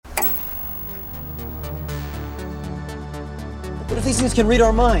What if these things can read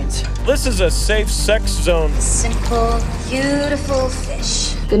our minds? This is a safe sex zone. Simple, beautiful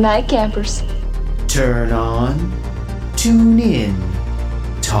fish. Good night, campers. Turn on, tune in,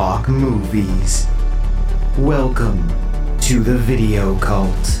 talk movies. Welcome to the Video Cult.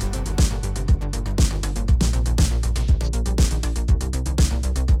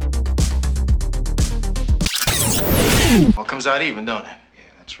 All comes out even, don't it? Yeah,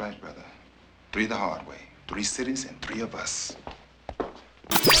 that's right, brother. 3 the hard way. 3 cities and 3 of us.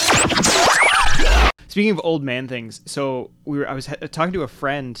 Speaking of old man things, so I was talking to a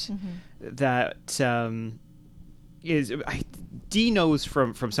friend that D knows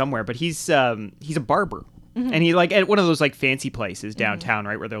from somewhere, but he's a barber, and he like at one of those like fancy places downtown,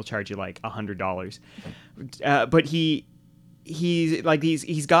 right, where they'll charge you like $100. But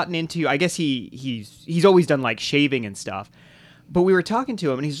he's gotten into, I guess he's always done like shaving and stuff. But we were talking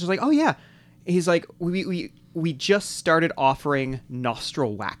to him, and he's just like, oh yeah, he's like we just started offering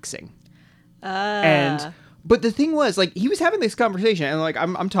nostril waxing. But the thing was, like, he was having this conversation, and like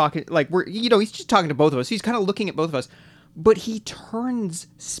I'm talking, like he's just talking to both of us. He's kind of looking at both of us, but he turns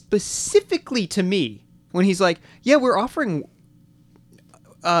specifically to me when he's like, "Yeah, we're offering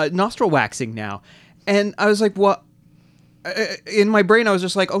nostril waxing now," and I was like, "What?" In my brain, I was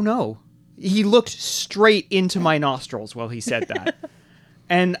just like, "Oh no!" He looked straight into my nostrils while he said that,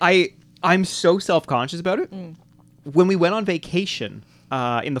 and I'm so self-conscious about it. When we went on vacation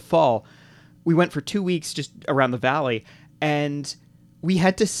in the fall, we went for 2 weeks just around the valley, and we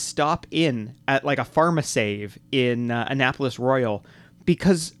had to stop in at like a pharmacy in Annapolis Royal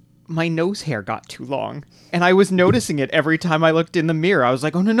because my nose hair got too long, and I was noticing it every time I looked in the mirror. I was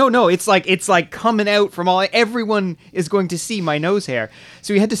like, oh no, it's like coming out from everyone is going to see my nose hair.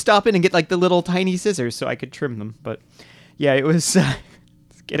 So we had to stop in and get like the little tiny scissors so I could trim them. But yeah, it was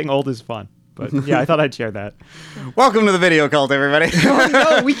getting old is fun. But yeah, I thought I'd share that. Welcome to the Video Cult, everybody. Oh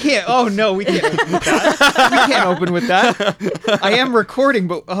no, we can't. Oh no, we can't open with that. We can't open with that. I am recording,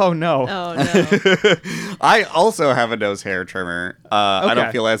 but oh no. Oh no. I also have a nose hair trimmer. I don't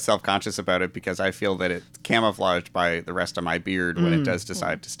Okay. feel as self-conscious about it because I feel that it's camouflaged by the rest of my beard when it does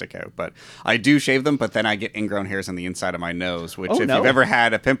decide to stick out. But I do shave them, but then I get ingrown hairs on the inside of my nose, which if you've ever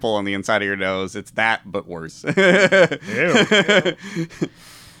had a pimple on the inside of your nose, it's that, but worse. Ew.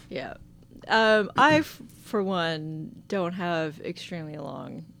 Yeah. I, for one, don't have extremely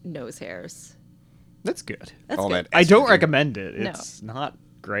long nose hairs. That's good. That's All good. that I don't estrogen. recommend it. No. It's not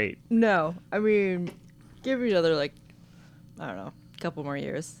great. No, I mean, give each other like, I don't know, a couple more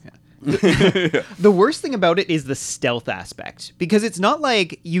years. The worst thing about it is the stealth aspect, because it's not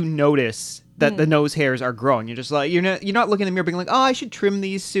like you notice that the nose hairs are growing. You're just like, you're not looking in the mirror being like, oh, I should trim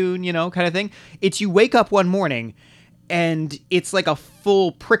these soon, kind of thing. It's you wake up one morning and it's like a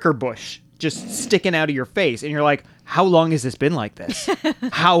full pricker bush just sticking out of your face, and you're like, how long has this been like this?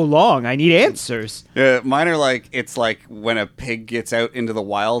 How long? I need answers. Mine are like, it's like when a pig gets out into the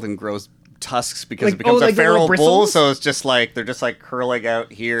wild and grows tusks because Like- it becomes oh, a like the little feral bull, bristles? so it's just like, they're just like curling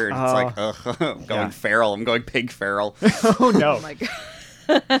out here, and it's like, ugh, I'm going Yeah. feral, I'm going pig feral. Oh no. Oh my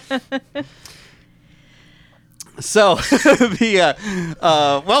god. So,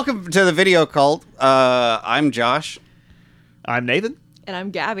 welcome to the Video Cult. I'm Josh. I'm Nathan. And I'm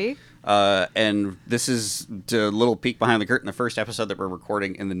Gabby. And this is the little peek behind the curtain, the first episode that we're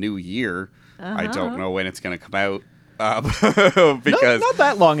recording in the new year. I don't know when it's going to come out. Because Not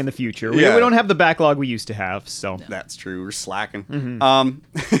that long in the future. We Yeah. don't have the backlog we used to have, so. that's true. We're slacking.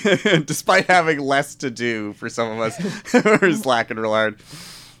 Mm-hmm. Despite having less to do for some of us, we're slacking real hard.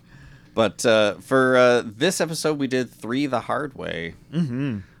 But for this episode, we did 3 the hard way.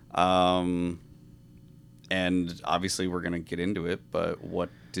 Mm-hmm. And obviously, we're going to get into it. But what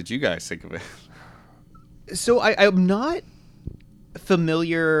did you guys think of it? So I'm not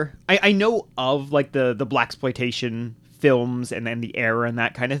familiar. I know of like the blaxploitation films and then the era and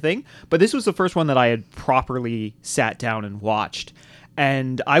that kind of thing, but this was the first one that I had properly sat down and watched,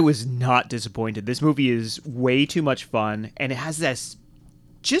 and I was not disappointed. This movie is way too much fun, and it has this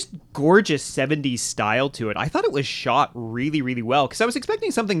just gorgeous 70s style to it. I thought it was shot really, really well, because I was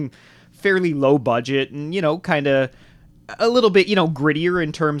expecting something fairly low budget and, kind of a little bit, grittier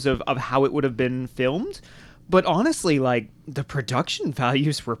in terms of how it would have been filmed. But honestly, like, the production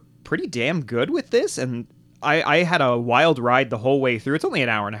values were pretty damn good with this, and I had a wild ride the whole way through. It's only an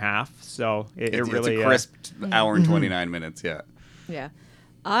hour and a half, so it really... It's a crisp hour and 29 minutes, yeah. Yeah.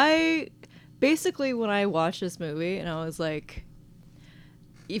 I basically, when I watched this movie, and I was like,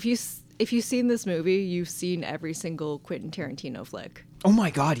 if you've seen this movie, you've seen every single Quentin Tarantino flick. Oh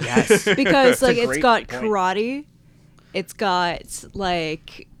my god, yes. Because like a it's great got point. karate, it's got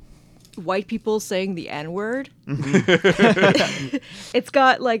like white people saying the N-word. It's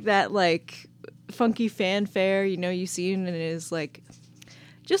got like that like funky fanfare, you see, and it is like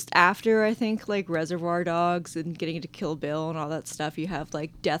just after I think like Reservoir Dogs and getting into Kill Bill and all that stuff. You have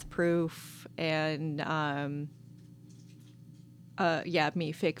like Death Proof and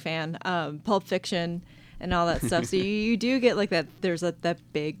fake fan, Pulp Fiction and all that stuff. So you do get like that. There's that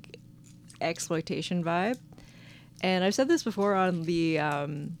big exploitation vibe. And I've said this before on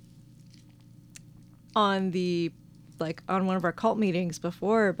one of our cult meetings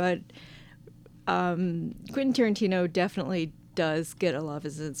before, but Quentin Tarantino definitely does get a lot of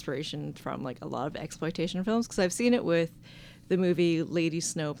his inspiration from like a lot of exploitation films, because I've seen it with the movie Lady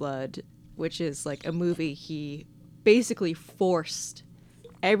Snowblood, which is like a movie he basically forced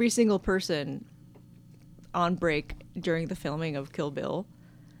every single person on break during the filming of Kill Bill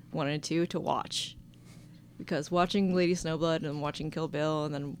 1 and 2 to watch. Because watching Lady Snowblood and watching Kill Bill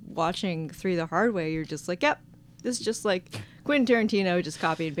and then watching 3 the hard way, you're just like, yep, this is just like Quentin Tarantino just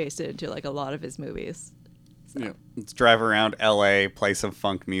copy and pasted into like a lot of his movies. So. Yeah. Let's drive around LA, play some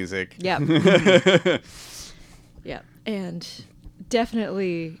funk music. Yep. Yeah. And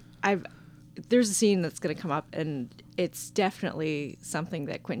definitely there's a scene that's going to come up, and it's definitely something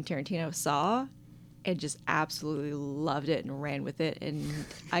that Quentin Tarantino saw and just absolutely loved it and ran with it. And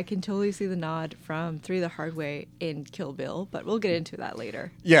I can totally see the nod from 3 the Hard Way in Kill Bill, but we'll get into that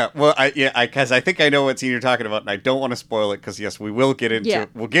later. Yeah, well, because I think I know what scene you're talking about, and I don't want to spoil it, because yes, we will get into it.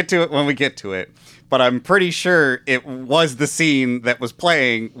 We'll get to it when we get to it. But I'm pretty sure it was the scene that was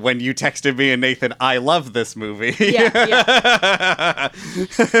playing when you texted me and Nathan, I love this movie. Yeah. I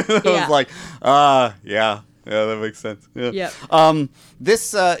was like, yeah. Yeah, that makes sense. Yeah. Yep.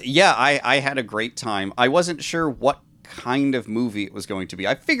 I had a great time. I wasn't sure what kind of movie it was going to be.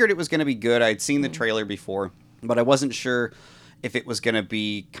 I figured it was going to be good. I'd seen the trailer before, but I wasn't sure if it was going to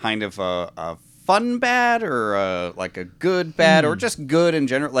be kind of a fun bad or like a good bad or just good in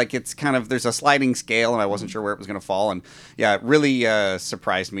general. Like it's kind of, there's a sliding scale, and I wasn't sure where it was going to fall. And yeah, it really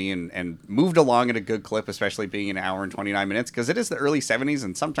surprised me and moved along at a good clip, especially being an hour and 29 minutes, because it is the early 70s,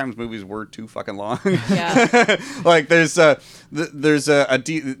 and sometimes movies were too fucking long. Yeah. Like there's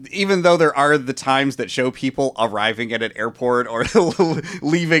even though there are the times that show people arriving at an airport or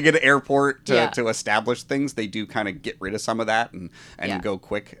leaving an airport to establish things, they do kind of get rid of some of that and go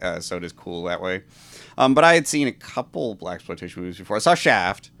quick. So it is cool that way. But I had seen a couple blaxploitation movies before. I saw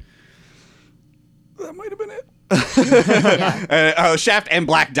Shaft. That might have been it. Shaft and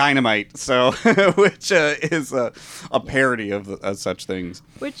Black Dynamite, so which is a parody of such things.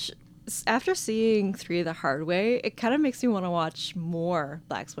 Which, after seeing 3 the hard way, it kind of makes me want to watch more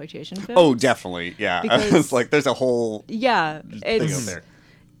blaxploitation films. Oh, definitely, yeah. It's like there's a whole thing out there.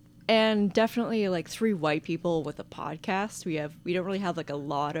 And definitely like 3 white people with a podcast. We don't really have like a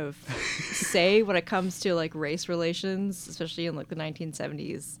lot of say when it comes to like race relations, especially in like the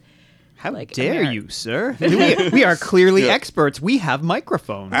 1970s. How dare you, sir? We are clearly experts. We have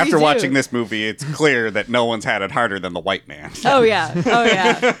microphones. After watching this movie, it's clear that no one's had it harder than the white man. Oh yeah.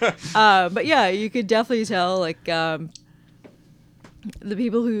 But yeah, you could definitely tell like the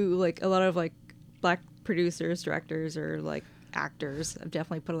people who, like, a lot of like black producers, directors, or like actors have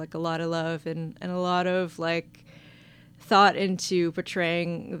definitely put like a lot of love and a lot of like thought into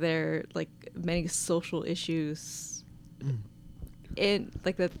portraying their like many social issues in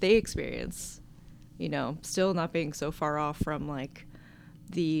like that they experience, still not being so far off from like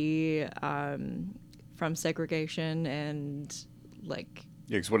the from segregation and like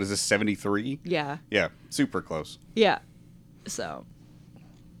because what is this, 73? Yeah, super close. So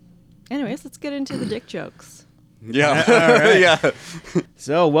anyways, let's get into the dick jokes. Yeah. All right. Yeah.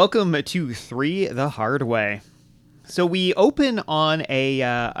 So welcome to 3 the Hard Way. So we open on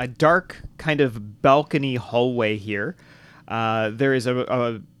a dark kind of balcony hallway here. There is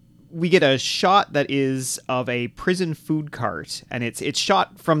we get a shot that is of a prison food cart, and it's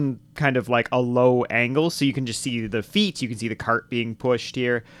shot from kind of like a low angle, so you can just see the feet, you can see the cart being pushed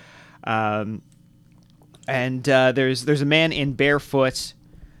here. And there's a man in barefoot,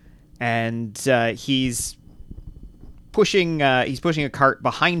 and he's pushing a cart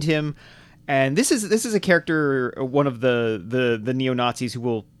behind him, and this is a character, one of the neo-Nazis who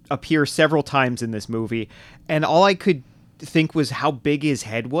will appear several times in this movie, and all I could think was how big his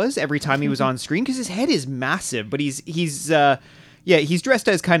head was every time he was on screen, because his head is massive, but he's dressed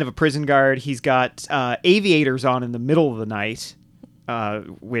as kind of a prison guard. He's got aviators on in the middle of the night,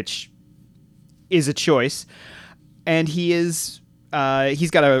 which is a choice, and he's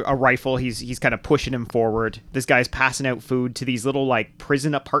got a rifle. He's kind of pushing him forward. This guy's passing out food to these little like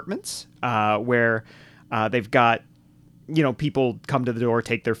prison apartments where they've got people come to the door,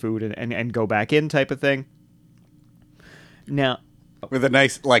 take their food, and go back in type of thing. Now, with a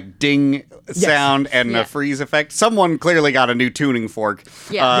nice ding sound and a freeze effect. Someone clearly got a new tuning fork.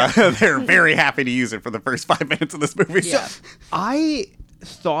 Yeah. They're very happy to use it for the first 5 minutes of this movie. Yeah. I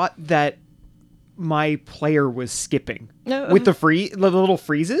thought that my player was skipping No. with the little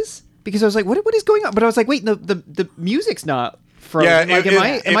freezes, because I was like, what is going on? But I was like, wait, the music's not frozen.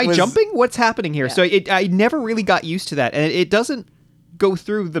 Yeah, am I was jumping? What's happening here? Yeah. So I never really got used to that, and it doesn't go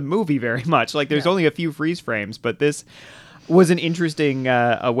through the movie very much. Like, there's only a few freeze frames, but this was an interesting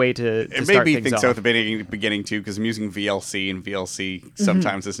a way to It made start me things think off. so at the beginning too, because I'm using VLC, and VLC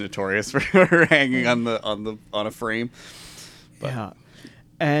sometimes is notorious for hanging on a frame. Yeah.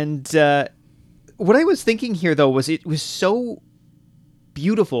 And what I was thinking here, though, was it was so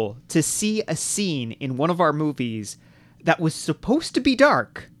beautiful to see a scene in one of our movies that was supposed to be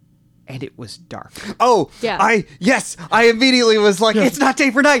dark, and it was dark. Oh, Yeah. I immediately was like, it's not day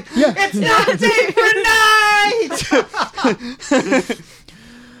for night. Yeah. It's not day for night.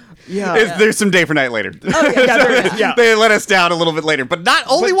 Yeah. There's some day for night later. Oh, yeah, there is, yeah. They let us down a little bit later, but not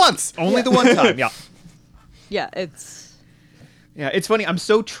only once. Only the one time, yeah. Yeah, it's... Yeah, it's funny. I'm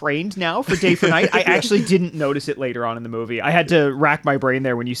so trained now for day for night. I actually didn't notice it later on in the movie. I had to rack my brain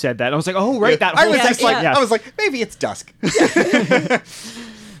there when you said that. And I was like, oh, right, that I whole was section. just like, Yeah. I was like, maybe it's dusk.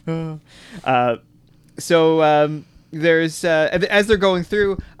 So there's as they're going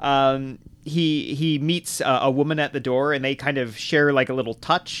through, he meets a woman at the door, and they kind of share like a little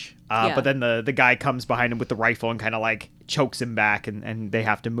touch. Yeah. But then the guy comes behind him with the rifle and kind of like chokes him back, and they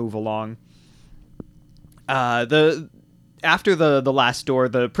have to move along. After the last door,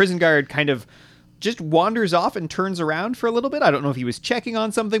 the prison guard kind of just wanders off and turns around for a little bit. I don't know if he was checking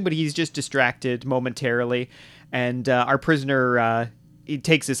on something, but he's just distracted momentarily. And our prisoner, he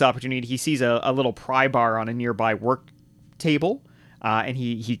takes this opportunity. He sees a little pry bar on a nearby work table, and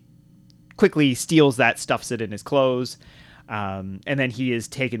he quickly steals that, stuffs it in his clothes. And then he is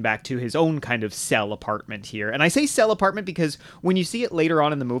taken back to his own kind of cell apartment here. And I say cell apartment because when you see it later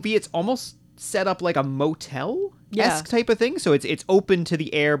on in the movie, it's almost set up like a motel-esque type of thing. So it's open to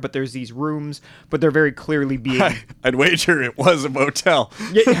the air, but there's these rooms, but they're very clearly being... I'd wager it was a motel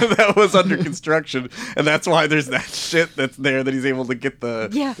that was under construction, and that's why there's that shit that's there that he's able to get the...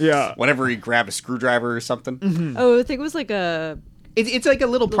 Yeah. Whatever, he grabbed a screwdriver or something. Mm-hmm. Oh, I think it was like a... It's like a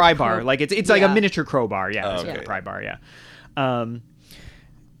little pry bar. Like it's like a Yeah. miniature crowbar. Yeah, it's like okay. a pry bar. Yeah.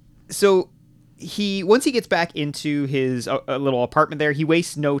 So once he gets back into his little apartment there, he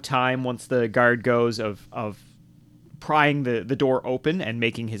wastes no time once the guard goes of prying the door open and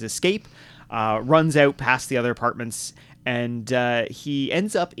making his escape. Runs out past the other apartments, and he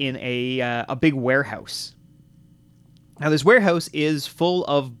ends up in a big warehouse. Now this warehouse is full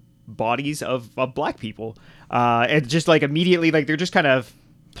of bodies of black people. And just like immediately, like they're just kind of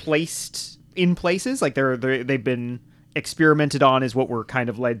placed in places, like they've been experimented on, is what we're kind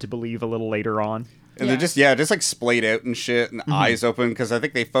of led to believe a little later on. And they're just like splayed out and shit, and eyes open, because I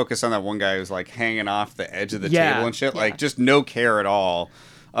think they focus on that one guy who's like hanging off the edge of the table and shit. Like just no care at all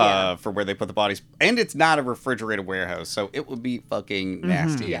for where they put the bodies. And it's not a refrigerated warehouse, so it would be fucking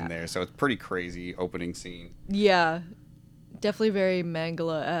nasty in there. So it's pretty crazy opening scene. Yeah. Definitely very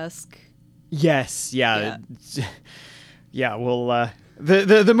Mangala-esque. Yes, yeah. Well,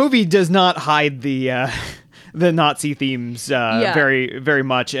 the movie does not hide the Nazi themes very very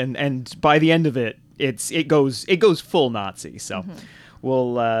much, and by the end of it, it goes full Nazi. So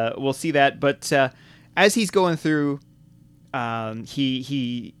we'll see that. But as he's going through,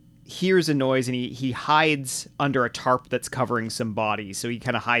 he hears a noise, and he hides under a tarp that's covering some bodies. So he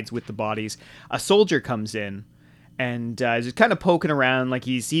kind of hides with the bodies. A soldier comes in and is just kind of poking around, like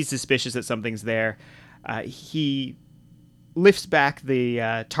he's suspicious that something's there. He lifts back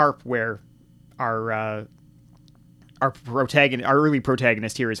the tarp where our early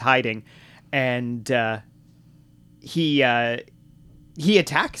protagonist here is hiding, and he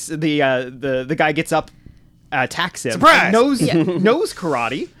attacks the guy. Gets up, attacks him. Surprise! Knows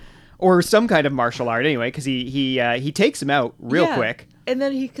karate or some kind of martial art anyway, because he takes him out real quick. And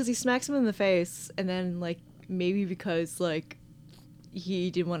then because he smacks him in the face, and then like maybe because like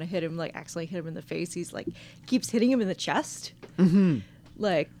he didn't want to hit him, like accidentally hit him in the face, he's like keeps hitting him in the chest.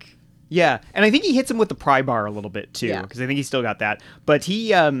 Like. Yeah, and I think he hits him with the pry bar a little bit too, because I think he's still got that. But he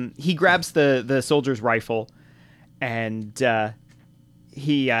grabs the soldier's rifle, and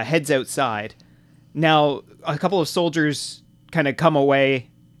he heads outside. Now a couple of soldiers kind of come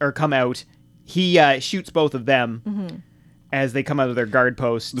out. He shoots both of them, as they come out of their guard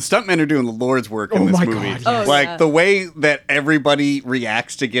post. The stuntmen are doing the Lord's work in this my movie. God, yes. Oh, Like yeah. the way that everybody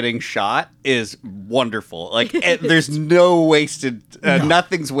reacts to getting shot is wonderful. Like there's no wasted,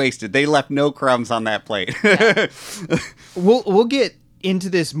 nothing's wasted. They left no crumbs on that plate. We'll get into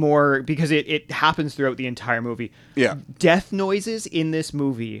this more because it happens throughout the entire movie. Yeah. Death noises in this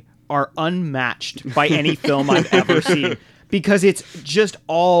movie are unmatched by any film I've ever seen because it's just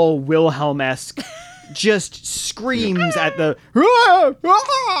all Wilhelm-esque. Just screams at the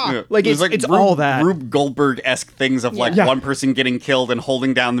like There's it's all that. Rube Goldberg-esque things of like Yeah. one person getting killed and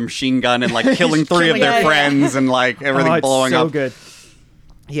holding down the machine gun and like killing three of killing- their Yeah, yeah. friends and like everything it's blowing so up. good.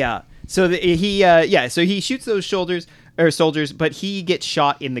 Yeah. So so he shoots those soldiers, but he gets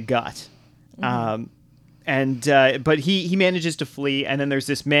shot in the gut. But he manages to flee, and then there's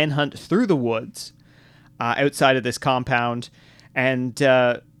this manhunt through the woods outside of this compound, and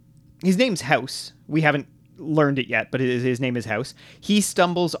his name's House. We haven't learned it yet, but his name is House. He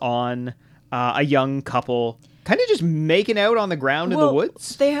stumbles on a young couple kind of just making out on the ground in the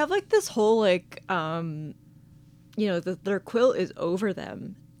woods. They have like this whole like their quilt is over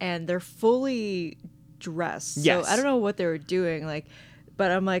them and they're fully dressed. Yes. So I don't know what they were doing, like,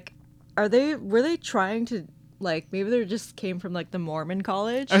 but I'm like, were they trying to like maybe they just came from like the Mormon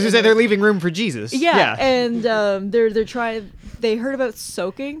college? I was gonna say they're leaving room for Jesus. Yeah, and they're trying. They heard about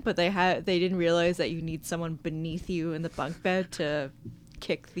soaking, but they didn't realize that you need someone beneath you in the bunk bed to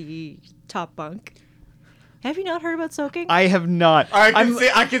kick the top bunk. Have you not heard about soaking? I have not.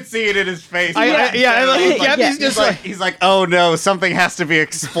 I can see it in his face. He's He's like, oh no, something has to be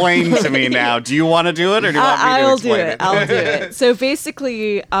explained to me now. Do you want to do it, or do you want me to I'll do explain it. I'll do it. So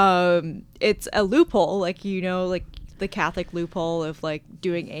basically, it's a loophole, like like the Catholic loophole of like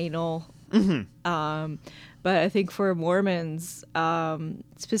doing anal. Mm-hmm. But I think for Mormons,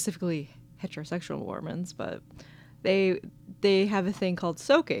 specifically heterosexual Mormons, but they have a thing called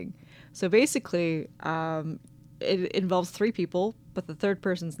soaking. So basically, it involves 3 people, but the third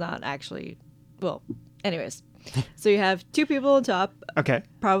person's not actually. Well, anyways, so you have 2 people on top. Okay.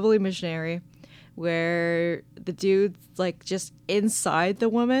 Probably missionary, where the dude's like just inside the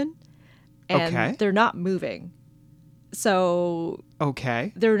woman, and Okay. they're not moving. So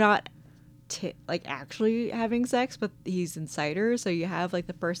Okay. they're not like actually having sex, but he's inside her. So you have like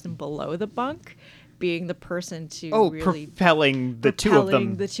the person below the bunk being the person to really propelling the two of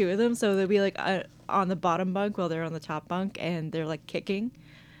them. the two of them. So they'll be like on the bottom bunk while they're on the top bunk, and they're like kicking.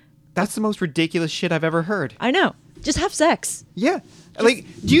 That's the most ridiculous shit I've ever heard. I know. Just have sex. Yeah. Like,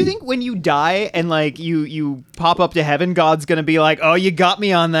 do you think when you die and like you pop up to heaven, God's gonna be like, "Oh, you got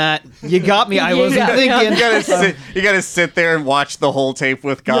me on that. You got me. I You wasn't got me on thinking." You gotta sit there and watch the whole tape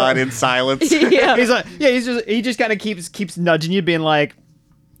with God in silence. Yeah. He's like, he just kind of keeps nudging you, being like,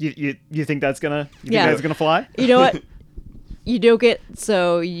 "You think that's gonna fly?" You know what? You don't get,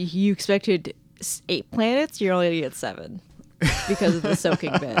 so you expected 8 planets, you're only gonna get 7 because of the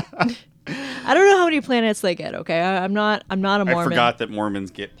soaking bit. I don't know how many planets they get. Okay, I'm not a Mormon. I forgot that Mormons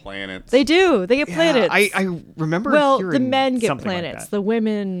get planets. They do. They get planets. I remember. Well, the hearing men get something like planets. that. The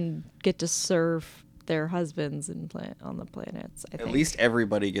women get to serve their husbands on the planets. I think. At least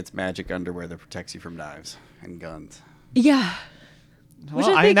everybody gets magic underwear that protects you from knives and guns. Yeah.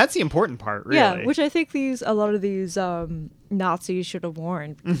 Well, I mean, that's the important part, really. Yeah, which I think a lot of these Nazis should have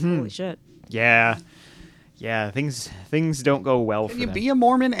worn. Mm-hmm. Holy shit. Yeah. Things don't go well for Can you them. be a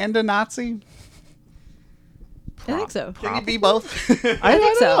Mormon and a Nazi? I think so. Can you be both? I think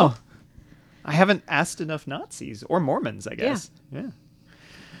don't so. know. I haven't asked enough Nazis or Mormons, I guess. Yeah.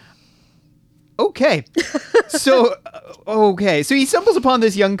 Okay. So he stumbles upon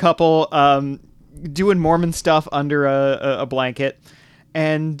this young couple doing Mormon stuff under a blanket,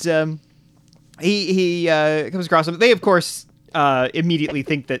 and he comes across them. They, of course, immediately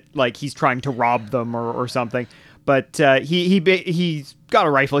think that like he's trying to rob them or something, but he's got a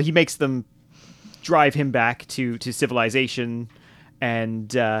rifle. He makes them drive him back to civilization, and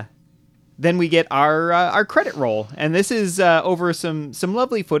then we get our credit roll, and this is over some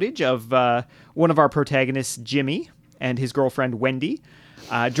lovely footage of one of our protagonists, Jimmy, and his girlfriend Wendy,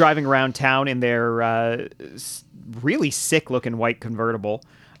 driving around town in their really sick-looking white convertible.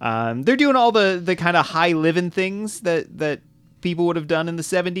 They're doing all the kind of high living things that people would have done in the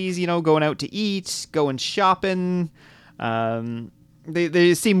 70s. You know, going out to eat, going shopping.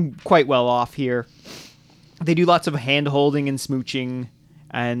 They seem quite well off here. They do lots of hand-holding and smooching,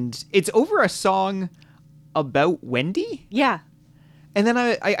 and it's over a song about Wendy? Yeah. And then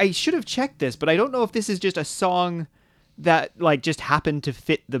I should have checked this, but I don't know if this is just a song that like just happened to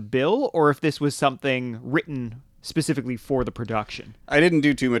fit the bill, or if this was something written specifically for the production. I didn't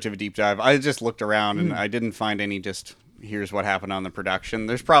do too much of a deep dive. I just looked around and I didn't find any just here's what happened on the production.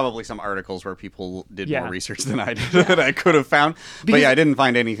 There's probably some articles where people did Yeah. more research than I did that I could have found. But Because- yeah, I didn't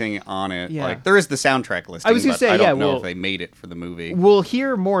find anything on it. Yeah. Like there is the soundtrack listing. I was gonna but say, I don't yeah, know well- if they made it for the movie. We'll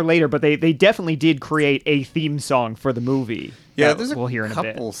hear more later, but they definitely did create a theme song for the movie. Yeah, that there's a we'll hear in a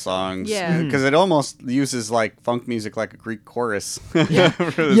bit. couple songs. Yeah. Because it almost uses like funk music like a Greek chorus for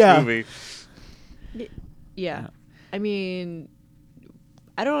this Yeah. movie. Yeah. I mean,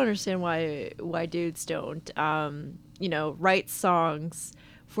 I don't understand why dudes don't, write songs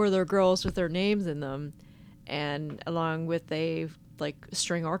for their girls with their names in them, and along with a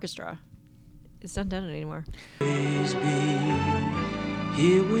string orchestra. It's not done anymore. Please be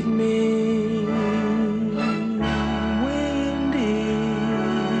here with me, Wendy.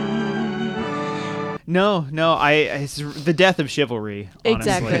 No, it's the death of chivalry. Honestly,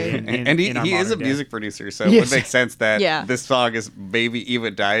 Exactly. And he in our is a modern day. music producer, so it Yes. would make sense that Yeah. this song is maybe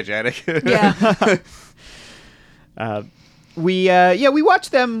even diegetic. Yeah. We watch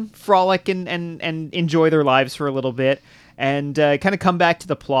them frolic and enjoy their lives for a little bit, and kind of come back to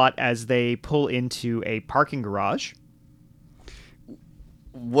the plot as they pull into a parking garage.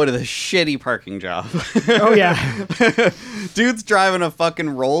 What a shitty parking job. Oh yeah, Dude's driving a fucking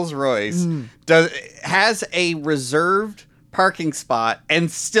Rolls Royce, has a reserved parking spot,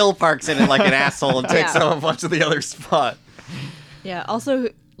 and still parks in it like an asshole and takes Yeah. up a bunch of the other spot. Yeah. Also,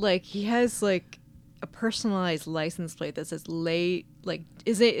 he has a personalized license plate that says late.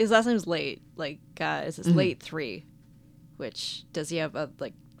 His last name is Late. It says Late 3. Which does he have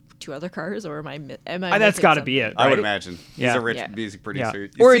two other cars, or am I? that's got to be it. I would right? imagine. He's Yeah. a rich Yeah. music Yeah. producer.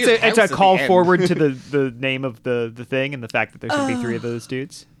 You Or see it's his a house at the call end. forward to the name of the thing and the fact that there's going to be 3 of those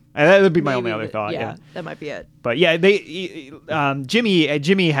dudes. That would be my only other thought. Yeah. That might be it. But yeah,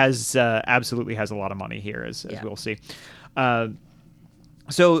 Jimmy has absolutely has a lot of money here, as we'll see.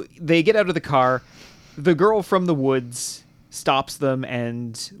 So they get out of the car. The girl from the woods stops them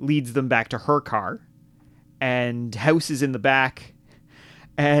and leads them back to her car. And House is in the back.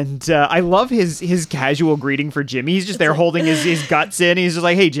 And I love his casual greeting for Jimmy. He's just there holding his guts in. He's just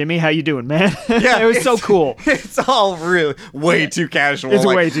like, "Hey, Jimmy, how you doing, man?" Yeah, it was so cool. It's all really way too casual. It's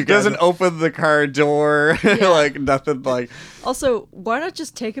way too Doesn't casual. open the car door. Nothing like. Also, why not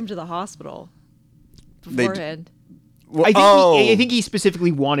just take him to the hospital beforehand? I think he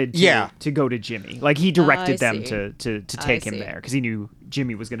specifically wanted Yeah. to go to Jimmy. Like he directed them see. to take him see. there because he knew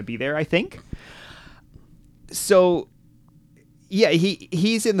Jimmy was going to be there, I think. So yeah,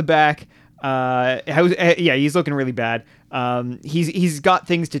 he's in the back. He's looking really bad. He's got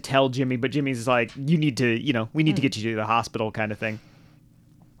things to tell Jimmy, but Jimmy's like, we need to get you to the hospital kind of thing.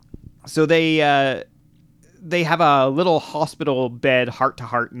 So they have a little hospital bed heart to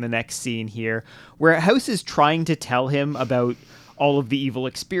heart in the next scene here, where House is trying to tell him about all of the evil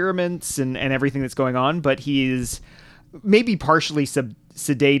experiments and everything that's going on, but he is maybe partially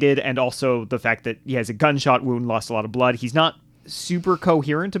sedated, and also the fact that he has a gunshot wound, lost a lot of blood. He's not super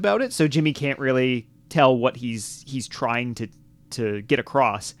coherent about it, so Jimmy can't really tell what he's trying to get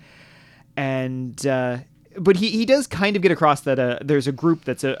across. And but he does kind of get across that there's a group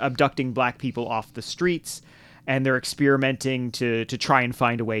that's abducting black people off the streets, and they're experimenting to try and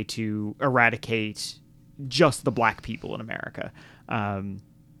find a way to eradicate just the black people in America. And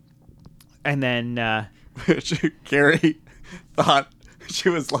then Carrie thought, she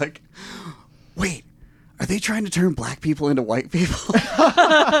was like, "Wait, are they trying to turn black people into white people?" And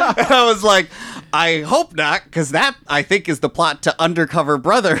I was like, I hope not, because that, I think, is the plot to Undercover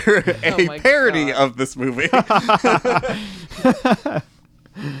Brother, a my parody God. of this movie.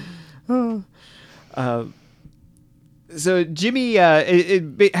 So Jimmy,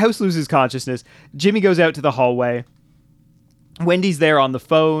 House loses consciousness. Jimmy goes out to the hallway. Wendy's there on the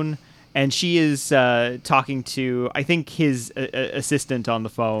phone, and she is talking to, I think, his assistant on the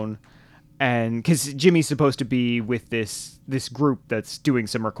phone. And because Jimmy's supposed to be with this group that's doing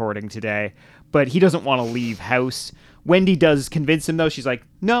some recording today, but he doesn't want to leave House. Wendy does convince him, though. She's like,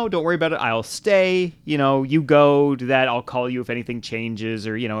 "No, don't worry about it. I'll stay. You go do that. I'll call you if anything changes,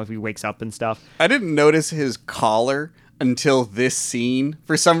 or if he wakes up and stuff." I didn't notice his collar until this scene.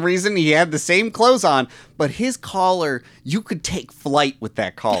 For some reason, he had the same clothes on, but his collar, you could take flight with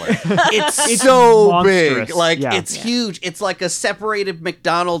that collar. It's so monstrous. big. Like, Yeah. it's huge. It's like a separated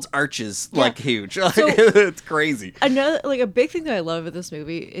McDonald's arches, like, huge. Like, So- it's crazy. Another a big thing that I love with this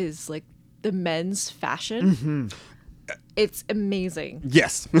movie is the men's fashion. It's amazing.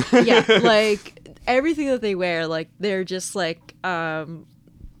 Yes. Yeah, everything that they wear, they're just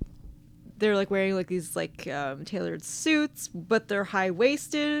they're wearing these tailored suits, but they're high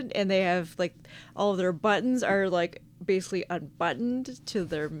waisted, and they have all of their buttons are basically unbuttoned to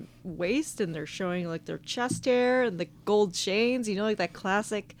their waist, and they're showing like their chest hair and the gold chains. You know, like that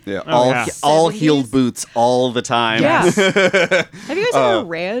classic. Yeah, yeah. all 70s. heeled boots all the time. Yeah. Have you guys ever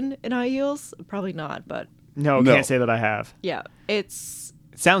ran in high heels? Probably not, but No, can't say that I have. yeah, it's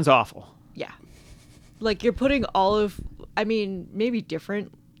It sounds awful. yeah. Like you're putting all of, I mean, maybe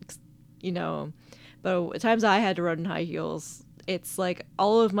different, you know, but at times I had to run in high heels. It's like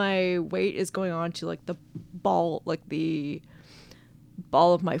all of my weight is going on to like the ball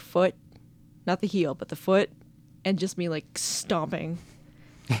of my foot, not the heel, but the foot, and just me like stomping.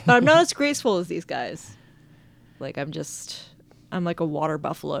 But I'm not as graceful as these guys. Like I'm like a water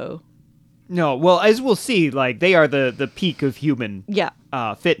buffalo. No, well, as we'll see, like they are the peak of human Yeah.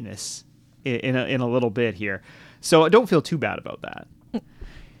 fitness in a little bit here. So don't feel too bad about that.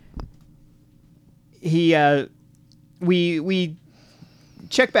 We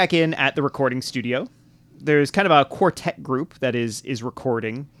check back in at the recording studio. There's kind of a quartet group that is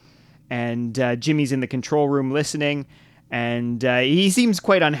recording, and Jimmy's in the control room listening, and he seems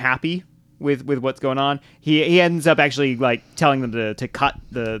quite unhappy with what's going on. He ends up actually like telling them to cut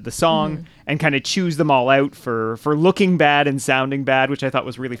the song and kind of choose them all out for looking bad and sounding bad, which I thought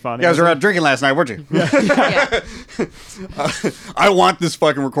was really funny. You guys were out drinking last night, weren't you? Yeah. I want this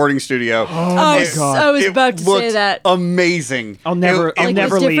fucking recording studio. I was about to say looked that. Amazing. I'll never Like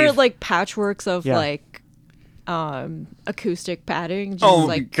never with different leave. like patchworks of Yeah. like acoustic padding. Just, Oh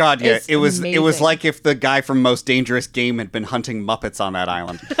like, god, yeah! it's It was amazing. like if the guy from Most Dangerous Game had been hunting Muppets on that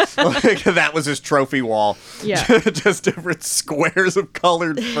island. Like, that was his trophy wall. Yeah. Just different squares of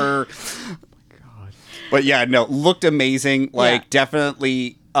colored fur. Oh my god! But yeah, no, looked amazing. Like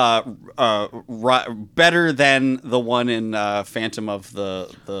definitely better than the one in Phantom of the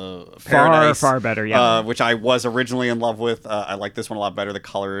Paradise. Far better, yeah. Which I was originally in love with. I like this one a lot better. The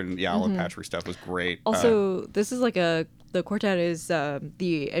color and all the patchwork stuff was great. Also, this is like the quartet is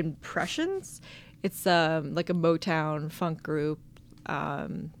the Impressions. It's like a Motown funk group.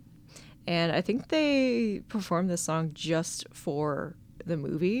 And I think they performed this song just for the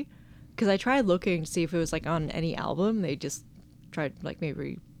movie. Because I tried looking to see if it was like on any album. They just tried like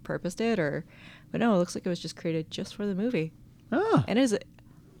maybe repurposed it but no, it looks like it was just created just for the movie. Oh. And this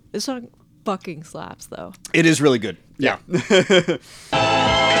song fucking slaps though. It is really good. Yeah.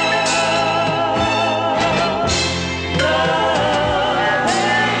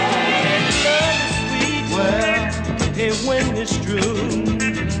 And when it's true,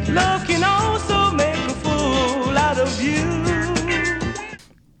 love can also make a fool out of you.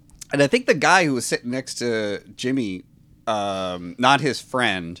 And I think the guy who was sitting next to Jimmy, not his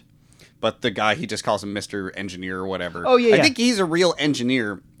friend, but the guy, he just calls him Mr. Engineer or whatever. Oh, yeah, I yeah. think he's a real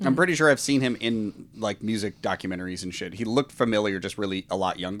engineer. I'm pretty sure I've seen him in like music documentaries and shit. He looked familiar, just really a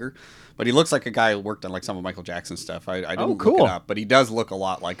lot younger. But he looks like a guy who worked on like some of Michael Jackson's stuff. I didn't look cool. it up, but he does look a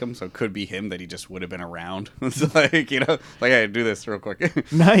lot like him, so it could be him that he just would have been around. It's like, like, hey, do this real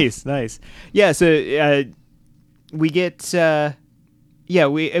quick. Nice. Yeah, so we get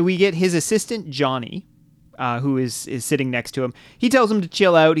we get his assistant Johnny, who is sitting next to him. He tells him to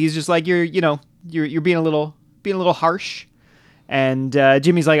chill out. He's just like, you're being a little harsh. And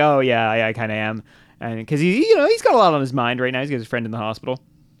Jimmy's like, oh yeah, I kind of am, and because he's got a lot on his mind right now. He's got his friend in the hospital,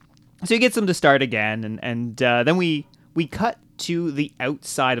 so he gets them to start again, and then we cut to the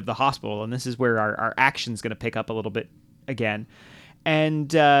outside of the hospital, and this is where our action's going to pick up a little bit again, and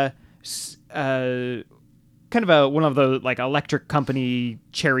kind of one of the like electric company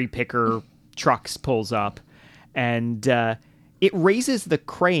cherry picker trucks pulls up, and it raises the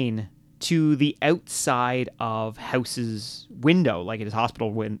crane to the outside of House's window, like his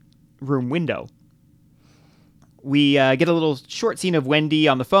hospital room window. We get a little short scene of Wendy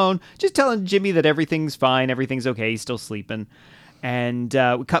on the phone, just telling Jimmy that everything's fine, everything's okay, he's still sleeping. And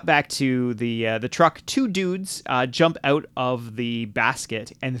we cut back to the truck. Two dudes jump out of the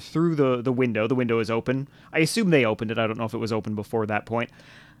basket and through the window. The window is open. I assume they opened it. I don't know if it was open before that point.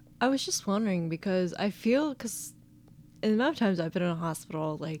 I was just wondering because in the amount of times I've been in a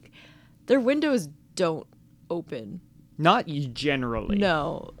hospital, like their windows don't open. Not generally.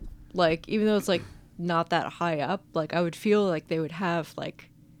 No, like even though it's like not that high up, like I would feel like they would have like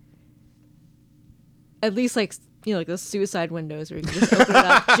at least like like those suicide windows where you can just open it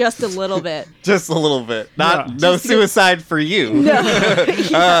up just a little bit. Just a little bit. No Just suicide for you. No,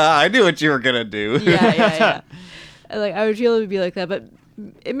 I knew what you were going to do. yeah. Like I would feel it would be like that, but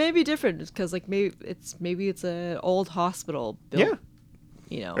it may be different because like maybe it's an old hospital built,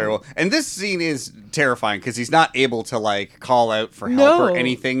 Very well. And this scene is terrifying because he's not able to like call out for help or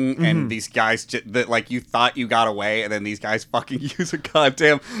anything. And these guys that like you thought you got away, and then these guys fucking use a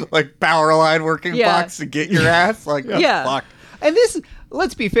goddamn like power line working box to get your ass. Like fuck. And this,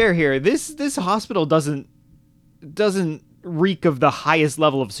 let's be fair here. This hospital doesn't reek of the highest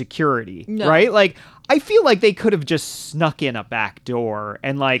level of security, right? Like, I feel like they could have just snuck in a back door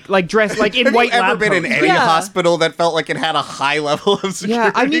and like dressed like in white lab coats. Have you ever been in any hospital that felt like it had a high level of security?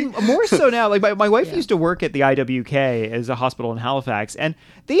 Yeah, I mean, more so now. Like, my wife used to work at the IWK as a hospital in Halifax, and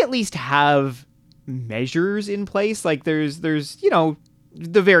they at least have measures in place. Like, there's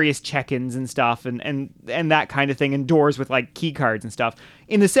the various check-ins and stuff and that kind of thing, and doors with like key cards and stuff.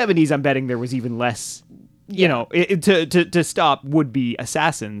 In the 70s, I'm betting there was even less, to stop would-be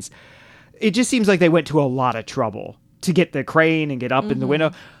assassins. It just seems like they went to a lot of trouble to get the crane and get up in the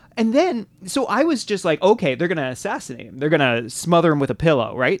window. And then, so I was just like, okay, they're going to assassinate him. They're going to smother him with a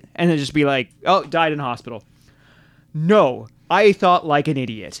pillow, right? And then just be like, oh, died in hospital. No, I thought like an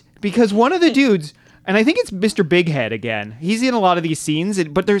idiot. Because one of the dudes, and I think it's Mr. Bighead again, he's in a lot of these scenes,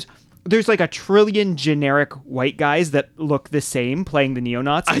 but there's like a trillion generic white guys that look the same playing the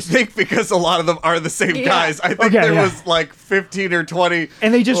neo-Nazis. I think because a lot of them are the same guys. I think there was like 15 or 20.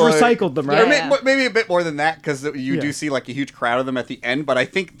 And they just recycled them, right? Or maybe a bit more than that, because you do see like a huge crowd of them at the end, but I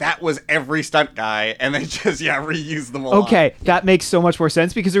think that was every stunt guy, and they just, reused them a lot. Okay, that makes so much more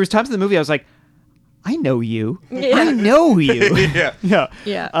sense, because there was times in the movie I was like, I know you. I know you.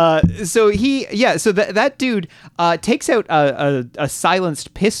 So that dude takes out a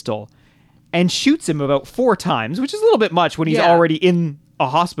silenced pistol and shoots him about 4 times, which is a little bit much when he's already in a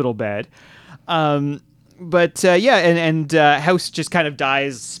hospital bed. And House just kind of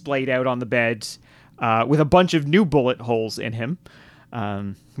dies splayed out on the bed with a bunch of new bullet holes in him,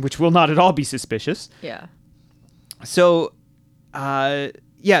 which will not at all be suspicious. Yeah. So, now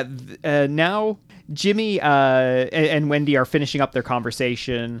Jimmy and Wendy are finishing up their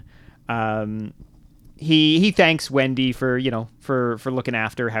conversation. He thanks Wendy for looking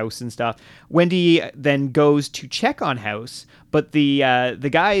after House and stuff. Wendy then goes to check on House, but the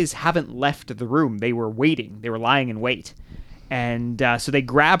guys haven't left the room. They were waiting. They were lying in wait. And so they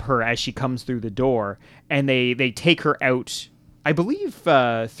grab her as she comes through the door, and they take her out, I believe,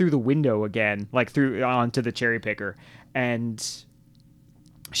 through the window again, like through onto the cherry picker. And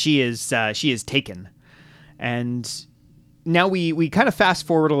she is taken. And now we kind of fast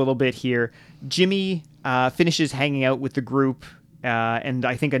forward a little bit here. Jimmy finishes hanging out with the group, and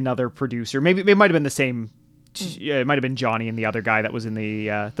I think another producer. Maybe it might have been the same. It might have been Johnny and the other guy that was in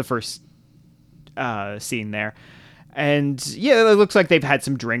the first scene there. And it looks like they've had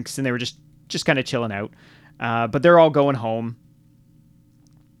some drinks and they were just kind of chilling out. But they're all going home.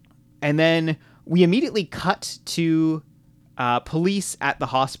 And then we immediately cut to police at the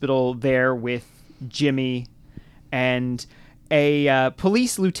hospital there with Jimmy and a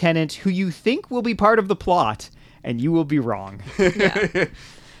police lieutenant who you think will be part of the plot, and you will be wrong.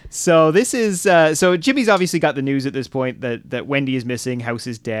 So this is so Jimmy's obviously got the news at this point that Wendy is missing, House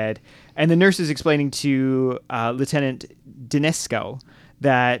is dead, and the nurse is explaining to Lieutenant Dinesco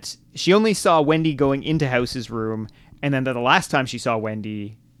that she only saw Wendy going into House's room, and then that the last time she saw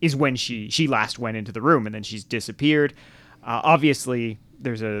Wendy is when she last went into the room, and then she's disappeared. Obviously,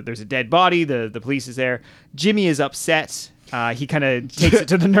 there's a dead body. The police is there. Jimmy is upset. He kind of takes it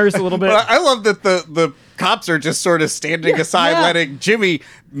to the nurse a little bit. But I love that the cops are just sort of standing aside, letting Jimmy,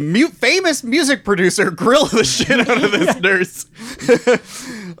 famous music producer, grill the shit out of this nurse.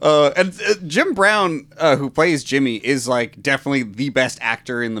 And Jim Brown, who plays Jimmy, is like definitely the best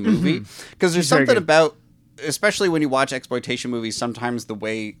actor in the movie, because there's something about, especially when you watch exploitation movies, sometimes the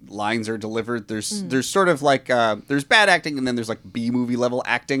way lines are delivered, there's sort of like there's bad acting, and then there's like B-movie level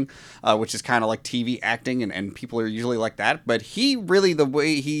acting, which is kind of like TV acting, and people are usually like that. But he really, the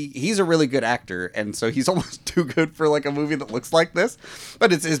way he's a really good actor, and so he's almost too good for like a movie that looks like this.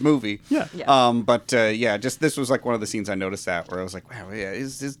 But it's his movie. Just this was like one of the scenes I noticed that where I was like, wow,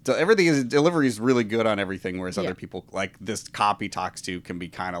 his delivery is really good on everything, whereas other people, like this cop he talks to, can be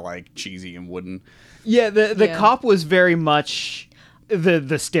kind of like cheesy and wooden. Yeah, the cop was very much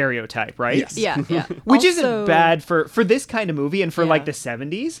the stereotype, right? Yes. Yeah. Which isn't bad for this kind of movie, and for like the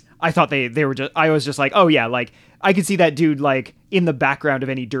 70s. I thought they were just, I was just like, oh yeah, like I could see that dude like in the background of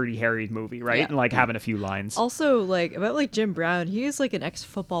any Dirty Harry movie, right? And like having a few lines. Also, like about like Jim Brown, he is like an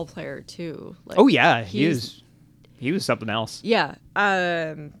ex-football player too. Like, oh yeah, he was something else. Yeah.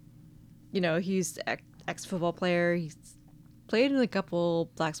 He's ex-football player. He's played in a couple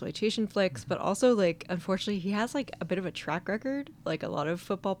blaxploitation flicks, but also like unfortunately he has like a bit of a track record, like a lot of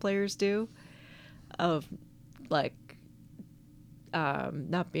football players do, of like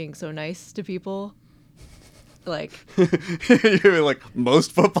not being so nice to people. Like, You're like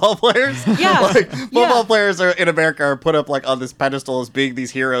most football players. Yeah, like football yeah. players are in America are put up like on this pedestal as being these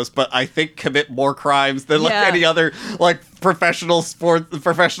heroes, but I think commit more crimes than like Yeah. any other like professional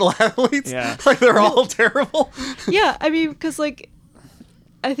athletes. Yeah. Like they're all terrible. yeah, I mean, because like,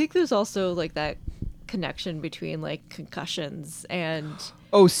 I think there's also like that connection between like concussions and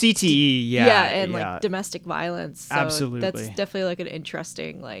Oh, CTE, yeah. and like domestic violence. So Absolutely. that's definitely like an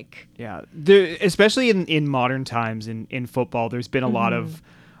interesting like. Yeah, there, especially in modern times in football, there's been a lot of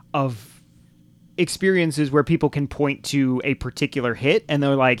experiences where people can point to a particular hit and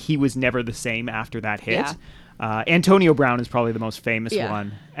they're like, he was never the same after that hit. Yeah. Antonio Brown is probably the most famous Yeah.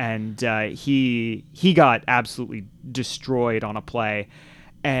 one, and he got absolutely destroyed on a play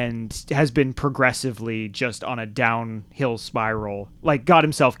and has been progressively just on a downhill spiral, like got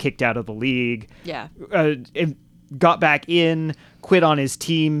himself kicked out of the league. Yeah. And got back in, quit on his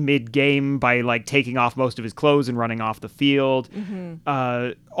team mid-game by like taking off most of his clothes and running off the field.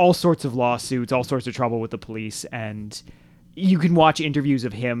 All sorts of lawsuits, all sorts of trouble with the police, and you can watch interviews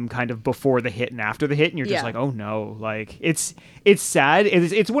of him kind of before the hit and after the hit, and you're just Yeah. like, oh no, like it's sad.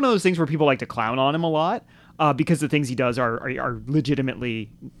 It's one of those things where people like to clown on him a lot because the things he does are legitimately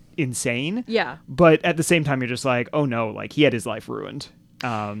insane. Yeah. But at the same time, you're just like, oh no, like he had his life ruined.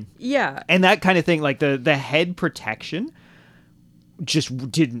 Yeah. And that kind of thing, like the head protection, just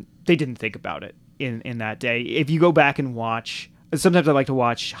didn't think about it in that day. If you go back and watch, sometimes I like to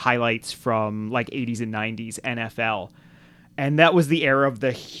watch highlights from like 80s and 90s NFL. And that was the era of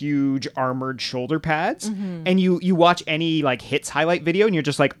the huge armored shoulder pads. And you watch any like hits highlight video and you're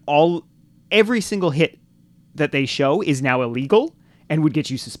just like, every single hit that they show is now illegal and would get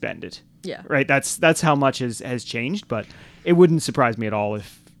you suspended. Yeah. Right. That's how much has changed, but it wouldn't surprise me at all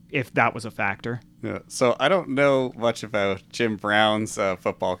if that was a factor. Yeah. So I don't know much about Jim Brown's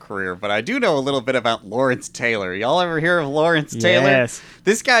football career, but I do know a little bit about Lawrence Taylor. Y'all ever hear of Lawrence Taylor? Yes.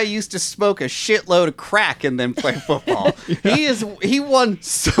 This guy used to smoke a shitload of crack and then play football. He won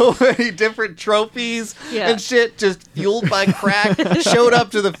so many different trophies and shit just fueled by crack. Showed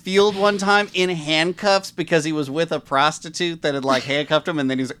up to the field one time in handcuffs because he was with a prostitute that had like handcuffed him, and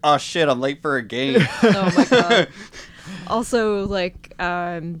then he was like, oh shit, I'm late for a game. Oh my god. Also, like,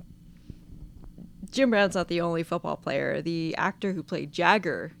 Jim Brown's not the only football player. The actor who played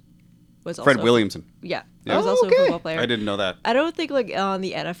Jagger was also Fred Williamson. Yeah, Yeah. was also a football player. I didn't know that. I don't think like on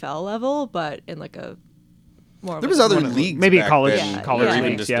the NFL level, but in like a more. There of was a, other leagues, maybe back college- then, college or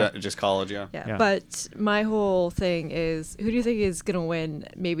even leagues, just college. Yeah. Yeah. Yeah. But my whole thing is, who do you think is gonna win?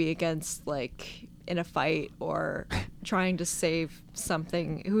 Maybe against like in a fight or trying to save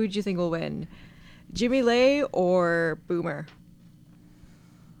something. Who do you think will win? Jimmy Lay or Boomer?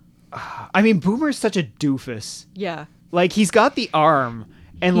 I mean, Boomer's such a doofus. Yeah. Like, he's got the arm,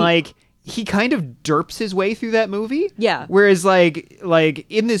 and like he kind of derps his way through that movie. Yeah. Whereas like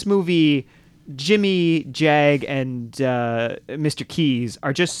in this movie, Jimmy, Jag, and Mr. Keys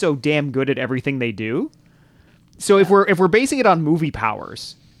are just so damn good at everything they do. So if we're basing it on movie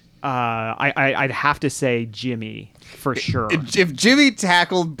powers, I'd have to say Jimmy for sure. If Jimmy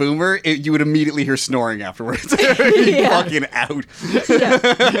tackled Boomer, you would immediately hear snoring afterwards. He'd fucking out.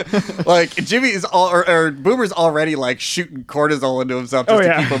 Like Jimmy is or Boomer's already like shooting cortisol into himself just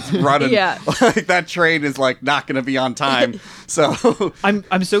to keep him running. Yeah. Like that train is like not going to be on time. So I'm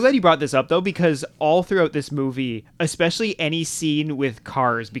so glad you brought this up though, because all throughout this movie, especially any scene with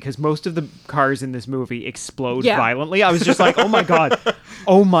cars, because most of the cars in this movie explode violently, I was just like, oh my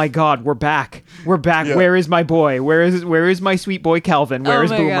god, we're back. Yeah. Where is my boy? Where is my sweet boy Calvin? Where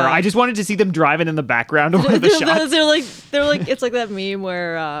is my Boomer? God. I just wanted to see them driving in the background of one of the shots. They're like it's like that meme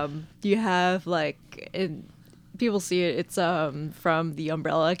where you have like people see it. It's from the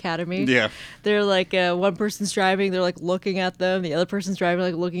Umbrella Academy. Yeah. They're like one person's driving, they're like looking at them. The other person's driving,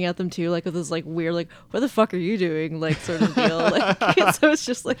 like looking at them too, like with this like weird like what the fuck are you doing like sort of deal. Like so it's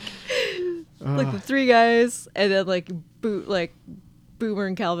just like the three guys and then like Boomer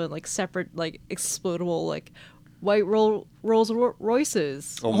and Calvin like separate like explodable like white Rolls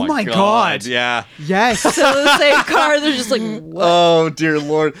Royces. oh my God. Yeah. Yes. So the same car, they're just like what? Oh dear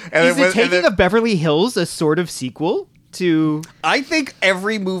Lord. And Is the Taking of Beverly Hills a sort of sequel to? I think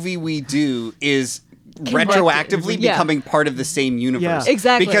every movie we do is retroactively Yeah. becoming part of the same universe. Yeah.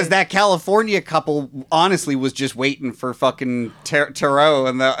 Exactly. Because that California couple honestly was just waiting for fucking Tarot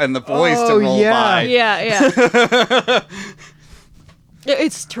and the boys to roll by. Yeah.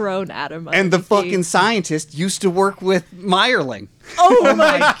 It's Tyrone Adam. I And the think fucking scientist used to work with Meyerling. Oh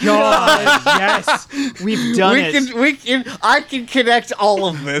my God, yes, we've done it. I can connect all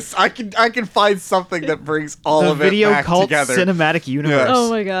of this. I can find something that brings all The of it video back cult together. cinematic universe. Oh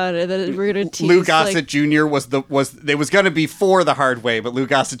my god! And then we're gonna tease Lou Gossett like, Jr. was going to be for the hard way, but Lou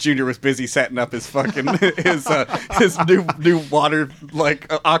Gossett Jr. was busy setting up his fucking his new water blah.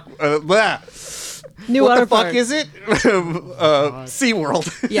 new What water the fuck park. is it?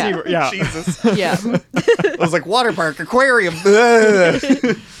 SeaWorld. Yeah. Yeah. Jesus. Yeah. I was like, water park, aquarium. That's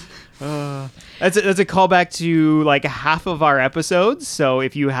a callback to like half of our episodes. So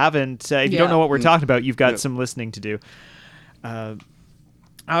if you haven't, if you don't Yeah. know what we're talking about, you've got some listening to do.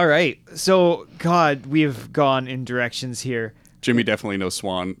 All right. So, God, we've gone in directions here. Jimmy definitely knows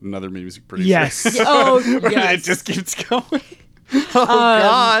Swan, another music producer. Yes. Oh It yes. just keeps going. Oh,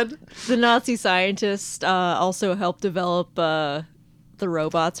 God. The Nazi scientist also helped develop the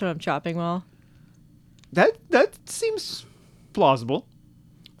robots from Chopping Mall. That seems plausible.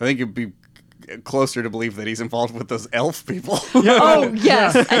 I think it'd be closer to believe that he's involved with those elf people. Oh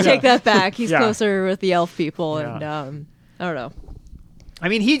yes, I take that back. He's Yeah. closer with the elf people, Yeah. and I don't know. I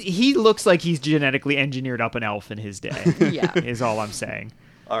mean, he looks like he's genetically engineered up an elf in his day. Yeah. Is all I'm saying.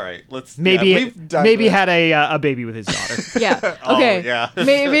 All right, let's Maybe had a baby with his daughter. Yeah. Oh, Okay. yeah.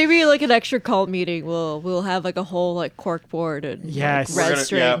 Maybe like an extra cult meeting. We'll have like a whole like cork board and Yes. like, red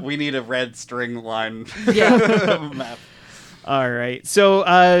string. Yeah, we need a red string line Yeah. map. All right. So,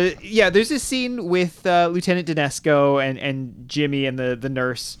 there's this scene with Lieutenant Dinesco and Jimmy and the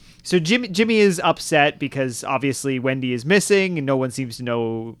nurse. So Jimmy is upset because obviously Wendy is missing and no one seems to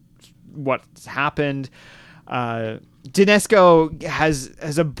know what's happened. Dinesco has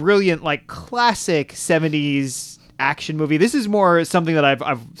a brilliant, like, classic 70s action movie. This is more something that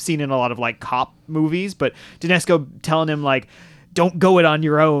I've seen in a lot of, like, cop movies, but Dinesco telling him, like, don't go it on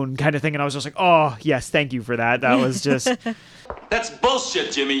your own kind of thing. And I was just like, oh, yes, thank you for that. That was just... That's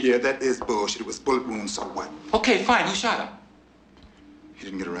bullshit, Jimmy. Yeah, that is bullshit. It was bullet wounds, so what? Okay, fine. Who shot him? He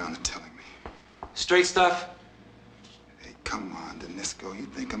didn't get around to telling me. Straight stuff? Hey, come on, Denisco. You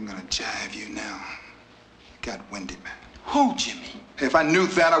think I'm gonna jive you now? You got Wendy, man. Who, Jimmy? Hey, if I knew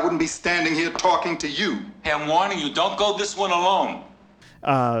that, I wouldn't be standing here talking to you. Hey, I'm warning you. Don't go this one alone.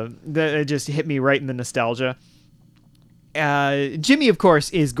 It just hit me right in the nostalgia. Jimmy, of course,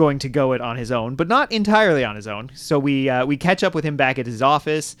 is going to go it on his own, but not entirely on his own. So we catch up with him back at his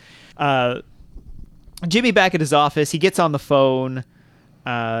office. Jimmy back at his office, he gets on the phone,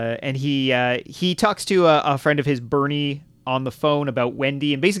 and he talks to a friend of his, Bernie, on the phone about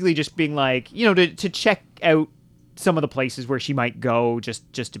Wendy, and basically just being like, to check out some of the places where she might go,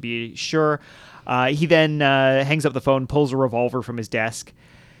 just to be sure. He then hangs up the phone, pulls a revolver from his desk.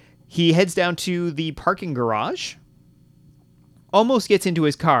 He heads down to the parking garage, almost gets into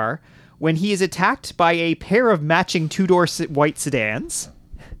his car, when he is attacked by a pair of matching two-door white sedans.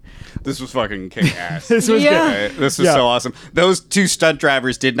 This was fucking kick-ass. This was Yeah. good. This was so awesome. Those two stunt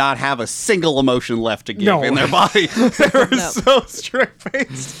drivers did not have a single emotion left to give No. in their body. They were No. so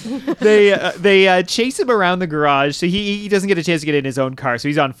straight-faced. They chase him around the garage, so he doesn't get a chance to get in his own car, so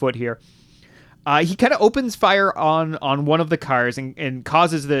he's on foot here. He kind of opens fire on one of the cars and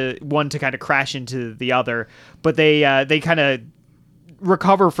causes the one to kind of crash into the other, but they kind of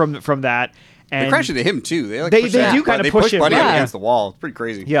recover from that. And They crash into him too. They They push do him. kinda They push him, Buddy yeah. against the wall. It's pretty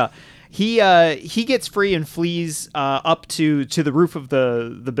crazy. Yeah. He gets free and flees up to the roof of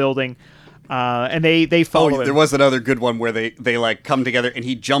the building, and they follow him. There was another good one where they like come together and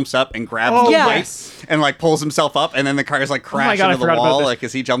he jumps up and grabs the yeah. lights and like pulls himself up and then the cars like crash God, I into the forgot about wall this. like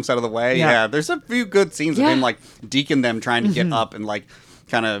as he jumps out of the way. Yeah. Yeah, there's a few good scenes of Yeah. him like deking them trying to get up and like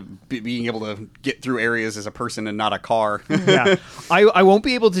kind of being able to get through areas as a person and not a car. Yeah. I won't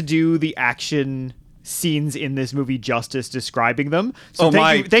be able to do the action scenes in this movie justice describing them. So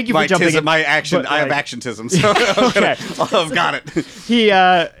thank you for jumping in. My action. But, I have like, actiontism, so Okay. I've got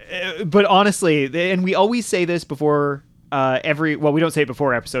it. But honestly, and we always say this before we don't say it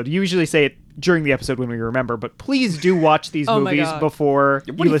before episode. You usually say it during the episode when we remember, but please do watch these Oh my movies God. before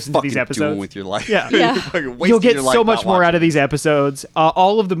What you are you listen to these fucking episodes. doing with your life? Yeah. Yeah. You're fucking wasting You'll get your life so much not more out watching. of these episodes.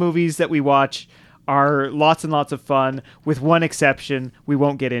 All of the movies that we watch are lots and lots of fun, with one exception. We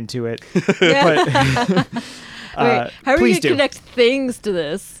won't get into it. Yeah. But Wait, how are we please gonna do. connect things to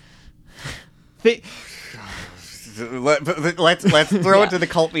this? Let's throw it to the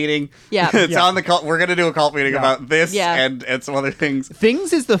cult meeting. Yeah. It's Yeah. on the cult. We're gonna do a cult meeting about this Yeah. and some other things.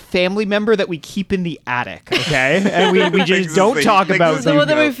 Things is the family member that we keep in the attic, okay? And we Things just is don't the- talk things about is The You one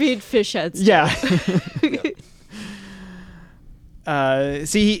that go. we feed fish heads to. Yeah.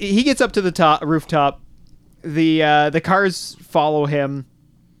 See, he gets up to the rooftop. The cars follow him,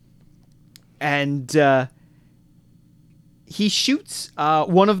 and he shoots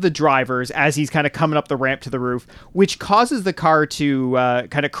one of the drivers as he's kind of coming up the ramp to the roof, which causes the car to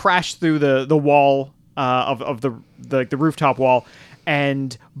kind of crash through the wall of the rooftop wall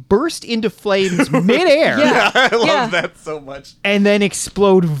and burst into flames midair. I love that so much. And then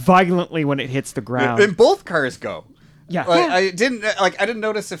explode violently when it hits the ground. And both cars go. Yeah. I didn't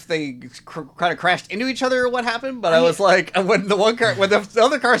notice if they kind of crashed into each other or what happened, but I was like, when the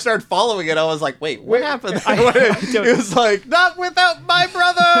other car started following it, I was like, wait, what happened? It was like, not without my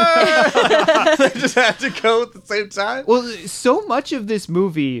brother. They just had to go at the same time. Well, so much of this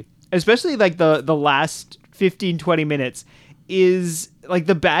movie, especially like the last 15, 20 minutes, is like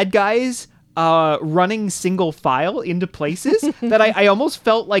the bad guys running single file into places that I almost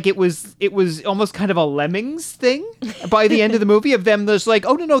felt like it was almost kind of a Lemmings thing by the end of the movie, of them just like,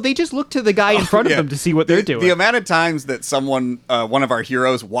 oh no, they just look to the guy in front of them to see what they're doing. The amount of times that one of our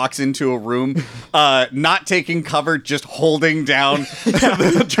heroes walks into a room, not taking cover, just holding down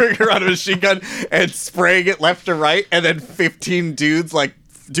the trigger on a machine gun and spraying it left to right, and then 15 dudes like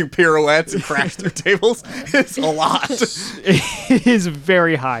do pirouettes and crash through tables. It's a lot. It is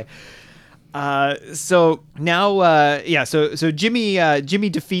very high. So now, so Jimmy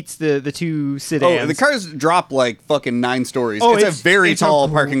defeats the two sedans. Oh, the cars drop like fucking 9 stories. It's a very tall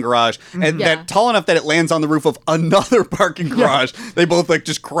parking garage, and that tall enough that it lands on the roof of another parking garage. They both like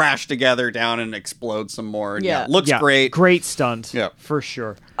just crash together down and explode some more. And, looks great. Great stunt. Yeah, for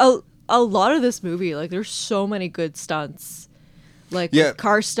sure. A lot of this movie, like, there's so many good stunts. Like, with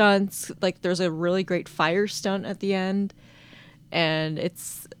car stunts, like, there's a really great fire stunt at the end. And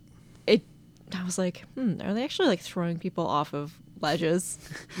I was like, are they actually, like, throwing people off of ledges?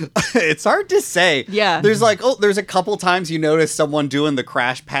 It's hard to say. Yeah. There's a couple times you notice someone doing the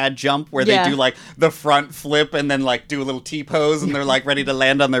crash pad jump where they do, like, the front flip and then, like, do a little T-pose and they're, like, ready to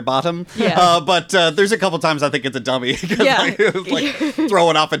land on their bottom. Yeah. But there's a couple times I think it's a dummy. like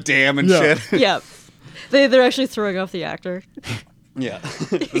throwing off a dam and shit. Yeah. They're actually throwing off the actor. Yeah.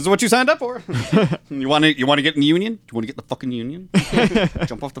 This is what you signed up for. You want to get in the union? Do you want to get in the fucking union?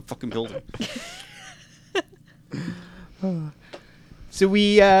 Jump off the fucking building. So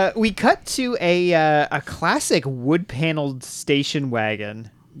we cut to a classic wood-paneled station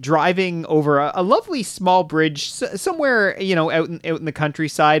wagon driving over a lovely small bridge somewhere, out in the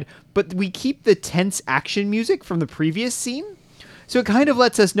countryside, but we keep the tense action music from the previous scene. So it kind of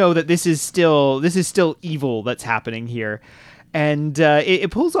lets us know that this is still evil that's happening here. And it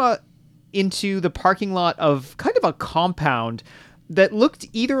pulls into the parking lot of kind of a compound that looked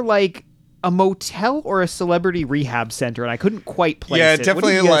either like a motel or a celebrity rehab center, and I couldn't quite place it. Yeah,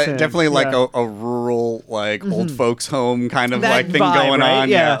 definitely like a rural, like, old folks home kind of that like thing vibe, going right? on.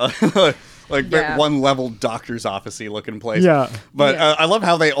 Yeah. Like one-level doctor's office-y looking place. Yeah. But I love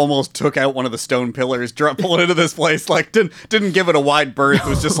how they almost took out one of the stone pillars, pulling into this place. Like, didn't give it a wide berth. It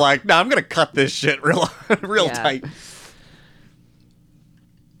was just like, I'm going to cut this shit real tight.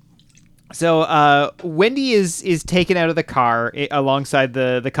 So Wendy is taken out of the car alongside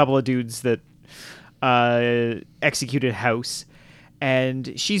the couple of dudes that executed House,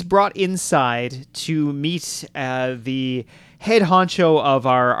 and she's brought inside to meet the head honcho of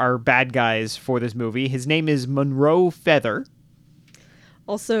our bad guys for this movie. His name is Monroe Feather.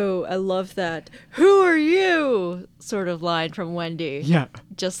 Also, I love that "Who are you?" sort of line from Wendy. Yeah.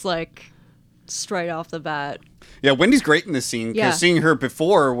 Just like straight off the bat. Yeah, Wendy's great in this scene, because Yeah. seeing her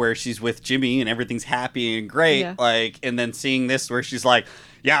before where she's with Jimmy and everything's happy and great, Yeah. like, and then seeing this where she's like,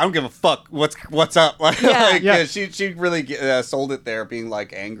 yeah, I don't give a fuck what's up. Like, she really sold it there, being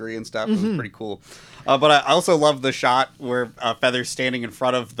like angry and stuff. It was pretty cool. But I also love the shot where Feather's standing in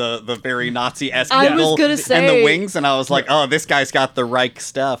front of the very Nazi-esque I was eagle gonna and say- the wings, and I was like, oh, this guy's got the Reich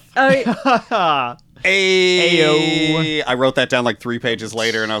stuff. Ayo. I wrote that down like 3 pages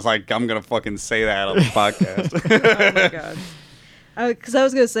later, and I was like, I'm gonna fucking say that on the podcast. Oh my god. Because I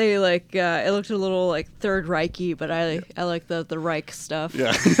was gonna say, like, it looked a little like Third Reichy, but I like the Reich stuff.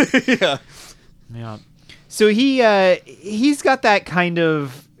 Yeah. Yeah. So he's got that kind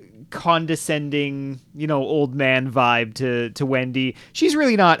of condescending, old man vibe to Wendy. She's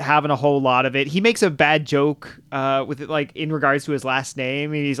really not having a whole lot of it. He makes a bad joke with it, like, in regards to his last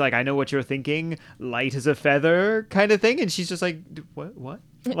name. And he's like, I know what you're thinking, light as a feather kind of thing. And she's just like, what?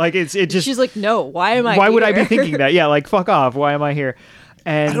 Like, it just... She's like, no, why would I be thinking that? Yeah, like, fuck off. Why am I here?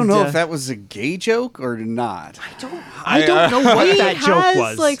 And I don't know if that was a gay joke or not. I don't know what that joke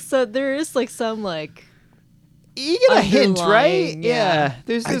was. Like, so there is like some like you get a hint, right? underlying, Yeah.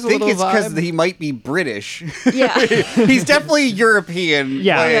 There's I a think little it's because vibe. he might be British. Yeah. He's definitely European,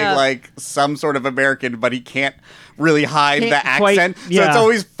 Yeah. playing Yeah. like some sort of American, but he can't really hide Can't the quite- accent. So yeah. it's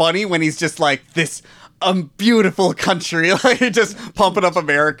always funny when he's just like this beautiful country, like just pumping up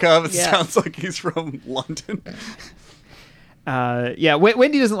America. It Yeah. sounds like he's from London.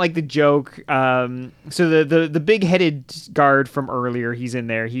 Wendy doesn't like the joke. So the big-headed guard from earlier, he's in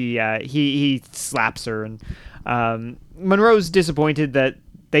there. He slaps her, and Monroe's disappointed that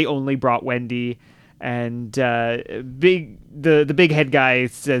they only brought Wendy. And the big head guy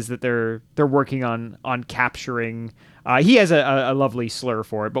says that they're working on capturing. He has a lovely slur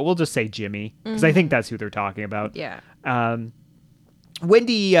for it, but we'll just say Jimmy because I think that's who they're talking about. Yeah.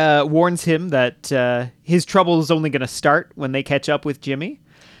 Wendy warns him that his trouble is only going to start when they catch up with Jimmy.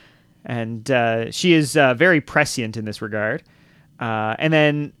 And she is very prescient in this regard. And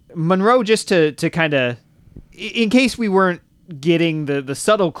then Monroe, just to kind of, in case we weren't getting the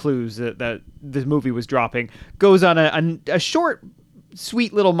subtle clues that the movie was dropping, goes on a short,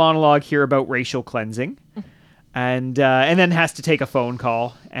 sweet little monologue here about racial cleansing. And then has to take a phone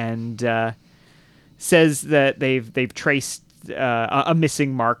call and says that they've traced a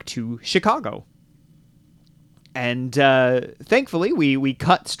missing mark to Chicago. And thankfully, we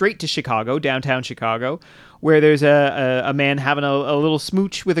cut straight to Chicago, downtown Chicago, where there's a man having a little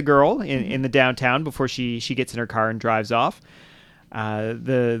smooch with a girl in the downtown before she gets in her car and drives off.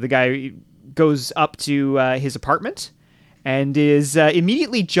 The guy goes up to his apartment and is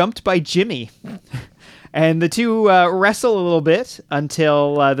immediately jumped by Jimmy. And the two wrestle a little bit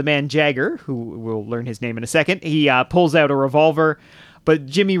until the man Jagger, who we'll learn his name in a second, he pulls out a revolver. But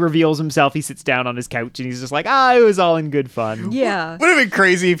Jimmy reveals himself. He sits down on his couch and he's just like, it was all in good fun. Yeah. Would have been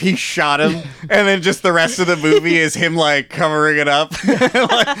crazy if he shot him and then just the rest of the movie is him like covering it up.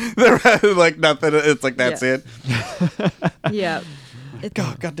 like nothing. It's like, that's it. Yeah.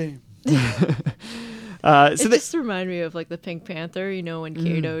 God damn. It just reminded me of like the Pink Panther, when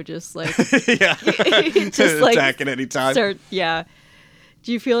Kato just like just like attack at any time.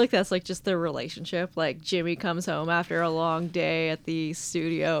 Do you feel like that's like just their relationship? Like Jimmy comes home after a long day at the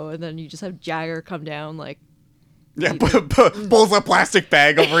studio, and then you just have Jagger come down like pulls a plastic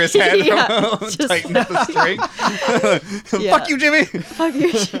bag over his head, tightens the string. Fuck you, Jimmy. Fuck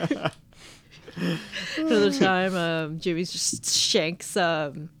you, Jimmy. Another time, Jimmy just shanks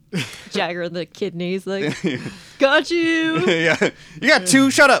Jagger in the kidneys, like, got you. Yeah, you got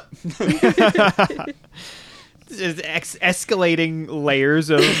two. Shut up. Escalating layers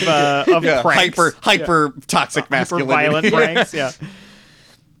of pranks. hyper toxic masculinity. Hyper violent pranks. Yeah.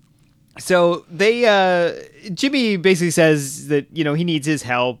 So Jimmy basically says that he needs his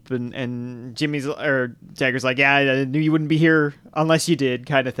help, and Jagger's like, I knew you wouldn't be here unless you did,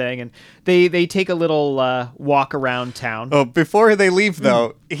 kind of thing. And they take a little walk around town. Oh, before they leave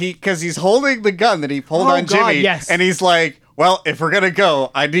though, because he's holding the gun that he pulled on Jimmy, yes. And he's like, well, if we're gonna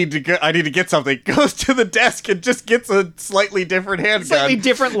go, I need to get something. Goes to the desk and just gets a slightly different handgun. Slightly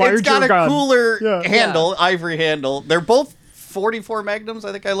different, larger gun. It's got a cooler handle, ivory handle. They're both 44 Magnums.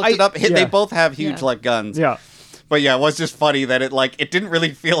 I think I looked it up. They both have huge guns. Yeah. But yeah, it was just funny that it didn't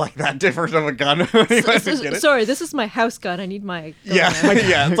really feel like that different of a gun when he went to get it. Sorry, this is my house gun. I need my gun.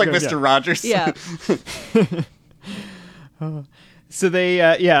 It's like Mr. Rogers. Yeah. So they,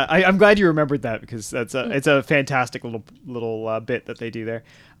 I'm glad you remembered that because it's a fantastic little bit that they do there.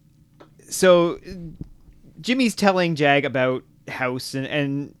 So Jimmy's telling Jag about House,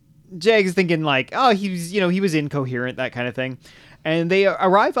 and Jag's thinking like, he was incoherent, that kind of thing. And they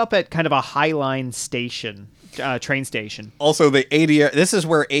arrive up at kind of a Highline station, train station. Also, the ADR. This is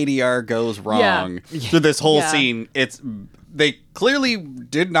where ADR goes wrong through this whole scene. They clearly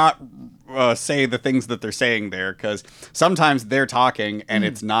did not say the things that they're saying there, because sometimes they're talking and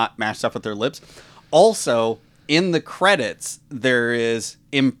it's not matched up with their lips. Also, in the credits, there is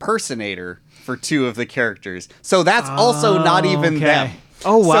impersonator for two of the characters, so that's also not even them.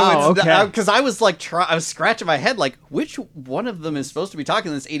 Oh wow! So because I was like, I was scratching my head, like, which one of them is supposed to be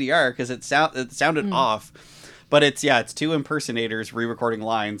talking this ADR? Because it sounded off. But it's two impersonators re-recording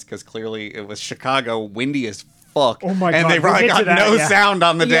lines because clearly it was Chicago, windy as fuck. Oh my god! And they probably got no sound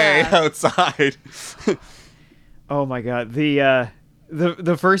on the day outside. Oh my god!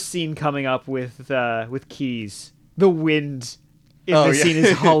 The first scene coming up with Keys, the wind in this scene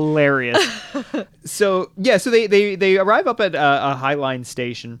is hilarious. So they arrive up at a Highline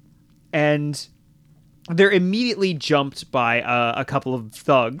station, and they're immediately jumped by a couple of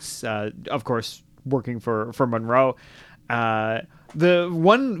thugs, of course, working for Monroe. The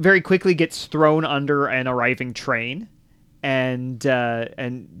one very quickly gets thrown under an arriving train, and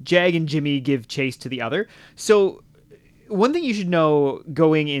Jag and Jimmy give chase to the other. So one thing you should know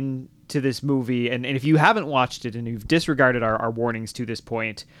going into this movie, and if you haven't watched it and you've disregarded our warnings to this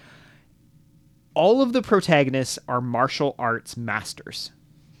point, all of the protagonists are martial arts masters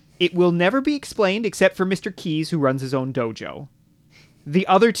It will never be explained except for Mr. Keys, who runs his own dojo. The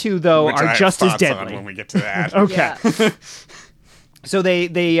other two, though, Which I are have just as thoughts on deadly. when we get to that. Okay. Yeah. So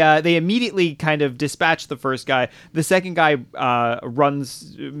they immediately kind of dispatch the first guy. The second guy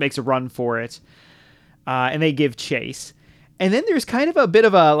makes a run for it, and they give chase. And then there's kind of a bit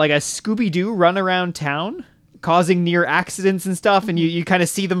of a Scooby-Doo run around town, causing near accidents and stuff. And you kind of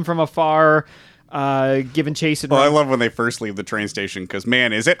see them from afar, giving chase. And Well, I run. love when they first leave the train station because,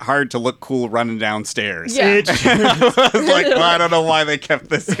 man, is it hard to look cool running downstairs? Yeah. I was like, well, I don't know why they kept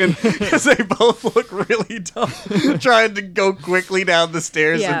this in because they both look really dumb trying to go quickly down the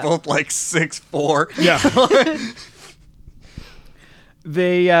stairs Yeah. and both like 6'4". Yeah.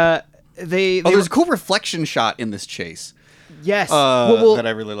 They there's a cool reflection shot in this chase. yes. That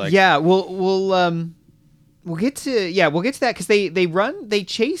I really like. Yeah, we'll get to that because they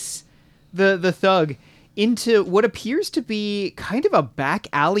chase the thug into what appears to be kind of a back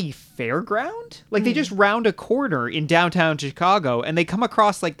alley fairground. Like they just round a corner in downtown Chicago and they come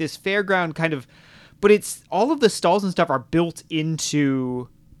across like this fairground kind of, but it's all of the stalls and stuff are built into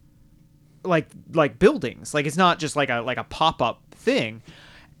like buildings. Like it's not just like a pop-up thing.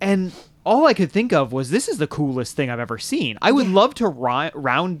 And all I could think of was, this is the coolest thing I've ever seen. I would love to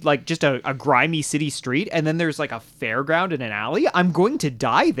round like just a grimy city street, and then there's like a fairground in an alley. I'm going to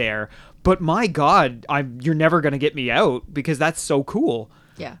die there, but my God, you're never going to get me out because that's so cool.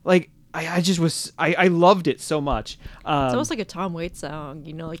 Yeah. Like I loved it so much. It's almost like a Tom Waits song,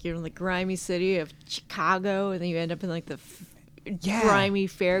 like you're in the grimy city of Chicago, and then you end up in like the grimy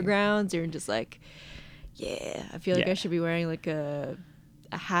fairgrounds. You're just like, yeah, I feel like I should be wearing like a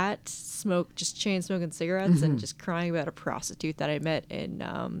hat, just chain smoking cigarettes, and just crying about a prostitute that I met in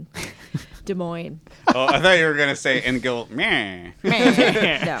Des Moines. Oh, I thought you were gonna say and go meh.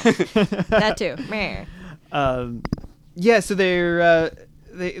 Meh. No, that too. Meh. Yeah, so they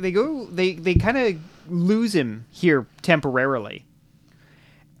kind of lose him here temporarily,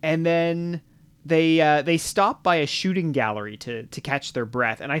 and then they stop by a shooting gallery to catch their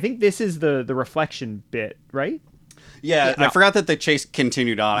breath, and I think this is the reflection bit, right? Yeah, I forgot that the chase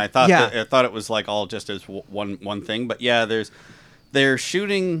continued on. I thought Yeah. I thought it was like all just as one thing, but yeah, they're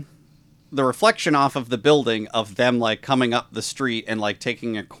shooting the reflection off of the building of them like coming up the street and like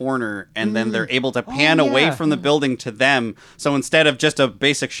taking a corner, and then they're able to pan away from the building to them. So instead of just a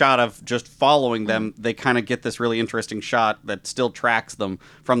basic shot of just following them, they kind of get this really interesting shot that still tracks them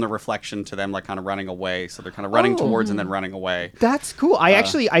from the reflection to them like kind of running away. So they're kind of running towards and then running away. That's cool.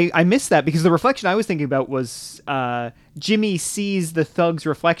 I missed that because the reflection I was thinking about was Jimmy sees the thug's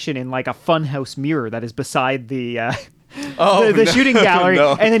reflection in like a funhouse mirror that is beside the shooting gallery,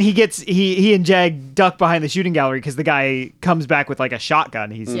 and then he and Jag duck behind the shooting gallery because the guy comes back with like a shotgun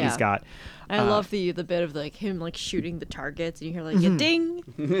he's got. I love the bit of like him like shooting the targets, and you hear like a ding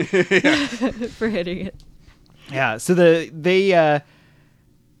for hitting it. Yeah, so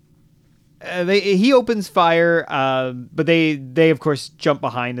he opens fire, but they of course jump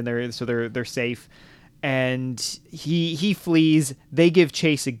behind, and they're safe, and he flees. They give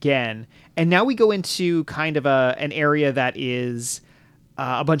chase again, and now we go into kind of an area that is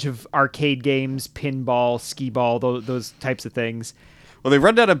a bunch of arcade games, pinball, skee-ball, those types of things. Well, they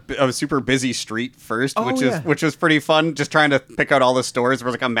run down a super busy street first, which was pretty fun. Just trying to pick out all the stores. There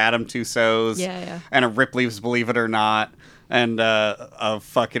was like a Madame Tussauds, and a Ripley's, Believe It or Not, and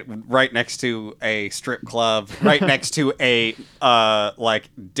right next to a strip club, right next to a like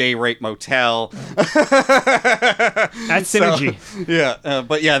day rate motel. That's synergy.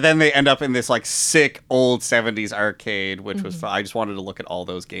 But then they end up in this like sick old 70s arcade, which was fun. I just wanted to look at all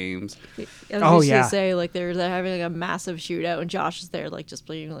those games. I was just gonna say like they're having like a massive shootout, and Josh is there like just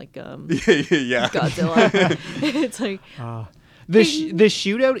playing like Godzilla. It's like the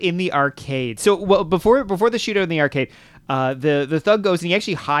shootout in the arcade. So before the shootout in the arcade, the thug goes and he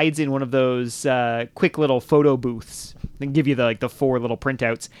actually hides in one of those quick little photo booths. They give you the 4 little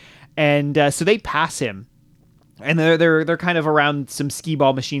printouts, and so they pass him, and they're kind of around some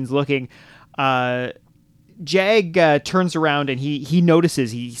skee-ball machines looking. Jag turns around and he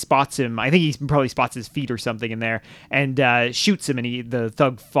notices, he spots him. I think he probably spots his feet or something in there, and shoots him, and the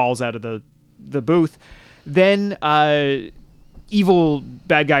thug falls out of the booth. Then evil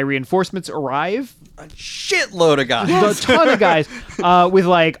bad guy reinforcements arrive. A shitload of guys. A ton of guys with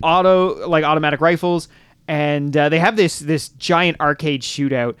automatic rifles, and they have this giant arcade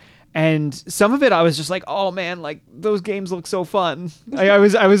shootout. And some of it, I was just like, "Oh man, like those games look so fun." I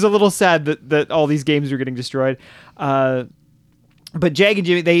was a little sad that all these games were getting destroyed. But Jag and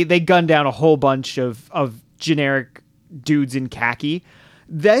Jimmy, they gun down a whole bunch of generic dudes in khaki.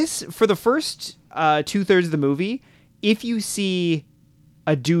 This, for the first 2/3 of the movie, if you see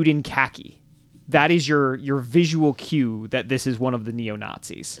a dude in khaki. That is your visual cue that this is one of the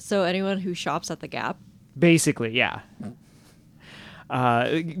neo-Nazis. So anyone who shops at the Gap? Basically, yeah.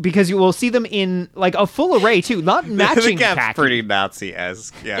 Because you will see them in like a full array too, not matching the Gap's khaki. pretty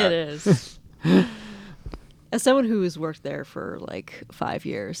Nazi-esque. Yeah, It is. As someone who has worked there for like 5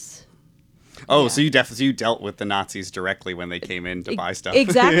 years. Oh, so you dealt with the Nazis directly when they came in to buy stuff.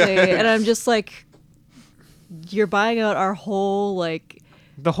 Exactly. And I'm just like, you're buying out our whole like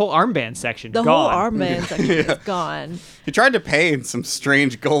the whole armband section. the gone. whole armband section is gone. He tried to pay in some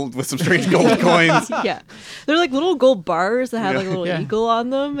strange gold coins. Yeah, they're like little gold bars that have like a little Yeah. eagle on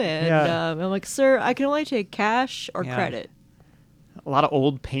them, and Yeah. I'm like, sir, I can only take cash or Yeah. credit. A lot of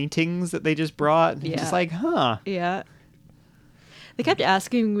old paintings that they just brought. Yeah. Just like, huh. Yeah. They kept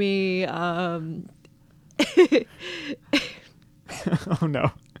asking me, Oh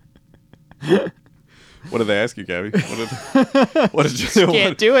no. What did they ask you, Gabby? What did you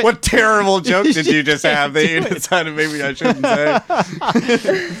Can't do it. What terrible joke did you just have that you decided maybe I shouldn't say?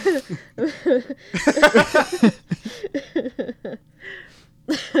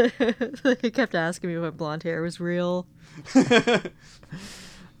 they kept asking me if my blonde hair was real.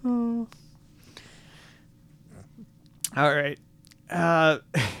 All right.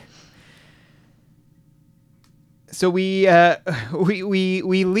 So we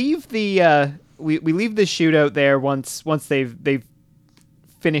leave the we leave the shootout there once they've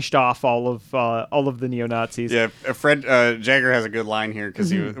finished off all of the neo-Nazis. Yeah, Fred Jagger has a good line here because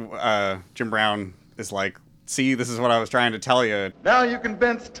Jim Brown is like, "See, this is what I was trying to tell you." Now you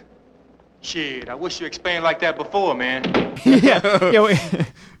convinced? Shit, I wish you explained like that before, man. Yeah.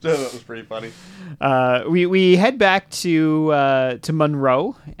 That was pretty funny. We head back to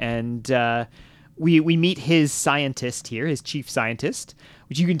Monroe, and we meet his scientist here, his chief scientist,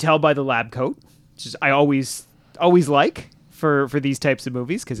 which you can tell by the lab coat, which is I always like for these types of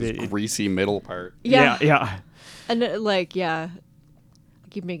movies because it Greasy middle part. yeah. And like, yeah, I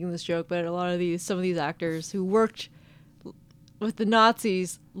keep making this joke, but some of these actors who worked with the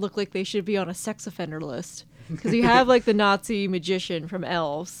Nazis look like they should be on a sex offender list. Because you have like the Nazi magician from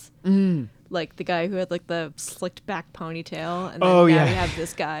Elves, like the guy who had like the slicked back ponytail, and then now you have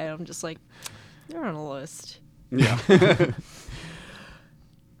this guy. And I'm just like, they're on a list. Yeah.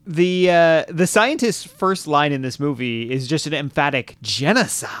 The scientist's first line in this movie is just an emphatic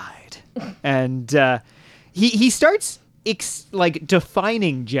genocide, and he starts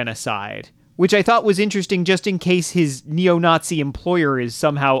defining genocide, which I thought was interesting, just in case his neo-Nazi employer is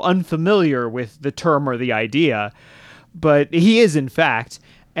somehow unfamiliar with the term or the idea, but he is in fact,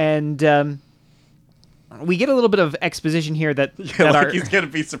 and we get a little bit of exposition here that he's gonna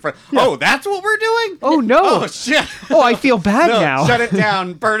be surprised. Yeah. Oh, that's what we're doing? Oh no! Oh shit! Oh, I feel bad now. Shut it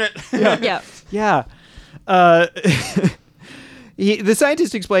down. Burn it. Yeah. The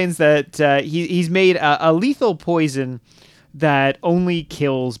scientist explains that he's made a lethal poison that only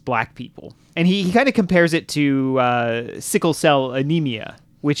kills black people, and he kind of compares it to sickle cell anemia,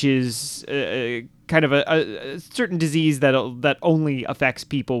 which is kind of a certain disease that only affects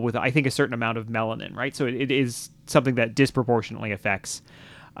people with, I think, a certain amount of melanin, right? So it is something that disproportionately affects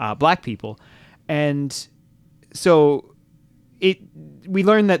black people, and so we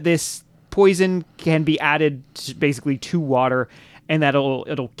learn that this poison can be added basically to water, and that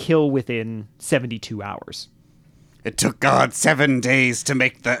it'll kill within 72 hours. It took God 7 days to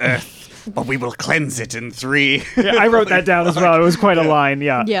make the earth, but we will cleanse it in 3. Yeah, I wrote that down as well. It was quite a line,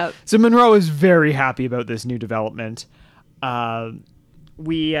 yeah. Yeah. So Monroe is very happy about this new development.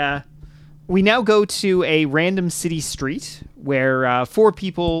 We now go to a random city street where 4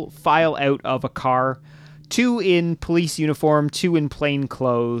 people file out of a car, 2 in police uniform, 2 in plain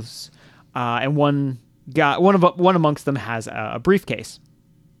clothes, and one amongst them has a briefcase.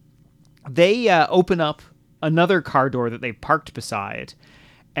 They open up another car door that they parked beside,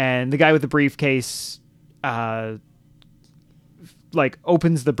 and the guy with the briefcase opens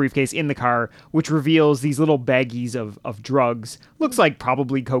the briefcase in the car, which reveals these little baggies of drugs. Looks like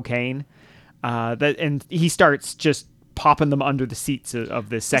probably cocaine. And he starts just popping them under the seats of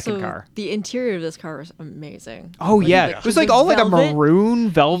this second car. The interior of this car was amazing. Oh, Like, yeah. like, It was the like all like a velvet. maroon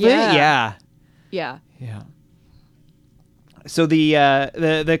velvet. Yeah. Yeah. So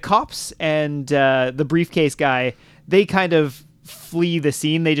the cops and the briefcase guy, they kind of flee the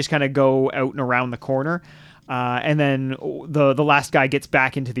scene. They just kind of go out and around the corner. And then the last guy gets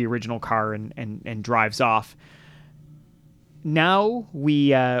back into the original car and drives off. Now we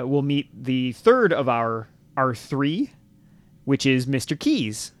will meet the third of our 3, which is Mr.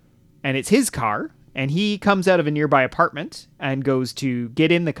 Keys. And it's his car. And he comes out of a nearby apartment and goes to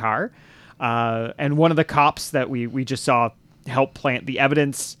get in the car. And one of the cops that we just saw help plant the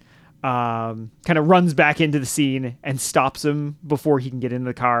evidence. Kind of runs back into the scene and stops him before he can get into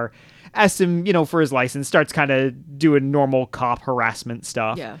the car. Asks him, for his license. Starts kind of doing normal cop harassment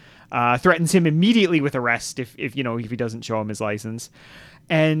stuff. Yeah. Threatens him immediately with arrest if he doesn't show him his license.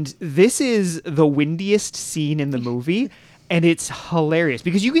 And this is the windiest scene in the movie, and it's hilarious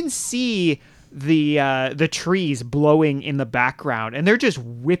because you can see the trees blowing in the background, and they're just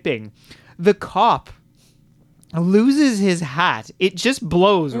whipping. The cop loses his hat. It just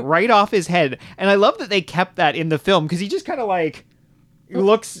blows right off his head. And I love that they kept that in the film because he just kind of like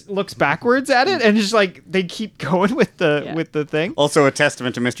looks backwards at it and just like they keep going with the thing. Also a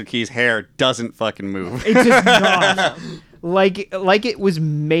testament to Mr. Key's hair doesn't fucking move. It does not. like it was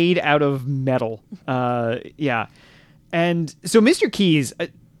made out of metal. Yeah. And so Mr. Key's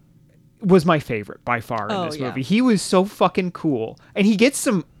was my favorite by far in this movie. He was so fucking cool. And he gets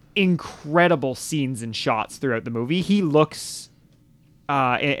some incredible scenes and shots throughout the movie. He looks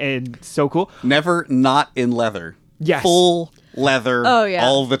and so cool. Never not in leather. Yes. Full leather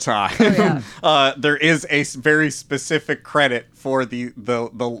all the time. Oh, yeah. There is a very specific credit for the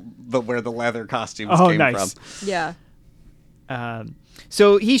where the leather costumes came nice. from. Yeah.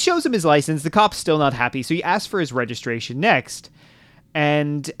 So he shows him his license. The cop's still not happy, so he asks for his registration next.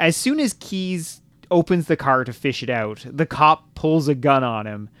 And as soon as Keys opens the car to fish it out, the cop pulls a gun on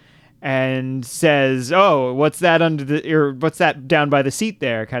him and says, "Oh, what's that what's that down by the seat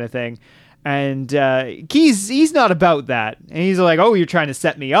there?" kind of thing. And Keys, he's not about that. And he's like, "Oh, you're trying to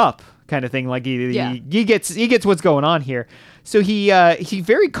set me up," kind of thing. Like he gets what's going on here. So he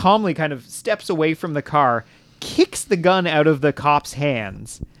very calmly kind of steps away from the car, kicks the gun out of the cop's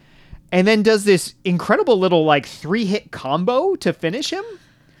hands, and then does this incredible little like 3-hit combo to finish him.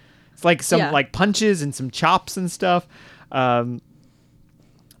 It's like some like punches and some chops and stuff. And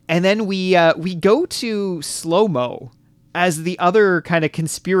then we go to slow-mo as the other kind of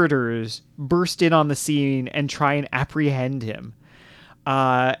conspirators burst in on the scene and try and apprehend him.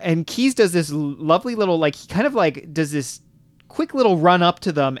 And Keys does this lovely little, like, he kind of like does this quick little run up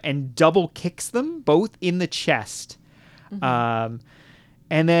to them and double kicks them both in the chest. Mm-hmm.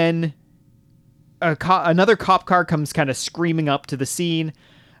 And then another cop car comes kind of screaming up to the scene.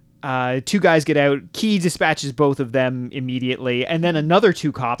 2 guys get out. Key dispatches both of them immediately, and then another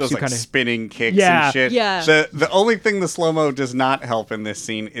 2 cops those who like kind of spinning kicks and shit. Yeah. The only thing the slow-mo does not help in this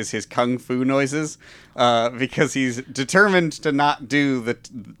scene is his kung fu noises, because he's determined to not do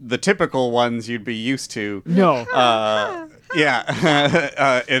the typical ones you'd be used to. No.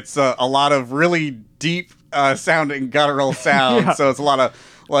 It's a lot of really deep sounding guttural sounds. Yeah. So it's a lot of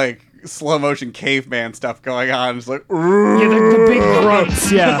like slow motion caveman stuff going on. It's like the big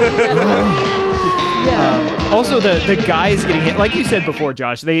grunts. Yeah. Also, the guys getting hit, like you said before,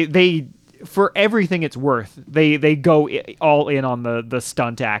 Josh. They for everything it's worth, they go all in on the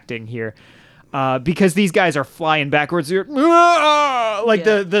stunt acting here, because these guys are flying backwards. The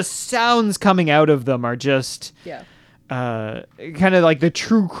sounds coming out of them are just kind of like the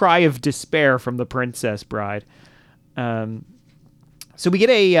true cry of despair from the Princess Bride. So we get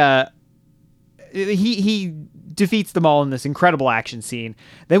he defeats them all in this incredible action scene.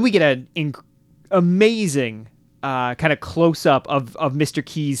 Then we get an amazing kind of close up of Mr.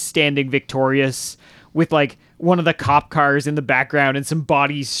 Keys standing victorious with like one of the cop cars in the background and some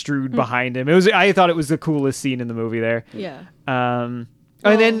bodies strewed behind him. I thought it was the coolest scene in the movie there. Yeah. And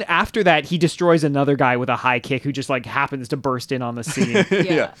then after that, he destroys another guy with a high kick who just like happens to burst in on the scene.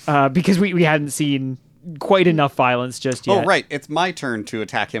 Because we hadn't seen quite enough violence just yet. Oh, right. It's my turn to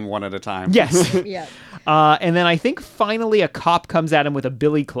attack him one at a time. Yes. Yeah. And then I think finally a cop comes at him with a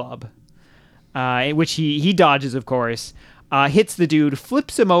billy club, which he dodges, of course, hits the dude,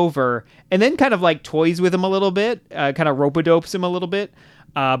 flips him over, and then kind of like toys with him a little bit, kind of rope-a-dopes him a little bit,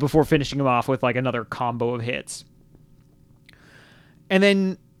 before finishing him off with like another combo of hits. And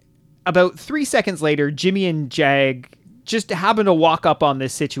then about 3 seconds later, Jimmy and Jag just happen to walk up on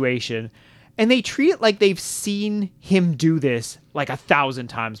this situation, and they treat it like they've seen him do this like 1,000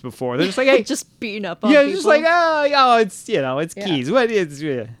 times before. They're just like, hey, just beating up on people. just like, it's Keys. What is?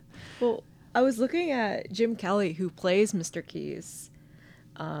 Well, I was looking at Jim Kelly, who plays Mr. Keys,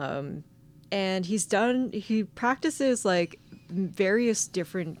 and he practices like various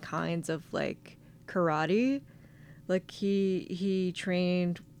different kinds of like karate. Like he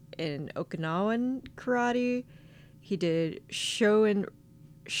trained in Okinawan karate. He did Shorin.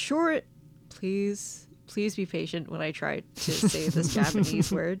 Please be patient when I try to say this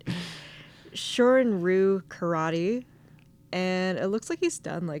Japanese word. Shorin-ryu karate. And it looks like he's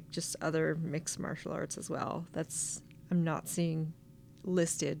done like just other mixed martial arts as well. I'm not seeing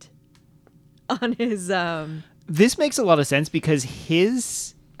listed on his this makes a lot of sense because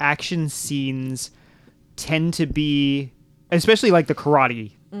his action scenes tend to be, especially like the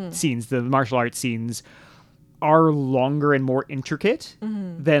karate scenes, the martial arts scenes, are longer and more intricate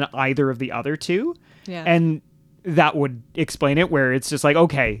than either of the other two. Yeah. And that would explain it, where it's just like,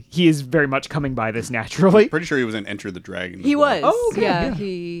 okay, he is very much coming by this naturally. Pretty sure he was in Enter the Dragon. He was. Oh, okay, yeah, yeah.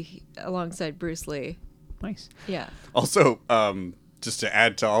 he alongside Bruce Lee. Nice. Yeah. Also, just to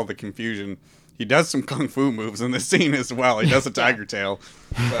add to all the confusion, he does some kung fu moves in this scene as well. He does a tiger tail.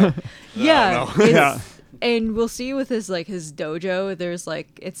 So, Yeah. I don't know. Yeah. And we'll see with his like his dojo, there's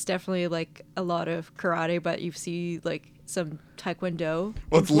like it's definitely like a lot of karate, but you see like some taekwondo.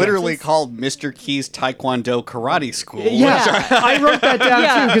 Well, it's literally influences. called Mr. Key's Taekwondo Karate School. Yeah, I wrote that down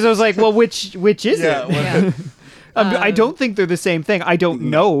Yeah. too because I was like, well, which is Yeah, it? Yeah. I don't think they're the same thing. I don't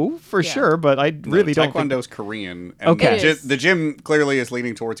know for Yeah. sure, but I really don't think. Taekwondo's Korean. And Okay. The, It is. the gym clearly is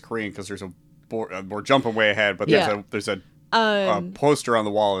leaning towards Korean because there's we're jumping way ahead, but Yeah. there's a poster on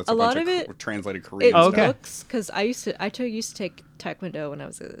the wall that's a lot bunch of of it- translated Korean It Oh, stuff. okay. looks because I used to take taekwondo when I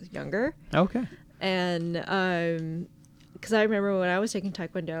was younger, Okay. and because I remember when I was taking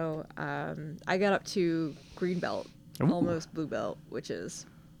taekwondo, I got up to green belt, almost blue belt, which is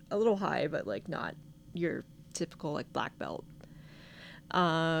a little high, but like not your typical like black belt.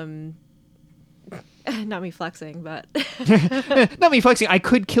 Not me flexing, but Not me flexing. I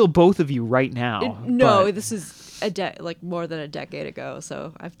could kill both of you right now. no, but- this is like more than a decade ago,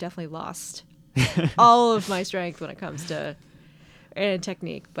 so I've definitely lost all of my strength when it comes to and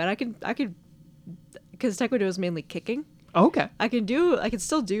technique. But I could because taekwondo is mainly kicking. Okay. I can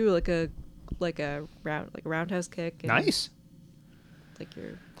still do like a roundhouse kick. And Nice. like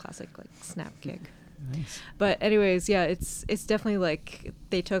your classic like snap kick. Nice. But anyways, yeah, it's definitely like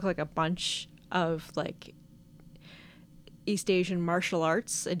they took like a bunch of like East Asian martial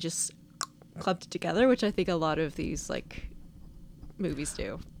arts and just clubbed it together, which I think a lot of these like movies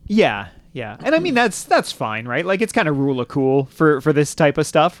do. Yeah, yeah, and I mean that's fine, right? Like it's kind of rule of cool for this type of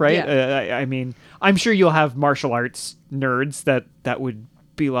stuff, right? Yeah. I mean, I'm sure you'll have martial arts nerds that would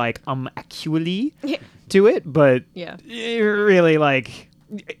be like actually to it, but Yeah. really like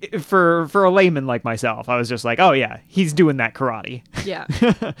for a layman like myself, I was just like, oh yeah, he's doing that karate. Yeah.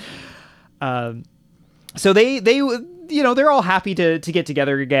 So they they're all happy to get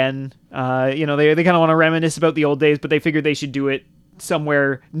together again. They kind of want to reminisce about the old days, but they figured they should do it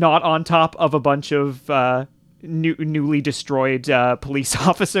somewhere not on top of a bunch of newly destroyed police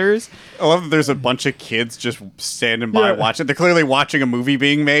officers. I love that there's a bunch of kids just standing by watching. They're clearly watching a movie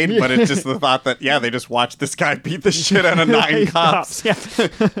being made, but it's just the thought that, yeah, they just watched this guy beat the shit out of 9 cops. Yeah.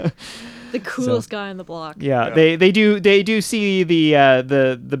 The coolest guy on the block. Yeah, they do see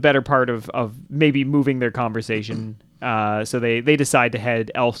the better part of maybe moving their conversation. So they decide to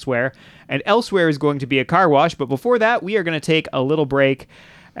head elsewhere, and elsewhere is going to be a car wash. But before that, we are going to take a little break,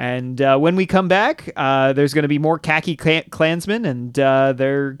 and when we come back, there's going to be more khaki Klansmen, and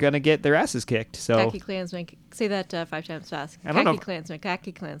they're going to get their asses kicked. So Khaki Klansman. Say that 5 times fast. I don't know. Klansman,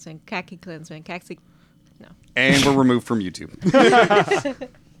 khaki Klansman, khaki Klansman, khaki. No. And we're removed from YouTube.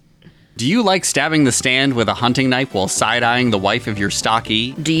 Do you like stabbing the stand with a hunting knife while side-eyeing the wife of your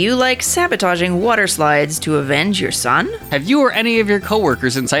stocky? Do you like sabotaging water slides to avenge your son? Have you or any of your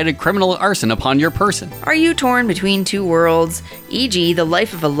coworkers incited criminal arson upon your person? Are you torn between two worlds, e.g. the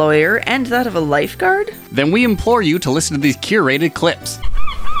life of a lawyer and that of a lifeguard? Then we implore you to listen to these curated clips.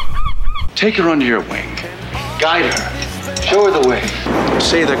 Take her under your wing. Guide her. Show her the way.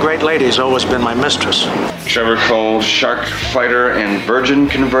 See, the great lady's always been my mistress. Trevor Cole, shark fighter and virgin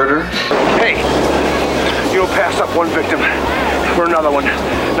converter. Hey, you don't pass up one victim for another one.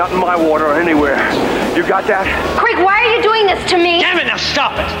 Not in my water or anywhere. You got that? Craig, why are you doing this to me? Damn it, now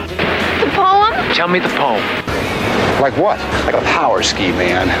stop it! The poem? Tell me the poem. Like what? Like a power ski,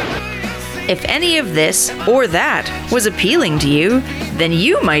 man. If any of this or that was appealing to you, then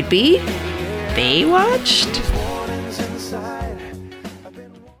you might be Baywatched.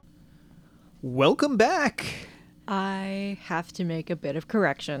 welcome back. I have to make a bit of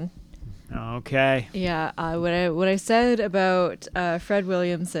correction. Okay. Yeah, what I said about Fred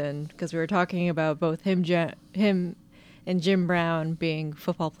Williamson, because we were talking about both him and Jim Brown being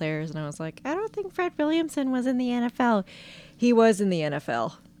football players, and I was like, I don't think Fred Williamson was in the NFL. He was in the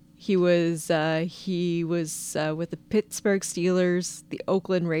NFL. He was with the Pittsburgh Steelers, the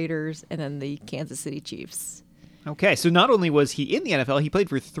Oakland Raiders, and then the Kansas City Chiefs. Okay, so not only was he in the NFL, he played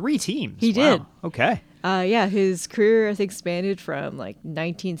for 3 teams. He did. Okay. Yeah, his career, I think, spanned from like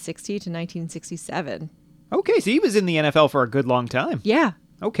 1960 to 1967. Okay, so he was in the NFL for a good long time. Yeah.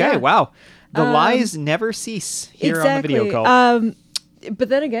 Okay, Yeah. wow. The lies never cease here on the Video Cult. But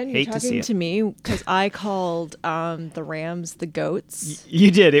then again, you're Hate to see talking it. to me because I called the Rams the goats.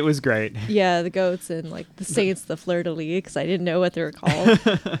 You did. It was great. Yeah, the goats, and like the Saints the fleur-de-lis because I didn't know what they were called.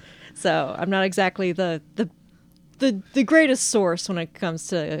 So I'm not exactly the greatest source when it comes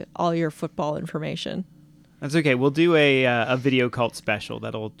to all your football information. That's okay. We'll do a video cult special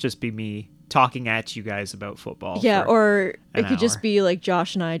that'll just be me talking at you guys about football. Yeah, for or it an could just hour. be like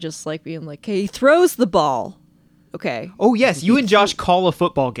Josh and I just like being like, hey, he throws the ball. Okay. Oh yes, you and Josh call a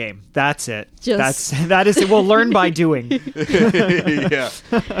football game. That's it. That is it. We'll learn by doing. Yeah.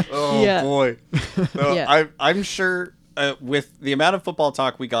 Oh Yeah. boy. So Yeah. I'm sure with the amount of football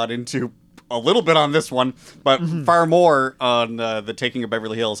talk we got into a little bit on this one, but far more on the Taking of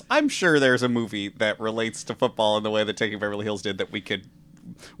Beverly Hills. I'm sure there's a movie that relates to football in the way that Taking of Beverly Hills did that we could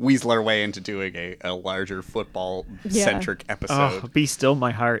weasel our way into doing a larger football-centric episode. Oh, be still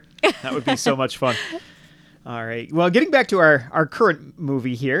my heart. That would be so much fun. All right. Well, getting back to our current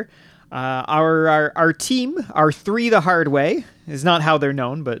movie here, our team, our Three the Hard Way, is not how they're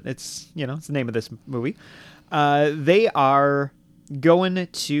known, but it's the name of this movie. They are going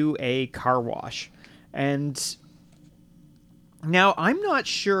to a car wash, and now I'm not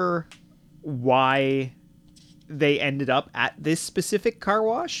sure why they ended up at this specific car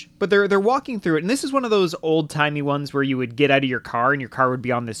wash, but they're walking through it, and this is one of those old-timey ones where you would get out of your car and your car would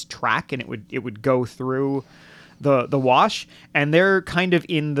be on this track and it would go through the wash, and they're kind of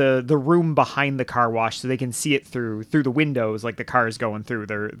in the room behind the car wash so they can see it through the windows like the car is going through.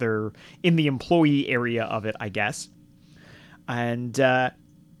 They're in the employee area of it, I guess. And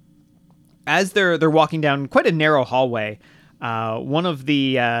as they're walking down quite a narrow hallway, one of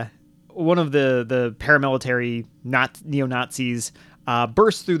the paramilitary neo-Nazis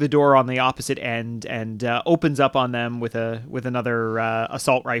bursts through the door on the opposite end and opens up on them with another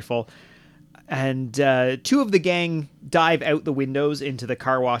assault rifle. And two of the gang dive out the windows into the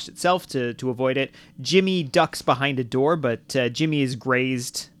car wash itself to avoid it. Jimmy ducks behind a door, but Jimmy is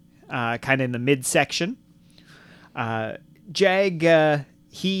grazed kind of in the midsection. Jag,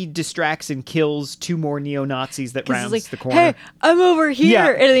 he distracts and kills two more neo-Nazis that rounds like, the corner. Hey, I'm over here. Yeah.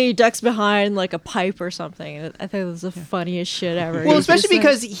 And then he ducks behind like a pipe or something. I think it was the funniest shit ever. Well, He's just especially like-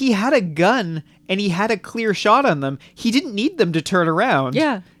 because he had a gun and he had a clear shot on them. He didn't need them to turn around.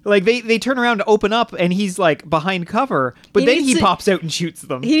 Yeah. Like they turn around to open up and he's like behind cover, but He then needs he to- pops out and shoots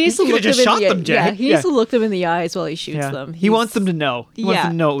them. He needs to could've look just them shot in the them, Jag. Yeah, he needs to look them in the eyes while he shoots Yeah. them. He wants them to know. He wants Yeah.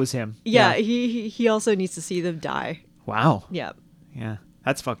 them to know it was him. Yeah, he also needs to see them die. Wow. Yeah. Yeah.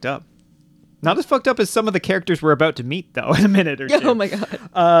 That's fucked up. Not as fucked up as some of the characters we're about to meet, though, in a minute or two. Oh my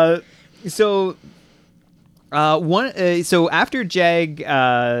god. So after Jag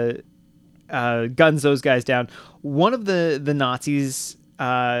guns those guys down, one of the Nazis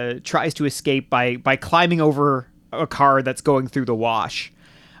tries to escape by climbing over a car that's going through the wash.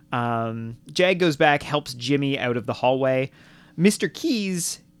 Jag goes back, helps Jimmy out of the hallway. Mr.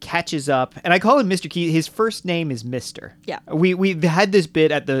 Keys catches up, and I call him Mr. Keys. His first name is Mr. Yeah. We had this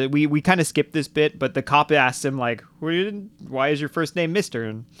bit at we kind of skipped this bit, but the cop asked him like, why is your first name Mr.?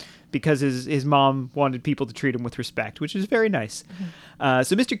 And because his mom wanted people to treat him with respect, which is very nice. Mm-hmm.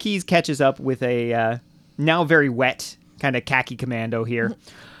 So Mr. Keys catches up with a now very wet kind of khaki commando here,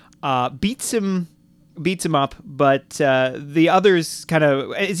 beats him up, but the others kind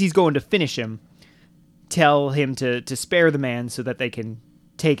of, as he's going to finish him, tell him to spare the man so that they can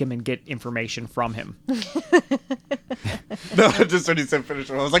take him and get information from him. No, just when he said finish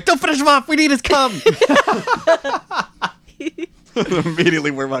him, I was like, don't finish him off, we need his cum.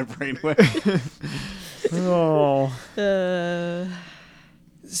 Immediately where my brain went. Oh.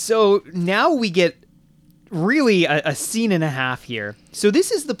 So now we get really a scene and a half here. So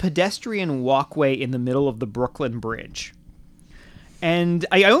this is the pedestrian walkway in the middle of the Brooklyn Bridge. And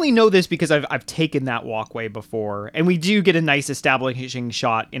I only know this because I've taken that walkway before, and we do get a nice establishing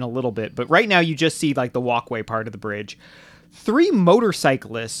shot in a little bit. But right now you just see like the walkway part of the bridge. 3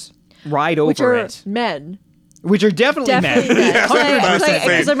 motorcyclists ride over Which are it. Men. Which are definitely men. Yeah, 100%.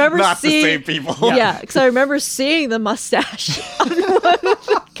 Because I remember not seeing the same people. Yeah, because I remember seeing the mustache on one of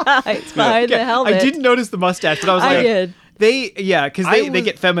the guys behind the helmet. I didn't notice the mustache, but I was like, did. Because they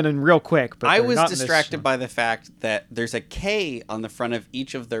get feminine real quick. But I they're was not in this distracted one. by the fact that there's a K on the front of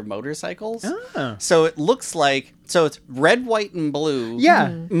each of their motorcycles. Ah. So it looks like, it's red, white, and blue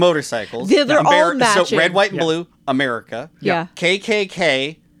motorcycles. Yeah, they're all matching. So red, white, and Yeah. blue, America. Yeah.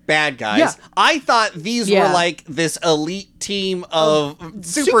 KKK, bad guys. Yeah. I thought these Yeah. were like this elite team of super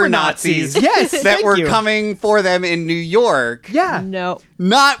super Nazis Nazis. Yes, that thank were you. coming for them in New York. Yeah. No.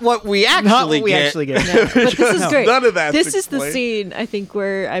 Not what we actually Not what we get. actually get. But this is great. None of that's This is the explained. scene, I think,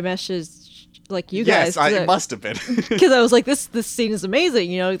 where I messaged like you guys. Yes, it must have been. Because I was like, this scene is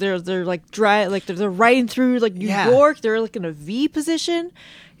amazing. You know, they're like they're riding through like New York. They're like in a V position.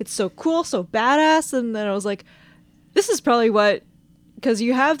 It's so cool, so badass. And then I was like, this is probably what, because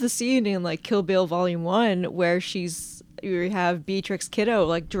you have the scene in like Kill Bill Volume 1 where you have Beatrix Kiddo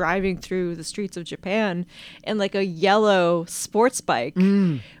like driving through the streets of Japan in like a yellow sports bike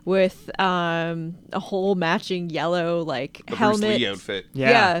with a whole matching yellow like the helmet. Bruce Lee outfit.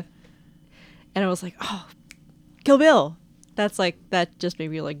 Yeah. And I was like, oh, Kill Bill. That's like, that just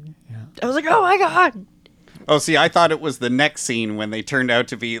made me like, I was like, oh my God. Oh, see, I thought it was the next scene when they turned out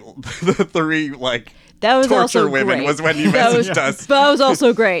to be the three like that was torture also women great. was when you messaged us. But that was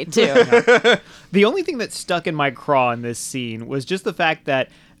also great too. The only thing that stuck in my craw in this scene was just the fact that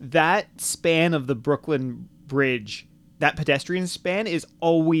span of the Brooklyn Bridge, that pedestrian span, is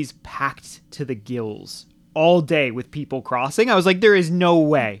always packed to the gills all day with people crossing. I was like, there is no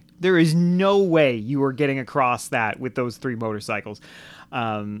way you are getting across that with those 3 motorcycles.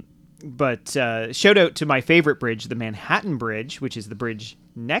 But shout out to my favorite bridge, the Manhattan Bridge, which is the bridge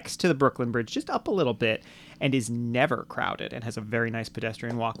next to the Brooklyn Bridge, just up a little bit, and is never crowded and has a very nice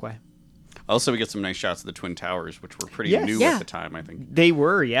pedestrian walkway. Also, we get some nice shots of the Twin Towers, which were pretty new at the time, I think. They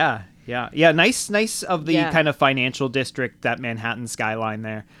were, yeah. Nice of the kind of financial district, that Manhattan skyline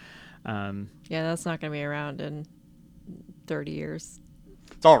there. Yeah, that's not going to be around in 30 years.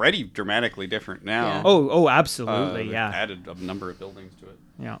 It's already dramatically different now. Yeah. Oh, absolutely, they've added a number of buildings to it.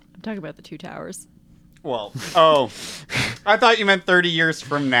 Yeah. I'm talking about the 2 towers. Well, I thought you meant 30 years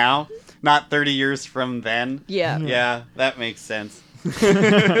from now, not 30 years from then. Yeah. Yeah, that makes sense.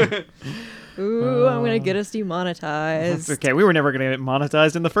 Ooh, I'm going to get us demonetized. That's okay. We were never going to get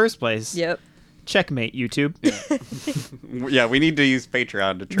monetized in the first place. Yep. Checkmate, YouTube. Yeah, we need to use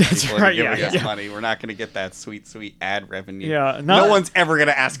Patreon to trick people into giving us yeah. money. We're not going to get that sweet, sweet ad revenue. Yeah, no one's ever going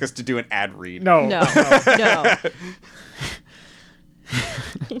to ask us to do an ad read. No.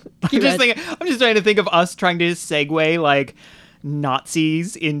 I'm just trying to think of us trying to segue like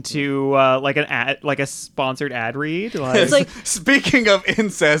Nazis into like an ad, like a sponsored ad read. Like... It's like, speaking of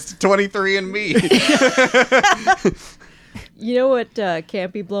incest, 23andMe. You know what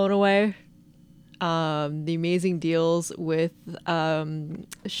can't be blown away? The amazing deals with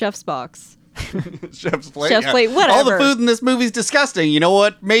Chef's Box. Chef's Plate. Chef's Plate, whatever. All the food in this movie's disgusting. You know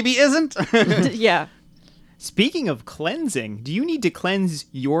what? Maybe isn't. Yeah. Speaking of cleansing, do you need to cleanse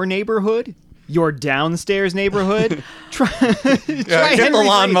your neighborhood? Your downstairs neighborhood? Try get the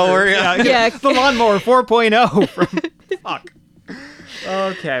lawnmower. Yeah, the lawnmower 4.0 from fuck.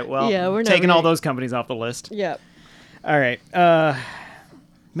 Okay, well, we're taking all those companies off the list. Yep. All right.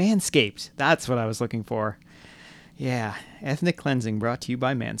 Manscaped. That's what I was looking for. Yeah, ethnic cleansing brought to you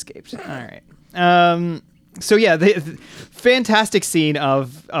by Manscaped. All right. So yeah, the fantastic scene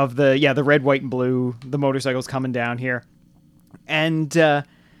of the red, white, and blue, the motorcycles coming down here, and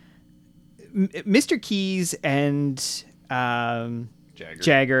Mr. Keys and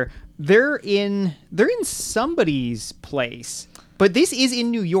Jagger, they're in somebody's place, but this is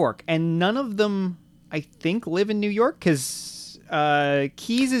in New York, and none of them, I think, live in New York because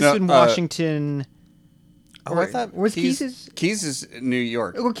Keys is in Washington. I thought was Keys is New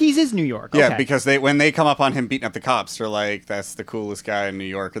York. Well, Keys is New York. Yeah, okay. because when they come up on him beating up the cops, they're like, "That's the coolest guy in New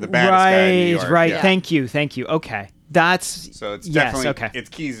York, or the baddest guy in New York." Right. Yeah. Thank you. Okay, that's so it's definitely okay. It's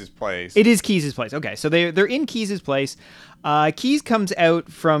Keys' place. It is Keys' place. Okay, so they're in Keys' place. Keys comes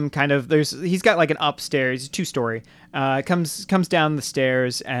out from kind of he's got like an upstairs, 2-story. Comes down the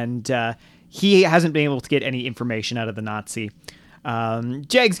stairs, and he hasn't been able to get any information out of the Nazi.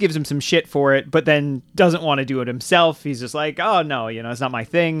 Jags gives him some shit for it, but then doesn't want to do it himself. He's just like, "Oh no, it's not my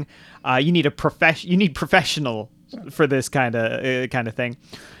thing. You need professional for this kind of thing."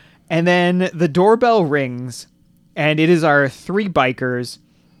 And then the doorbell rings, and it is our 3 bikers.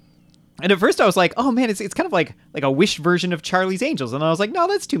 And at first I was like, "Oh man, it's kind of like a Wish version of Charlie's Angels." And I was like, "No,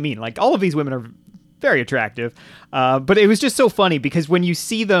 that's too mean. Like all of these women are very attractive." But it was just so funny because when you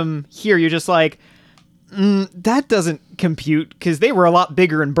see them here, you're just like, that doesn't compute because they were a lot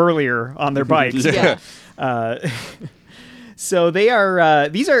bigger and burlier on their bikes. Yeah. So they are,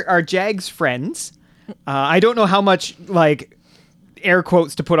 these are Jag's friends. I don't know how much like air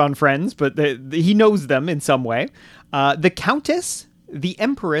quotes to put on friends, but he knows them in some way. The Countess, the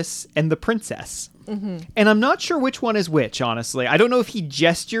Empress, and the Princess. Mm-hmm. And I'm not sure which one is which, honestly. I don't know if he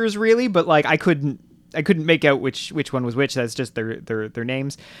gestures really, but like I couldn't make out which one was which. That's just their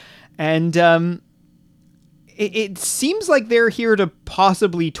names. And, it seems like they're here to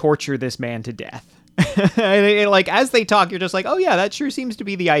possibly torture this man to death. And like as they talk, you're just like, oh yeah, that sure seems to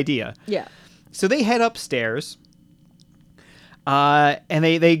be the idea. Yeah. So they head upstairs. And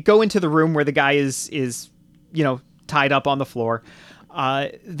they go into the room where the guy is tied up on the floor.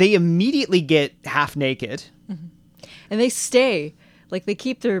 They immediately get half naked. And they stay. Like, they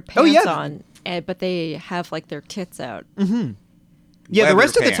keep their pants on, but they have, like, their tits out. Mm-hmm. Yeah, the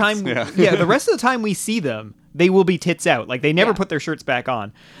rest of the time, the rest of the time we see them, they will be tits out. Like, they never put their shirts back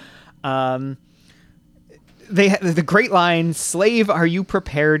on. The great line, "Slave, are you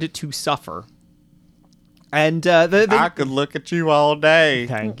prepared to suffer?" And I could look at you all day.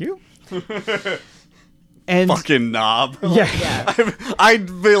 Thank you. And fucking knob. Yeah. I'd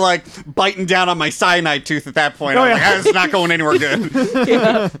be like biting down on my cyanide tooth at that point. I'm like, it's not going anywhere good.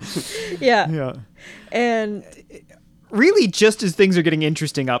 Yeah. And really, just as things are getting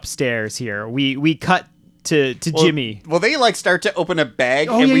interesting upstairs here, we cut to Jimmy. Well, they like start to open a bag,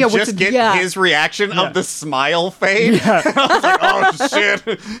 and we just get his reaction of the smile fade. Yeah. I was like, oh shit.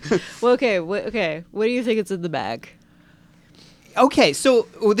 Well, okay. What do you think is in the bag? Okay, so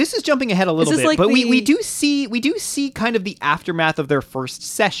this is jumping ahead a little bit, like but we do see kind of the aftermath of their first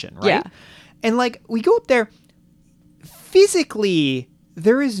session, right? Yeah. And like we go up there, physically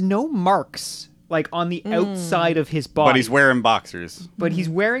there is no marks like on the outside of his body. But he's wearing boxers.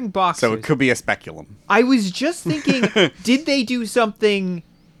 So it could be a speculum. I was just thinking, did they do something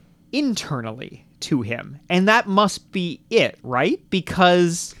internally to him? And that must be it, right?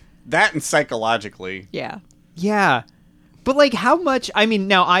 Because that and psychologically. Yeah. Yeah. But like how much, I mean,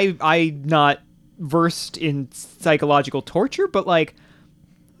 now I'm not versed in psychological torture, but like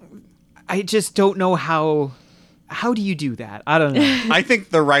I just don't know how do you do that? I don't know. I think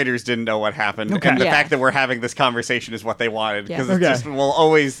the writers didn't know what happened, and the fact that we're having this conversation is what they wanted, because it's just we'll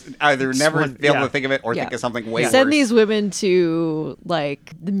always either never be able to think of it or think of something way worse. Send these women to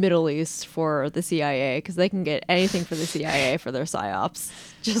like the Middle East for the CIA, because they can get anything for the CIA for their psyops.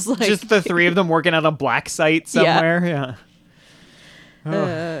 Just the three of them working at a black site somewhere. Yeah.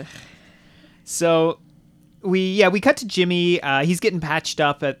 So we cut to Jimmy. He's getting patched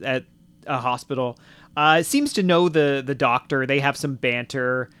up at a hospital. Seems to know the doctor. They have some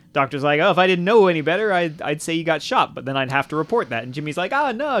banter. Doctor's like, "Oh, if I didn't know any better, I'd say you got shot, but then I'd have to report that." And Jimmy's like,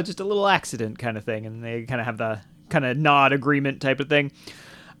 "Oh, no, just a little accident kind of thing." And they kind of have the kind of nod agreement type of thing.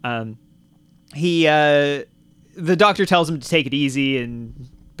 The doctor tells him to take it easy,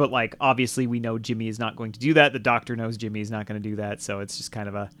 but like obviously we know Jimmy is not going to do that. The doctor knows Jimmy is not going to do that, so it's just kind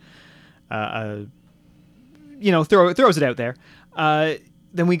of throws it out there.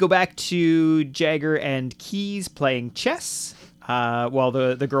 Then we go back to Jagger and Keys playing chess while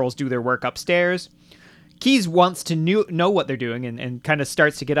the girls do their work upstairs. Keys wants to know what they're doing and kind of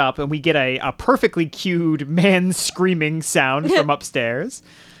starts to get up, and we get a perfectly cued man screaming sound from upstairs,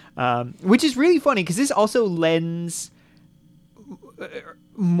 which is really funny because this also lends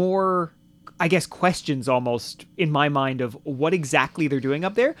more, I guess, questions almost in my mind of what exactly they're doing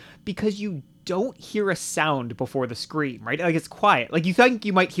up there, because you don't hear a sound before the scream, right? Like it's quiet. Like you think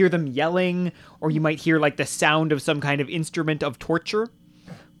you might hear them yelling, or you might hear like the sound of some kind of instrument of torture,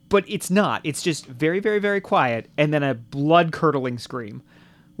 but it's not. It's just very, very, very quiet, and then a blood-curdling scream,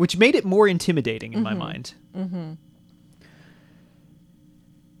 which made it more intimidating in my mind. Mm-hmm.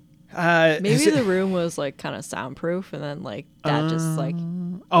 Maybe the room was like kind of soundproof, and then like that just like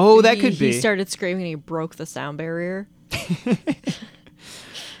that could be. He started screaming and he broke the sound barrier.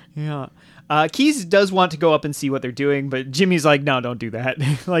 Yeah. Keys does want to go up and see what they're doing, but Jimmy's like, "No, don't do that.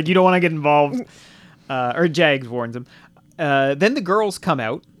 Like you don't want to get involved." Or Jags warns him. Then the girls come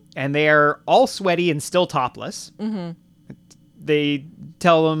out, and they are all sweaty and still topless. Mm-hmm. They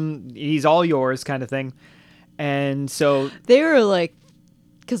tell him he's all yours, kind of thing, and so they were like.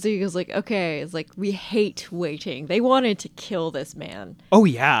 Because he was like, okay, it's like, we hate waiting. They wanted to kill this man. Oh,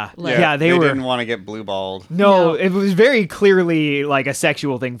 yeah. They didn't want to get blue-balled. No, it was very clearly like a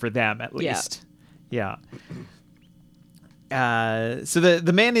sexual thing for them, at least. Yeah. So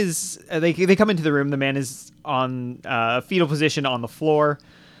the man is, they come into the room. The man is on a fetal position on the floor.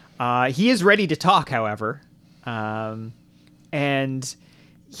 He is ready to talk, however. And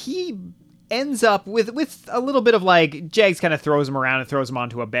he ends up with a little bit of like, Jags kind of throws him around and throws him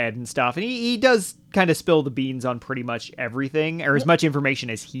onto a bed and stuff, and he does kind of spill the beans on pretty much everything, or as much information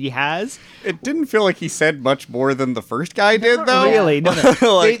as he has. It didn't feel like he said much more than the first guy did, though. Really, no.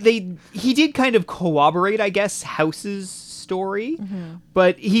 He did kind of corroborate, I guess, House's story,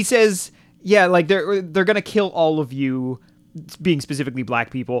 but he says, yeah, like they're gonna kill all of you, being specifically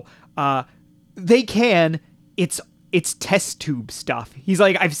black people. They can. It's test tube stuff. He's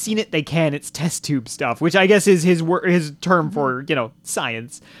like, I've seen it. They can. It's test tube stuff, which I guess is his term for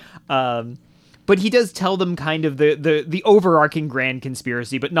science. But he does tell them kind of the overarching grand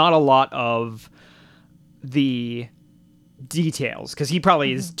conspiracy, but not a lot of the details because he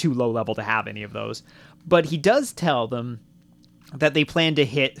probably is too low level to have any of those. But he does tell them that they plan to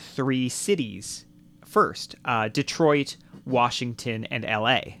hit 3 cities first, Detroit, Washington, and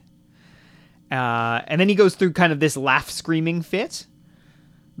LA. And then he goes through kind of this laugh screaming fit.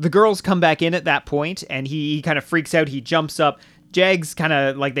 The girls come back in at that point, and he kind of freaks out. He jumps up. Jags kind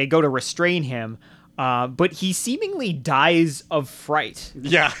of like they go to restrain him, but he seemingly dies of fright.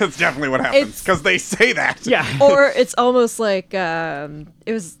 Yeah, that's definitely what happens because they say that. Yeah. Or it's almost like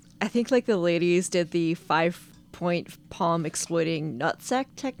it was, I think like the ladies did the 5-point palm exploiting nutsack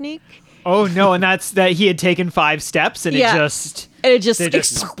technique. Oh no, and that's that he had taken 5 steps and it just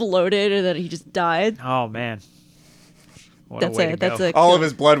exploded and then he just died. Oh man. What a way to go. All of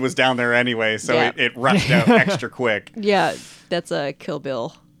his blood was down there anyway, so it rushed out extra quick. Yeah, that's a Kill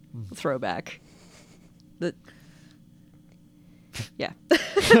Bill throwback. Yeah.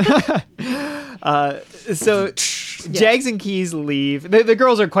 So Jags and Keys leave. The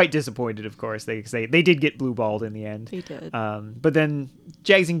girls are quite disappointed, of course. They say they did get blue-balled in the end. They did. But then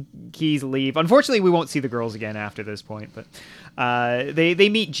Jags and Keys leave. Unfortunately, we won't see the girls again after this point. But they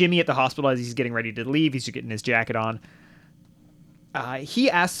meet Jimmy at the hospital as he's getting ready to leave. He's getting his jacket on. He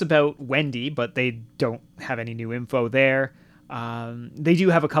asks about Wendy, but they don't have any new info there. They do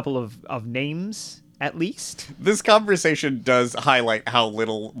have a couple of names, at least. This conversation does highlight how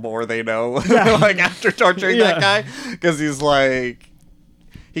little more they know, like after torturing that guy, because he's like,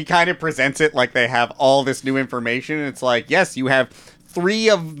 he kind of presents it like they have all this new information. And it's like, yes, you have 3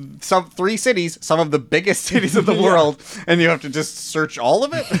 cities, some of the biggest cities of the world, and you have to just search all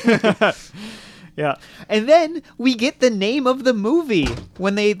of it. Yeah. And then we get the name of the movie.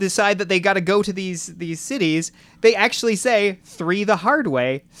 When they decide that they got to go to these cities, they actually say 3 the hard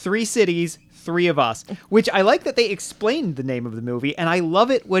way, 3 cities, 3 of us, which I like that they explained the name of the movie. And I love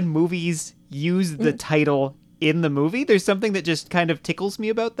it when movies use the title in the movie. There's something that just kind of tickles me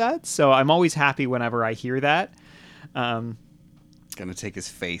about that. So I'm always happy whenever I hear that. Gonna take his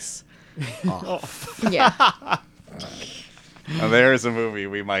face off. Yeah. There's a movie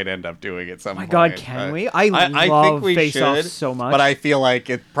we might end up doing at some point. My God, can we? I love think we Face Off should, so much. But I feel like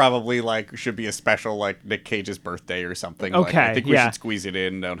it probably should be a special Nick Cage's birthday or something. Okay, I think we should squeeze it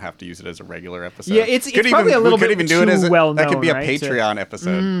in. Don't have to use it as a regular episode. Yeah, it's probably a little bit too well known. That could be a right? Patreon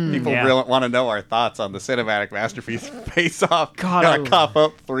episode. People really want to know our thoughts on the cinematic masterpiece Face Off. God, gotta cough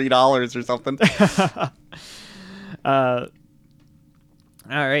up $3 or something. All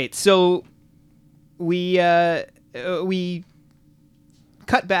right, so we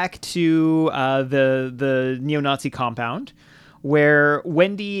cut back to the neo-Nazi compound where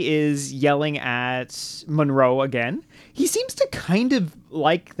Wendy is yelling at Monroe again. He seems to kind of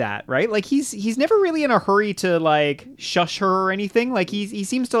like that, right? Like he's never really in a hurry to shush her or anything. Like he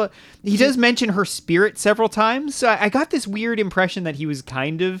seems to, he does mention her spirit several times. So I got this weird impression that he was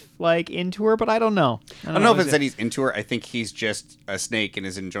kind of into her, but I don't know. I don't know if it's that he's into her. I think he's just a snake and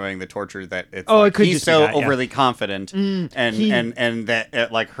is enjoying the torture that it's it could he's just be so that, overly confident and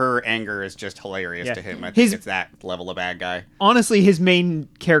that her anger is just hilarious to him. I think it's that level of bad guy. Honestly, his main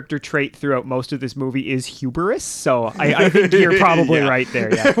character trait throughout most of this movie is hubris. So I think you're probably right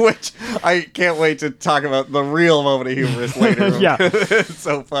there. Yeah. Which I can't wait to talk about the real moment of hubris later. Yeah. It's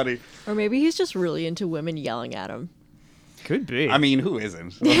so funny. Or maybe he's just really into women yelling at him. Could be. I mean, who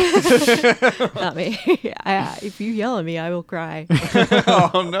isn't? Not me. If you yell at me, I will cry.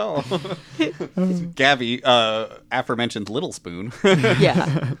 Oh, no. Gabby, aforementioned Little Spoon.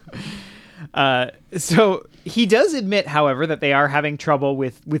 Yeah. So he does admit, however, that they are having trouble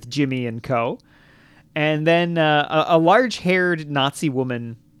with Jimmy and co. And then a large-haired Nazi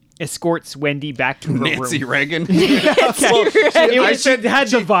woman escorts Wendy back to her Nancy room. Reagan. She had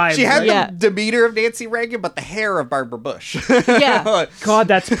the vibe. She had the demeanor of Nancy Reagan, but the hair of Barbara Bush. Yeah. God,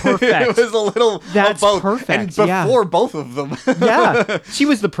 that's perfect. It was a little That's of both. perfect. And before both of them. Yeah. She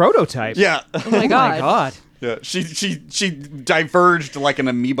was the prototype. Yeah. Oh my God. Yeah, she diverged like an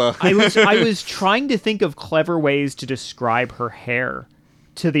amoeba. I was trying to think of clever ways to describe her hair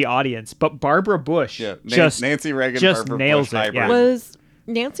to the audience, but Barbara Bush Nancy Reagan just Barbara nails Bush it. Yeah. Was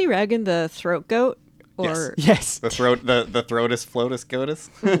Nancy Reagan the throat goat? Or Yes. The throatus floatus goatus.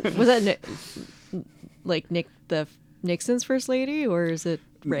 was that Nixon's first lady, or is it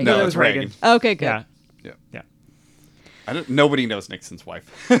Reagan? No, it it's was Reagan. Reagan. Okay, good. Yeah. Nobody knows Nixon's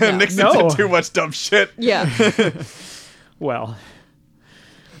wife. No. Nixon No. did too much dumb shit. Yeah. Well,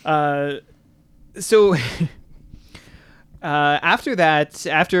 so after that,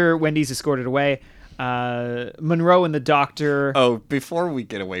 after Wendy's escorted away, Monroe and the doctor. Oh, before we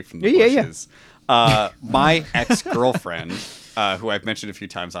get away from the Yeah. bushes, my ex-girlfriend who I've mentioned a few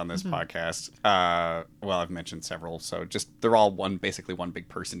times on this podcast. Well, I've mentioned several, so just they're all basically one big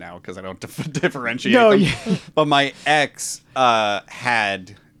person now because I don't differentiate them. Yeah. But my ex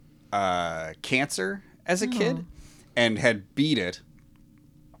had cancer as a kid and had beat it.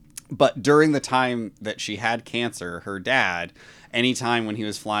 But during the time that she had cancer, her dad, anytime when he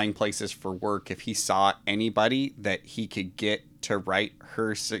was flying places for work, if he saw anybody that he could get to write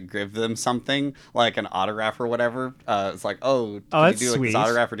her, give them something, like an autograph or whatever, it's like, can you do like this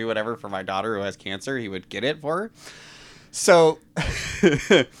autograph or do whatever for my daughter who has cancer, he would get it for her. So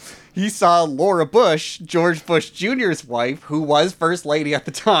he saw Laura Bush, George Bush Jr.'s wife, who was first lady at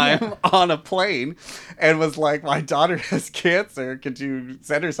the time, on a plane, and was like, my daughter has cancer, could you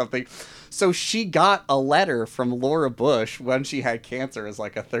send her something? So she got a letter from Laura Bush when she had cancer as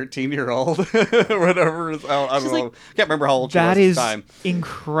like a 13-year-old or whatever. I don't know. I can't remember how old she was at the time. That is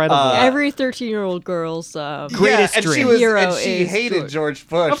incredible. Every 13-year-old girl's greatest dream. And she hated George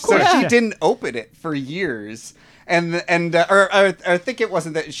Bush, so she didn't open it for years. And I think it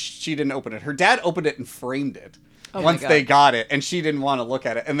wasn't that she didn't open it. Her dad opened it and framed it once they got it, and she didn't want to look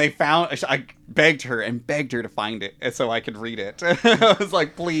at it. And they found. I begged her to find it so I could read it. I was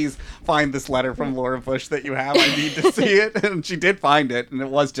like, please find this letter from Laura Bush that you have. I need to see it. And she did find it, and it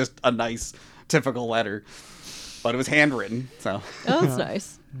was just a nice, typical letter, but it was handwritten. So that's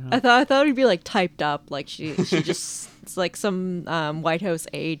nice. Yeah. I thought it'd be like typed up, like she just. It's like some White House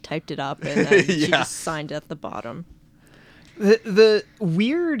aide typed it up and then she just signed at the bottom. The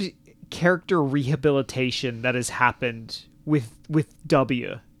weird character rehabilitation that has happened with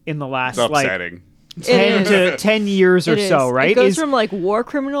W in the last like 10 years or so, right? It goes from like war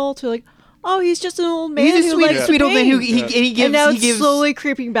criminal to like, oh, he's just an old man. He's a sweet old man who he gives. And now it's slowly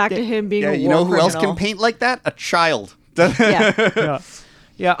creeping back to him being a war criminal. You know who else can paint like that? A child.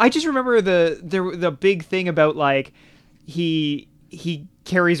 Yeah, I just remember the big thing about like he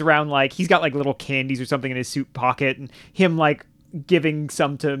carries around like he's got like little candies or something in his suit pocket, and him like giving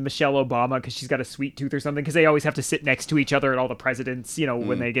some to Michelle Obama because she's got a sweet tooth or something, because they always have to sit next to each other at all the presidents,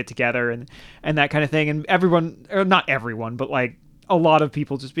 when they get together and that kind of thing. And everyone, or not everyone, but like a lot of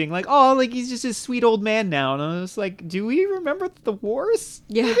people just being like, oh, like he's just a sweet old man now. And I was like, do we remember the wars?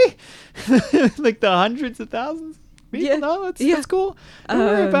 Yeah. Like the hundreds of thousands? Yeah. No, that's cool. Don't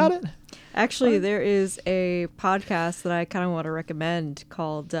worry about it. Actually, there is a podcast that I kind of want to recommend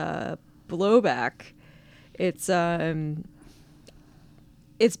called Blowback. It's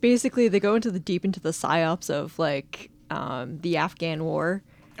basically they go deep into the psyops of like the Afghan war.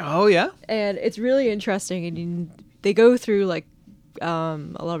 Oh yeah, and it's really interesting. And they go through like a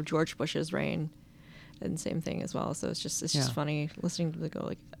lot of George Bush's reign, and same thing as well. So it's just funny listening to them go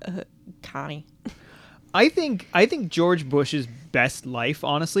like, Connie. I think George Bush's best life,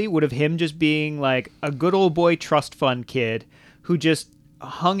 honestly, would have him just being like a good old boy trust fund kid who just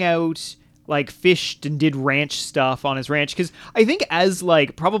hung out, like fished and did ranch stuff on his ranch. Because I think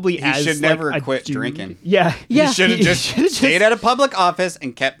he should never quit drinking. Yeah. He should have just stayed at a public office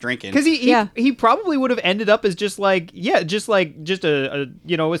and kept drinking. Because he probably would have ended up as just a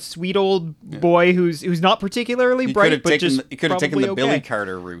sweet old boy who's not particularly bright, but he could have taken the Billy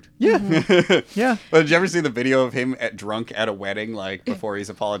Carter route. Yeah. Mm-hmm. Yeah. But did you ever see the video of him drunk at a wedding, like before he's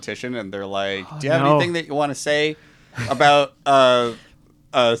a politician, and they're like, "Do you have anything that you want to say about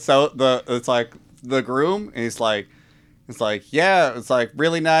it's like the groom?" And it's like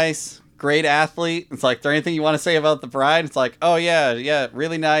really nice, great athlete. It's like, is there anything you want to say about the bride? It's like, oh yeah,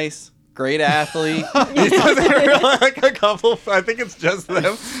 really nice, great athlete. Like a couple. I think it's just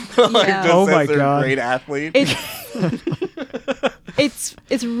them. Oh my God, great athlete.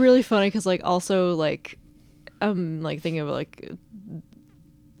 It's really funny because like also like thinking of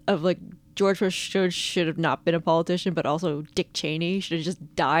George Bush should have not been a politician, but also Dick Cheney should have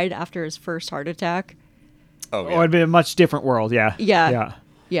just died after his first heart attack. Oh, yeah. It'd been a much different world. Yeah.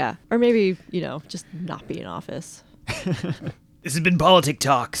 Or maybe just not be in office. This has been Politic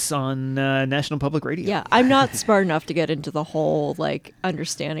Talks on National Public Radio. Yeah, I'm not smart enough to get into the whole like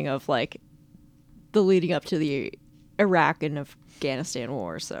understanding of like the leading up to the Iraq and Afghanistan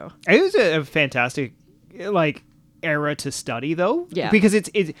war. So it was a fantastic like era to study, though. Yeah, because it's.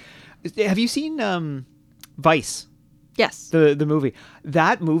 Have you seen Vice? Yes. The movie.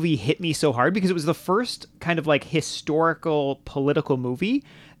 That movie hit me so hard because it was the first kind of like historical political movie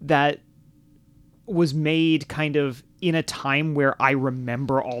that was made kind of in a time where I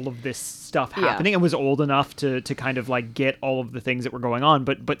remember all of this stuff happening and was old enough to kind of like get all of the things that were going on.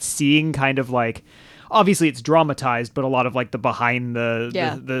 But seeing kind of like, obviously it's dramatized, but a lot of like the behind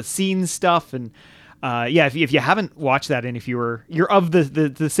the scenes stuff. And if you haven't watched that, and if you're of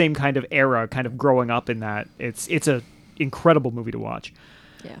the same kind of era, kind of growing up in that, it's a incredible movie to watch.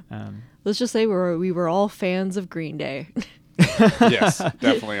 Yeah. Let's just say we were all fans of Green Day. Yes,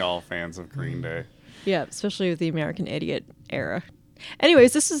 definitely all fans of Green Day. Yeah, especially with the American Idiot era.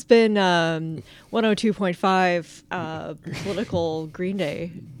 Anyways, this has been 102.5 political Green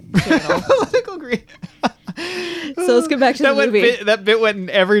Day channel. Political Green. So let's get back to the movie. That bit went in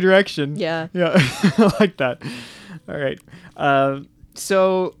every direction. Yeah. Yeah. I like that. All right.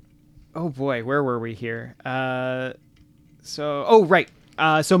 So, oh boy, where were we here? Right.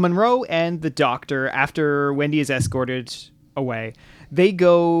 So Monroe and the doctor, after Wendy is escorted away, they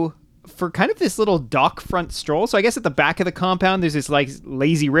go for kind of this little dock front stroll. So I guess at the back of the compound, there's this like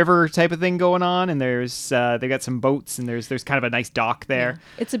lazy river type of thing going on, and there's they got some boats, and there's kind of a nice dock there.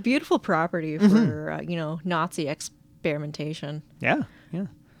 Yeah. It's a beautiful property for Nazi experimentation. Yeah, yeah.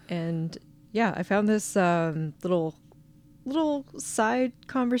 And yeah, I found this little side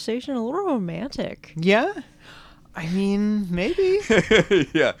conversation a little romantic. Yeah. I mean, maybe.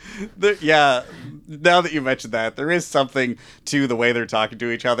 Yeah. Yeah. Now that you mentioned that, there is something to the way they're talking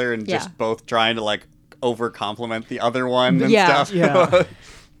to each other and just both trying to like over compliment the other one and stuff. Yeah.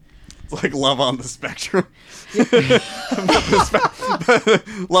 It's like love on the spectrum.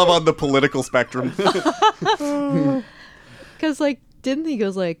 Love on the political spectrum. Because didn't he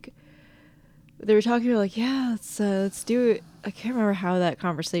goes they were talking about yeah, let's do it. I can't remember how that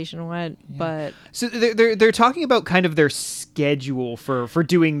conversation went, but so they're talking about kind of their schedule for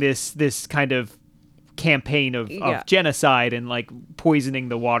doing this kind of campaign of genocide and like poisoning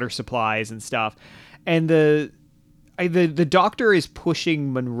the water supplies and stuff. And the doctor is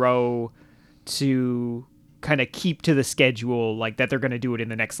pushing Monroe to kind of keep to the schedule, like that they're going to do it in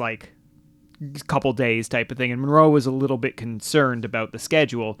the next like couple days type of thing. And Monroe was a little bit concerned about the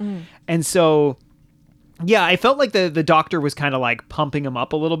schedule. And so yeah, I felt like the doctor was kind of like pumping him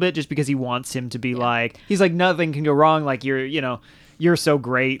up a little bit just because he wants him to be like, he's like, nothing can go wrong. Like you're so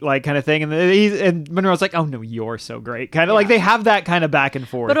great, like kind of thing. And Monroe's like, oh no, you're so great. Kind of like they have that kind of back and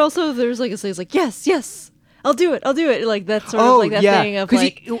forth. But also there's like it's like, yes, I'll do it. Like that's sort of like that thing of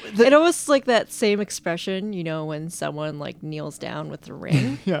like, it almost like that same expression, when someone like kneels down with the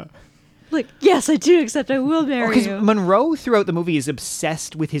ring. Yeah. Like, yes, I do, except I will marry you. Because Monroe throughout the movie is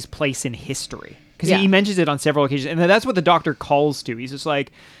obsessed with his place in history. Because he mentions it on several occasions. And that's what the doctor calls to. He's just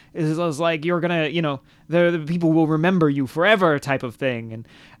like, you're going to, the people will remember you forever type of thing. And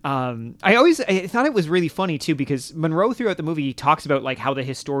I thought it was really funny, too, because Monroe throughout the movie, he talks about like how the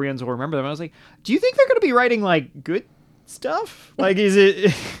historians will remember them. I was like, do you think they're going to be writing like good stuff? Like, is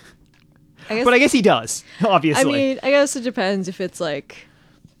it... But I guess he does, obviously. I mean, I guess it depends if it's like...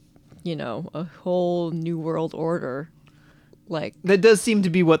 a whole new world order, like that does seem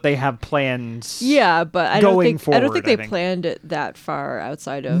to be what they have planned. Yeah, but I don't think they think planned it that far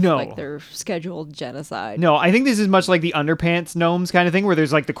outside of like their scheduled genocide. No, I think this is much like the underpants gnomes kind of thing, where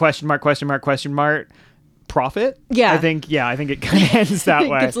there's like the question mark profit. Yeah, I think it kind of ends that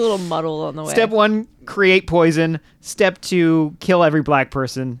way. It gets a little muddled on the way. Step 1, create poison. Step 2, kill every black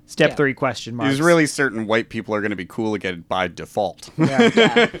person. Step 3, question marks. He's really certain white people are going to be cool again by default.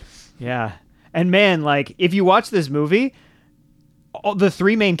 Yeah. Yeah. And man, like, if you watch this movie, the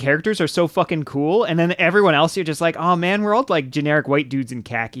 3 main characters are so fucking cool, and then everyone else, you're just like, oh man, we're all like generic white dudes in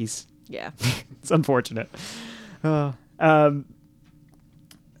khakis. Yeah. It's unfortunate. So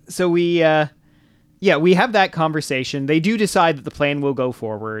we have that conversation. They do decide that the plan will go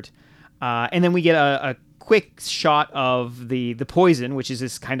forward. And then we get a quick shot of the poison, which is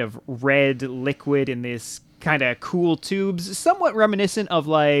this kind of red liquid in this kind of cool tubes, somewhat reminiscent of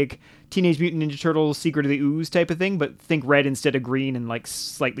like Teenage Mutant Ninja Turtles Secret of the Ooze type of thing, but think red instead of green and like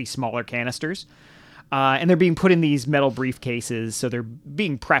slightly smaller canisters. And they're being put in these metal briefcases, so they're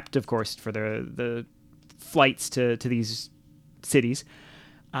being prepped, of course, for the flights to these cities.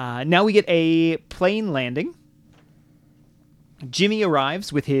 Now we get a plane landing. Jimmy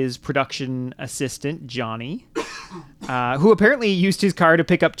arrives with his production assistant, Johnny, who apparently used his car to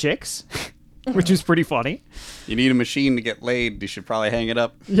pick up chicks. Which is pretty funny. You need a machine to get laid. You should probably hang it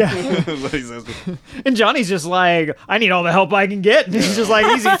up. Yeah. That's what he says. And Johnny's just like, I need all the help I can get. And he's just like,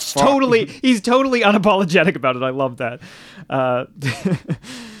 he's totally unapologetic about it. I love that.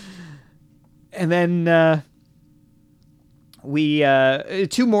 And then we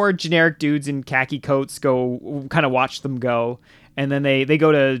 2 more generic dudes in khaki coats go kind of watch them go. And then they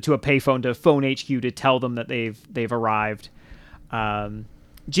go to a payphone to phone HQ to tell them that they've arrived.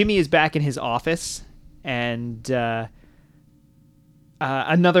 Jimmy is back in his office, and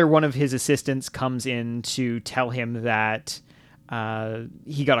another one of his assistants comes in to tell him that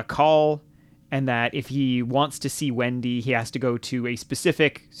he got a call, and that if he wants to see Wendy, he has to go to a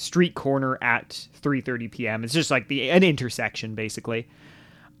specific street corner at 3:30 p.m. It's just like an intersection, basically.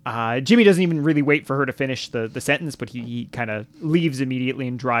 Jimmy doesn't even really wait for her to finish the sentence, but he kind of leaves immediately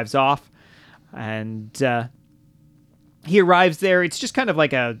and drives off. And he arrives there. It's just kind of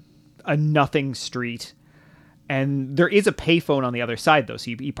like a nothing street. And there is a payphone on the other side, though.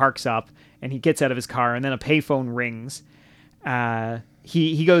 So he parks up, and he gets out of his car, and then a payphone rings.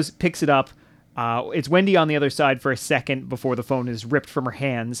 He goes, picks it up. It's Wendy on the other side for a second before the phone is ripped from her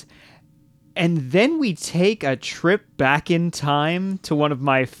hands. And then we take a trip back in time to one of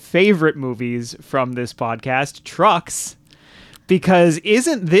my favorite movies from this podcast, Trucks. Because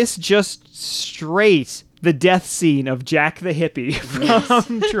isn't this just straight the death scene of Jack the Hippie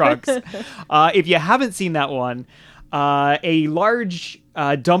from Trucks? If you haven't seen that one, a large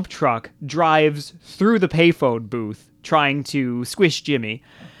dump truck drives through the payphone booth trying to squish Jimmy.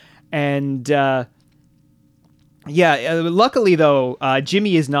 And luckily, though,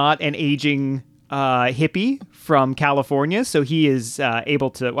 Jimmy is not an aging hippie from California, so he is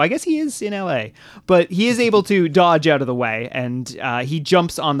able to... Well, I guess he is in LA, but he is able to dodge out of the way, and he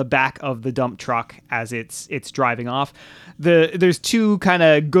jumps on the back of the dump truck as it's driving off. There's two kind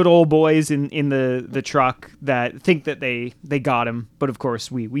of good old boys in the truck that think that they got him, but of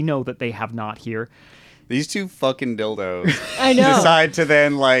course we know that they have not here. These two fucking dildos I know. decide to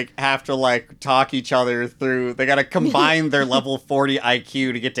then have to talk each other through. They got to combine their level 40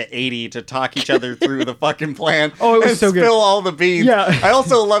 IQ to get to 80 to talk each other through the fucking plan. Oh, it was so good. Spill all the beans. Yeah. I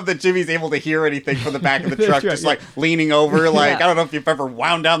also love that Jimmy's able to hear anything from the back of the truck, just leaning over. I don't know if you've ever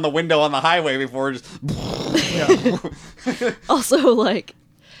wound down the window on the highway before. Just. Also,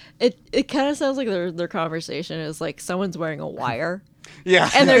 it kind of sounds like their conversation is like someone's wearing a wire. Yeah.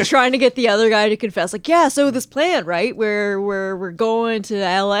 And they're trying to get the other guy to confess, so this plan, right? We're going to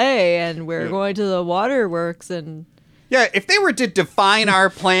LA and we're going to the waterworks and... Yeah, if they were to define our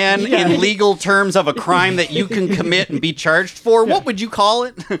plan in legal terms of a crime that you can commit and be charged for, what would you call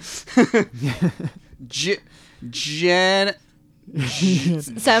it?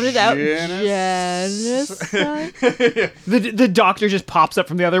 Sounded out. Genocide? The doctor just pops up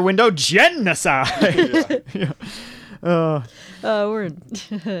from the other window. Genocide! We're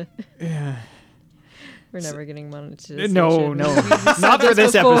yeah. We're never getting monetization. No, not for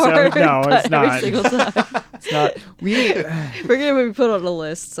this episode. No, it's not. Every single time. It's not. We're gonna be put on a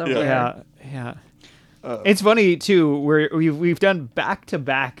list somewhere. Yeah. It's funny too. We've done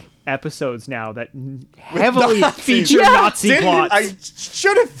back-to-back episodes now that heavily feature Nazi plots. I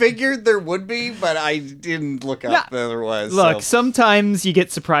should have figured there would be, but I didn't look up that there was. Look, sometimes you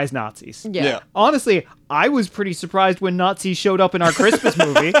get surprise Nazis. Yeah. Honestly, I was pretty surprised when Nazis showed up in our Christmas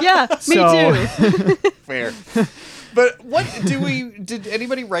movie. Yeah, me too. Fair. But did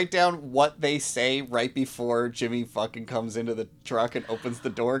anybody write down what they say right before Jimmy fucking comes into the truck and opens the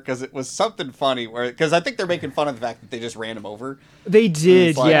door? Because it was something funny, because I think they're making fun of the fact that they just ran him over. They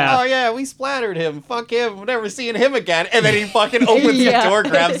did, yeah. Oh yeah, we splattered him. Fuck him. We're never seeing him again. And then he fucking opens the door,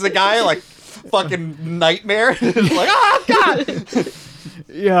 grabs the guy, fucking nightmare. Oh God.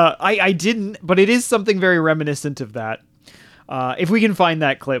 Yeah, I didn't, but it is something very reminiscent of that. If we can find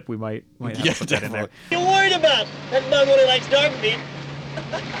that clip, we might have to put that in there. What are you worried about? That bug only likes dark meat.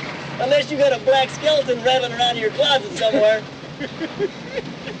 Unless you got a black skeleton rattling around in your closet somewhere.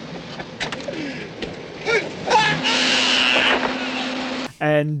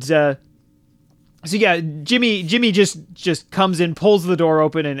 And so yeah, Jimmy just comes in, pulls the door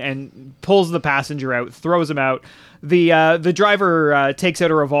open, and pulls the passenger out, throws him out. The driver takes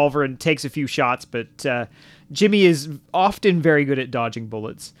out a revolver and takes a few shots, but Jimmy is often very good at dodging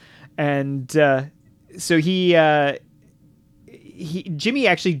bullets, and so Jimmy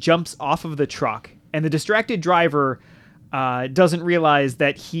actually jumps off of the truck, and the distracted driver doesn't realize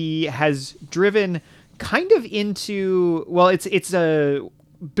that he has driven kind of into, well, it's a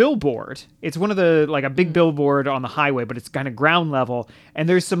billboard. It's one of the, a big billboard on the highway, but it's kind of ground level, and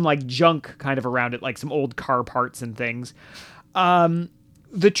there's some junk kind of around it, some old car parts and things.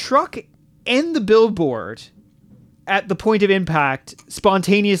 The truck and the billboard at the point of impact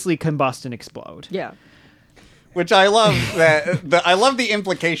spontaneously combust and explode. Yeah. Which I love I love the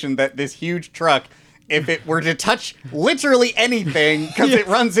implication that this huge truck, if it were to touch literally anything, because it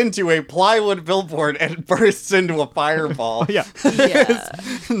runs into a plywood billboard and bursts into a fireball. Yeah.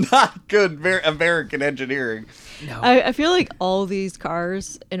 It's not good American engineering. No. I feel like all these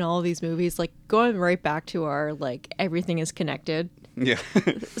cars in all these movies, going right back to our, everything is connected. Yeah.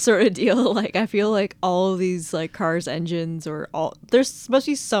 sort of deal. I feel like all of these cars, engines, there's must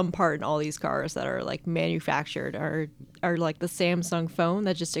be some part in all these cars that are manufactured are like the Samsung phone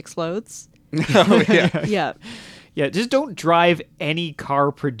that just explodes. Oh, yeah. Yeah. Yeah, just don't drive any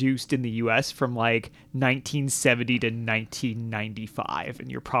car produced in the U.S. from like 1970 to 1995, and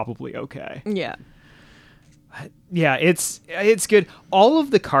you're probably okay. Yeah. Yeah, it's good. All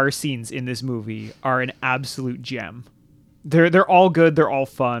of the car scenes in this movie are an absolute gem. They're all good. They're all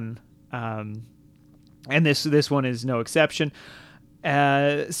fun, and this one is no exception.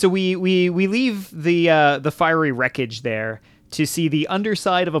 So we leave the fiery wreckage there to see the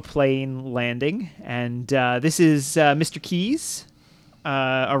underside of a plane landing, and this is Mr. Keyes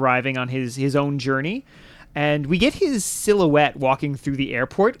arriving on his own journey, and we get his silhouette walking through the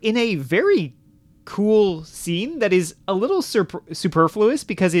airport in a very cool scene that is a little superfluous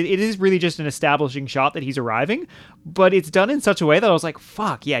because it is really just an establishing shot that he's arriving, but it's done in such a way that I was like,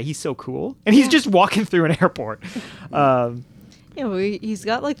 fuck, yeah, he's so cool. And he's just walking through an airport. Yeah, well, he's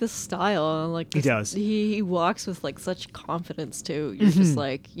got like this style, and like he does. He walks with like such confidence too. You're just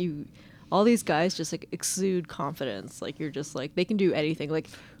like all these guys just like exude confidence. Like you're just like they can do anything. Like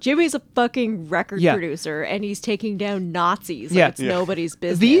Jimmy's a fucking record producer, and he's taking down Nazis. Like, it's nobody's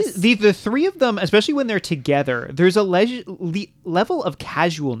business. The three of them, especially when they're together, there's a level of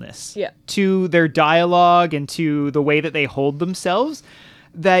casualness to their dialogue and to the way that they hold themselves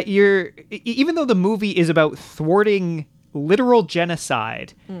that even though the movie is about thwarting literal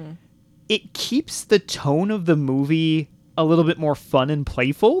genocide, it keeps the tone of the movie a little bit more fun and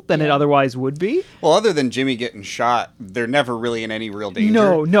playful than it otherwise would be. Well, other than Jimmy getting shot, they're never really in any real danger.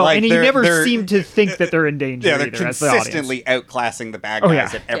 No, like, and you never seem to think that they're in danger. Yeah, they're either, as the audience. consistently outclassing the bad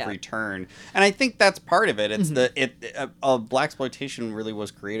guys at every turn, and I think that's part of it. It's blaxploitation really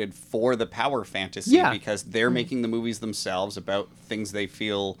was created for the power fantasy because they're making the movies themselves about things they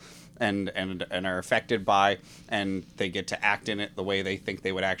feel and are affected by, and they get to act in it the way they think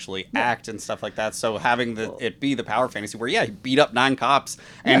they would actually act and stuff like that. So having it be the power fantasy where he beat up 9 cops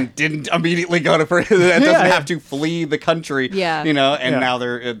and didn't immediately go to prison, doesn't have to flee the country, now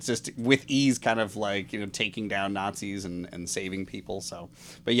they're just with ease kind of like taking down Nazis and saving people. So,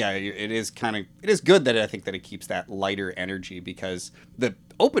 but it is good that I think that it keeps that lighter energy because the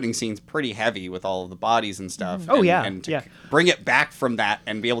opening scene's pretty heavy with all of the bodies and stuff. And to bring it back from that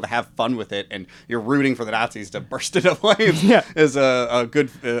and be able to have fun with it, and you're rooting for the Nazis to burst into flames is a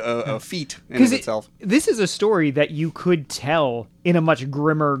good feat in itself. This is a story that you could tell in a much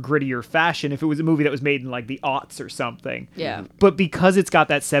grimmer, grittier fashion if it was a movie that was made in like the aughts or something. Yeah. But because it's got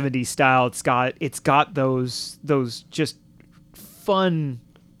that 70s style, it's got those just fun,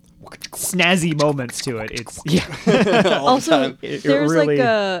 snazzy moments to it. It's also it there's really like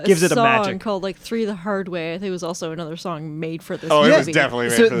a gives it a song magic called like 3 the Hard Way. I think it was also another song made for this movie. It was definitely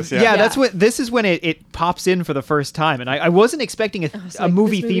made for this. That's what this is when it pops in for the first time, and I wasn't expecting a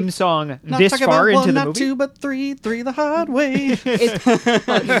movie theme song this far into the movie. Not 2 but 3 the hard way. It's fucking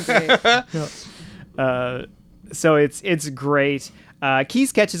great. So it's great.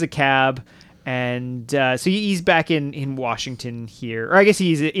 Keyes catches a cab. And so he's back in Washington here. Or I guess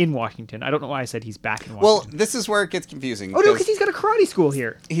he's in Washington. I don't know why I said he's back in Washington. Well, this is where it gets confusing. Oh, no, because he's got a karate school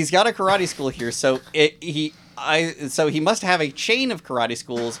here. He's got a karate school here. So he must have a chain of karate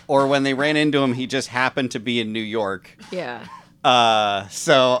schools, or when they ran into him, he just happened to be in New York. Yeah. I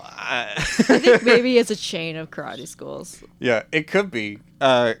think maybe it's a chain of karate schools. Yeah, it could be.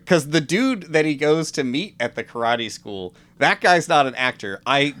 Because the dude that he goes to meet at the karate school, that guy's not an actor.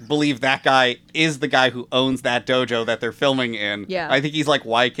 I believe that guy is the guy who owns that dojo that they're filming in. Yeah. I think he's like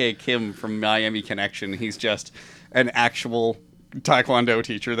YK Kim from Miami Connection. He's just an actual Taekwondo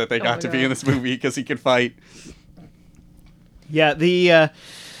teacher that they got to be in this movie because he could fight. Yeah, the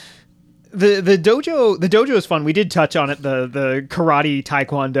dojo is fun. We did touch on it. The karate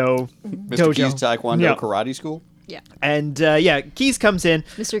Taekwondo Mr. dojo. Keyes Taekwondo karate school. Yeah. And Keyes comes in.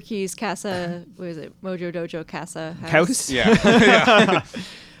 Mr. Keyes Casa, what is it? Mojo Dojo Casa House. Yeah.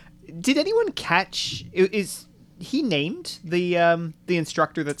 Did anyone catch? Is he named the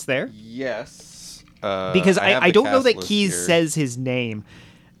instructor that's there? Yes. Because I don't know that Keyes here. says his name,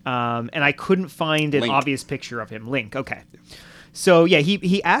 and I couldn't find an Link. obvious picture of him. Link. Okay. So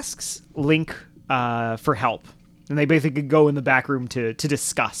he asks Link for help, and they basically go in the back room to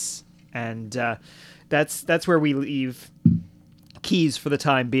discuss, and that's where we leave Keyes for the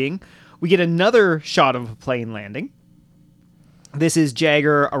time being. We get another shot of a plane landing. This is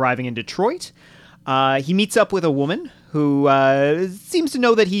Jagger arriving in Detroit. He meets up with a woman who seems to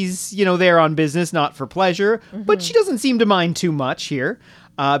know that he's there on business, not for pleasure, but she doesn't seem to mind too much here.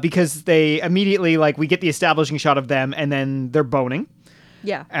 Because they immediately, we get the establishing shot of them, and then they're boning.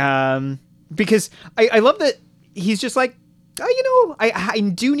 Yeah. Because I love that he's just like,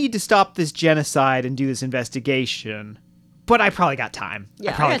 I do need to stop this genocide and do this investigation, but I probably got time.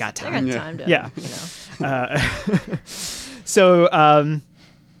 Yeah, I probably got time. I got time to, Yeah. you know. So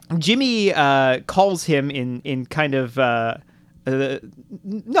Jimmy calls him in kind of not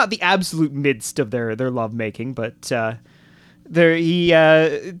the absolute midst of their lovemaking, but he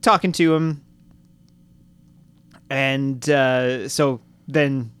talking to him, and so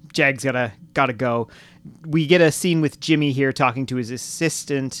then Jag's gotta go. We get a scene with Jimmy here talking to his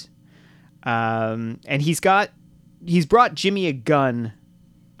assistant, and he's brought Jimmy a gun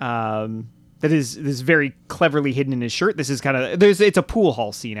that is very cleverly hidden in his shirt. This is it's a pool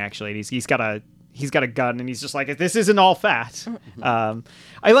hall scene actually. And he's got a gun, and he's just like, this isn't all fat.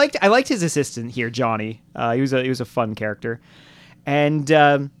 I liked his assistant here, Johnny. He was a fun character, and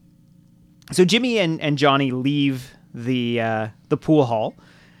so Jimmy and Johnny leave the pool hall,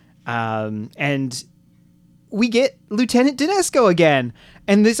 and we get Lieutenant Dinesco again.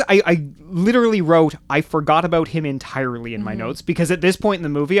 And this, I literally wrote, I forgot about him entirely in my notes, because at this point in the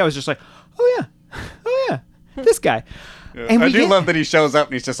movie, I was just like, oh yeah, this guy. Yeah. And I do love that he shows up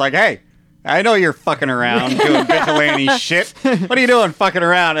and he's just like, hey, I know you're fucking around doing vigilante shit. What are you doing fucking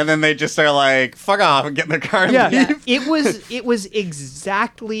around? And then they just are like, fuck off and get in their car and leave. It was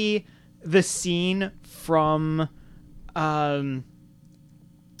exactly the scene from, oh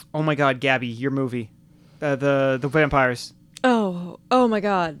my God, Gabby, your movie, the vampires. Oh my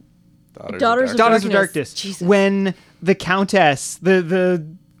God. Daughters of Darkness. Jesus. When the Countess,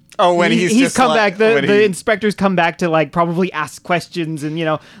 when he's come like, back, the inspectors come back to like probably ask questions, and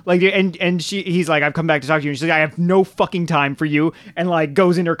he's like, I've come back to talk to you, and she's like, I have no fucking time for you, and like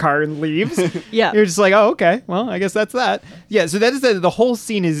goes in her car and leaves. Yeah. You're just like, oh, okay, well, I guess that's that. Yeah, so that is the whole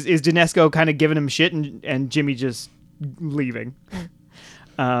scene is Dinesco kind of giving him shit, and Jimmy just leaving.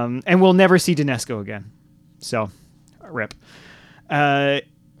 And we'll never see Dinesco again. So, rip.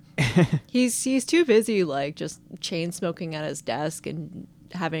 He's too busy like just chain smoking at his desk and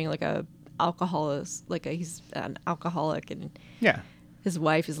having like he's an alcoholic, and his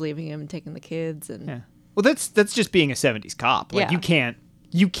wife is leaving him and taking the kids, and well, that's just being a 70s cop. Like Yeah.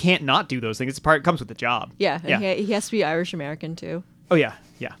 you can't not do those things. It comes with the job. and he has to be Irish American too. Oh yeah.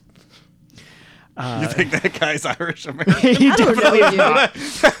 You think that guy's Irish American? He I don't know,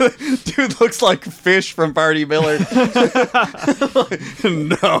 definitely dude. Dude looks like Fish from Barty Miller.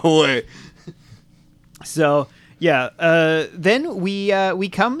 No way. So then we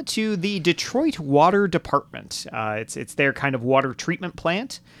come to the Detroit Water Department. It's their kind of water treatment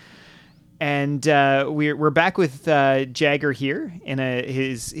plant, and we're back with Jagger here in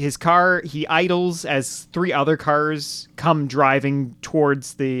his car. He idles as three other cars come driving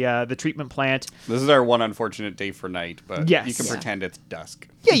towards the treatment plant. This is our one unfortunate day for night, but Yes. you can pretend it's dusk.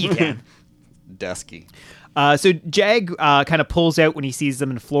 Yeah, you can. Dusky. So Jag kind of pulls out when he sees them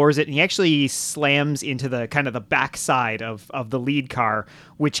and floors it, and he actually slams into the kind of the backside of the lead car,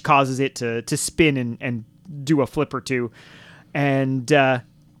 which causes it to spin and do a flip or two. And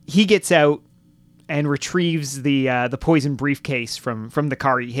he gets out and retrieves the poison briefcase from the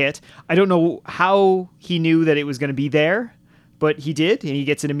car he hit. I don't know how he knew that it was going to be there, but he did, and he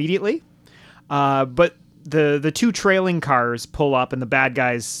gets it immediately. But the two trailing cars pull up, and the bad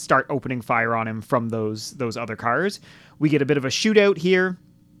guys start opening fire on him from those other cars. We get a bit of a shootout here,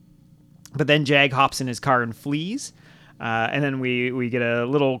 but then Jag hops in his car and flees. And then we get a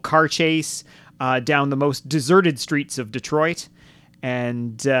little car chase down the most deserted streets of Detroit.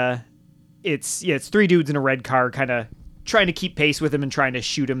 And it's three dudes in a red car kind of trying to keep pace with him and trying to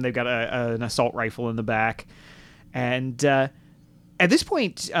shoot him. They've got an assault rifle in the back. And at this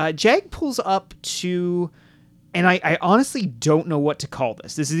point, Jag pulls up to, and I honestly don't know what to call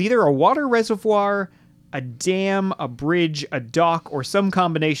this. This is either a water reservoir, a dam, a bridge, a dock, or some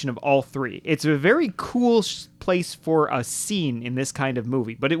combination of all three. It's a very cool place for a scene in this kind of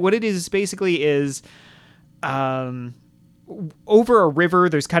movie. But what it is basically is over a river,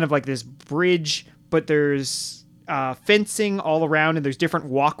 there's kind of like this bridge, but there's fencing all around, and there's different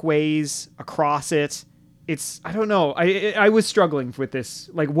walkways across it. I don't know. I was struggling with this,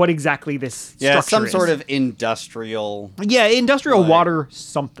 like what exactly this structure some is. sort of industrial. Yeah, industrial water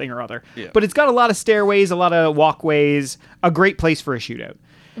something or other. Yeah. But it's got a lot of stairways, a lot of walkways, a great place for a shootout.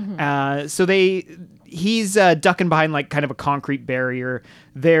 Mm-hmm. So he's ducking behind like kind of a concrete barrier.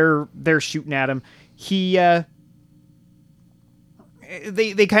 They're shooting at him.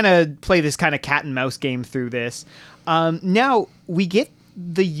 They kind of play this kind of cat and mouse game through this. Now we get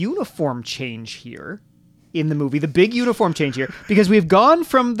the uniform change here in the movie, the big uniform change here, because we've gone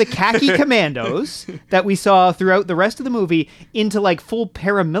from the khaki commandos that we saw throughout the rest of the movie into like full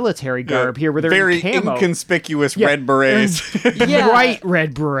paramilitary garb here, where they're very in camo. Inconspicuous red berets. Bright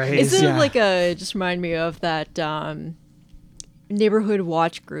red berets. Isn't it like just remind me of that neighborhood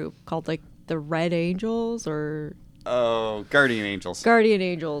watch group called like the Red Angels or Guardian Angels. Guardian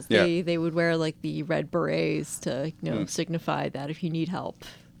Angels. Yeah. They would wear like the red berets to signify that if you need help.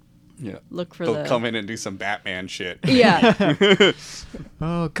 Yeah. Look for They'll come in and do some Batman shit. Yeah.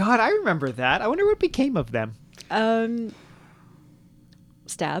 Oh God, I remember that. I wonder what became of them.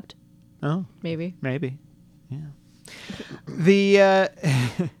 Stabbed. Oh, maybe. Yeah. The I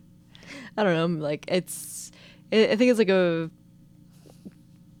don't know. Like I think it's like I'm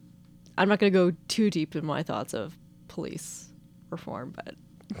not going to go too deep in my thoughts of police reform, but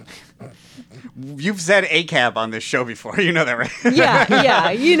You've said ACAB on this show before. You know that, right?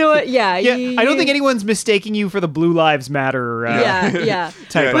 yeah. You know what? Yeah. I don't think anyone's mistaking you for the Blue Lives Matter. Yeah.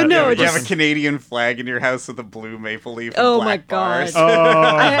 Type But of, no, you have a Canadian flag in your house with a blue maple leaf. And Oh black my God. bars.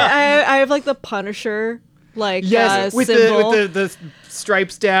 I have like the Punisher. Like with symbol. the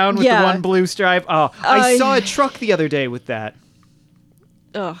stripes down with the one blue stripe. Oh, I saw a truck the other day with that.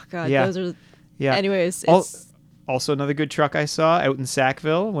 Oh God, Yeah. those are. Yeah. Anyways, also another good truck I saw out in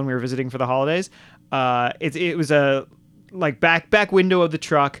Sackville when we were visiting for the holidays. It was a like back window of the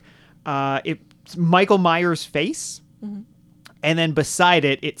truck. It's Michael Myers' face, and then beside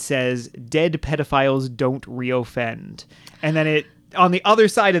it says "Dead pedophiles don't reoffend," and then it on the other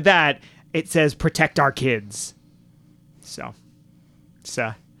side of that it says "Protect our kids." So.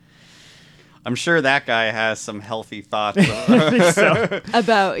 I'm sure that guy has some healthy thoughts I think so.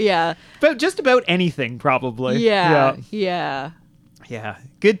 about just about anything, probably. Yeah.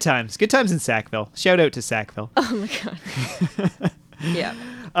 Good times in Sackville. Shout out to Sackville. Oh my God. Yeah.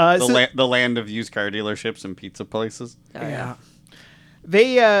 The land of used car dealerships and pizza places. Yeah.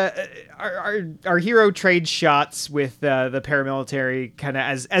 They our hero trades shots with the paramilitary kind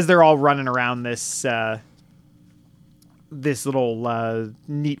of as they're all running around this little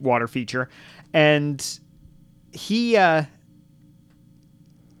neat water feature, and he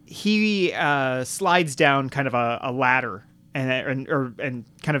slides down kind of a ladder and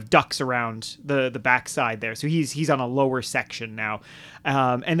kind of ducks around the backside there. So he's on a lower section now,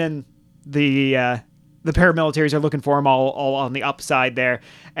 and then the paramilitaries are looking for him all on the upside there,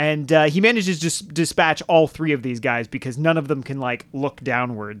 and he manages to dispatch all three of these guys because none of them can like look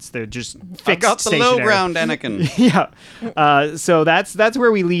downwards. They're just fixed. I got the stationary. low ground, Anakin. Yeah. So that's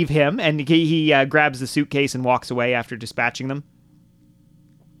where we leave him, and he grabs the suitcase and walks away after dispatching them.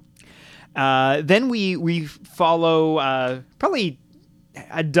 Then we follow probably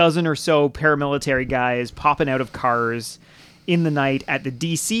a dozen or so paramilitary guys popping out of cars in the night at the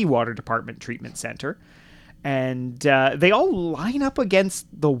DC Water Department Treatment Center. And they all line up against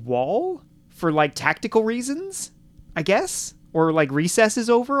the wall for like tactical reasons, I guess, or like recess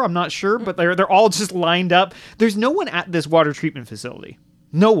is over. I'm not sure, but they're all just lined up. There's no one at this water treatment facility.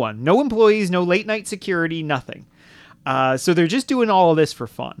 No one, no employees, no late night security, nothing. So they're just doing all of this for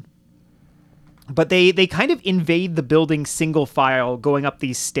fun. But they kind of invade the building single file, going up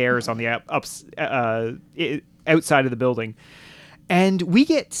these stairs on the outside of the building. And we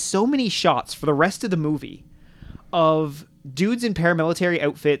get so many shots for the rest of the movie of dudes in paramilitary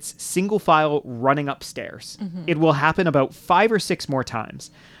outfits, single file, running upstairs. Mm-hmm. It will happen about 5 or 6 more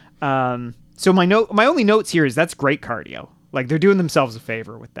times. So my only notes here is that's great cardio. Like, they're doing themselves a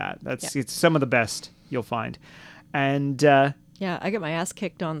favor with that. It's some of the best you'll find. And yeah, I get my ass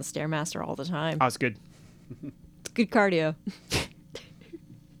kicked on the Stairmaster all the time. Oh, it's good. It's good cardio.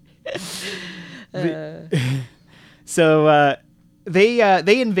 So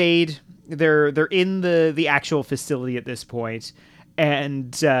they invade. They're in the actual facility at this point,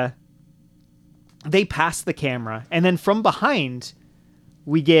 and they pass the camera, and then from behind,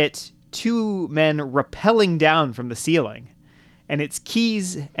 we get 2 men rappelling down from the ceiling, and it's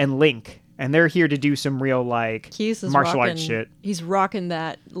Keys and Link, and they're here to do some real like martial arts shit. He's rocking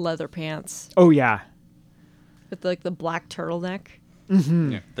that leather pants. Oh yeah, with like the black turtleneck.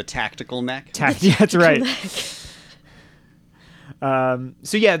 Mm-hmm. Yeah, the tactical neck. Yeah, that's right.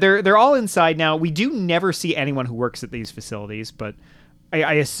 So yeah, they're all inside now. We do never see anyone who works at these facilities, but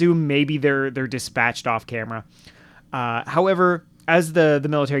I assume maybe they're dispatched off camera. However, as the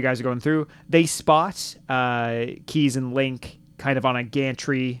military guys are going through, they spot Keys and Link kind of on a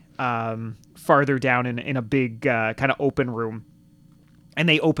gantry farther down in a big kind of open room, and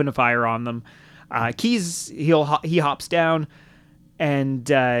they open a fire on them. Keys he hops down, and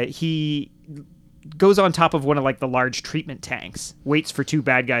he goes on top of one of like the large treatment tanks, waits for 2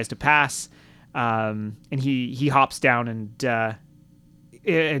 bad guys to pass, and he hops down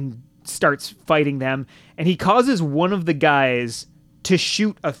and starts fighting them, and he causes one of the guys to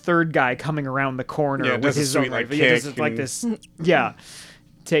shoot a third guy coming around the corner with his own rifle. Yeah, does like this. Yeah,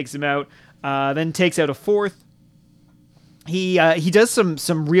 takes him out. Then takes out a 4th, He does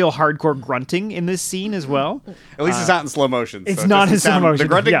some real hardcore grunting in this scene as well. At least it's not in slow motion. It's not in slow motion. The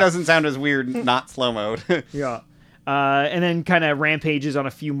grunting doesn't sound as weird, not slow mode. Yeah. And then kind of rampages on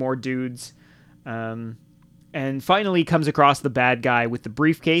a few more dudes. And finally comes across the bad guy with the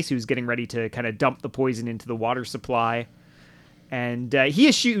briefcase who's getting ready to kind of dump the poison into the water supply. And he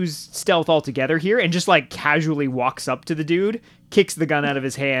eschews stealth altogether here and just like casually walks up to the dude, kicks the gun out of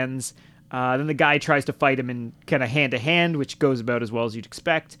his hands. Then the guy tries to fight him in kind of hand-to-hand, which goes about as well as you'd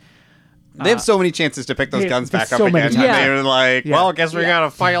expect. They have so many chances to pick those guns back up again. Yeah. They were like, well, I guess we gotta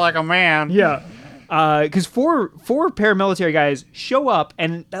fight like a man. Yeah. Because four paramilitary guys show up,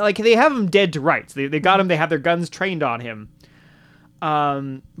 and like they have him dead to rights. They got him, they have their guns trained on him.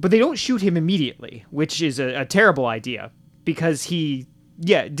 But they don't shoot him immediately, which is a terrible idea. Because he,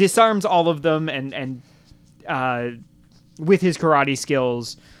 disarms all of them, and with his karate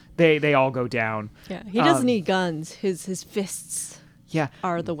skills... They all go down. Yeah, he doesn't need guns. His fists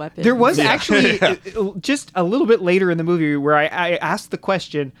are the weapon. There was actually just a little bit later in the movie where I asked the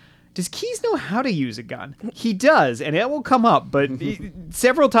question, does Keyes know how to use a gun? He does, and it will come up, but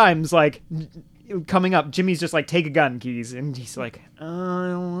several times, like, coming up, Jimmy's just like, take a gun, Keyes, and he's like, I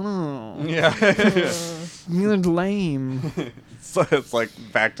don't know. Yeah. You're lame. So it's like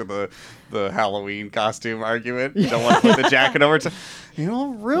back to the Halloween costume argument. You don't want to put the jacket over to... You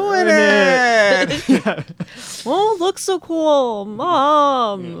don't ruin it. Won't look so cool,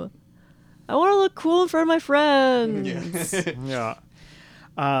 Mom. I want to look cool in front of my friends. Yeah.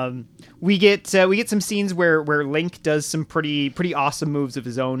 We get some scenes where Link does some pretty awesome moves of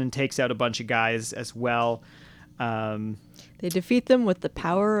his own and takes out a bunch of guys as well. They defeat them with the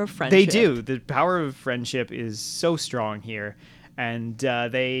power of friendship. They do. The power of friendship is so strong here, and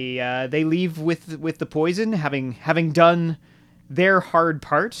they leave with the poison, having done their hard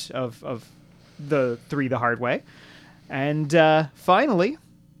part of the hard way. And finally,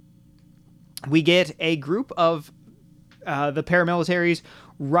 we get a group of the paramilitaries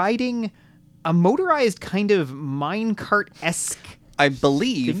riding a motorized kind of minecart-esque... I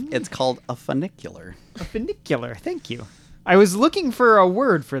believe it's called a funicular. A funicular, thank you. I was looking for a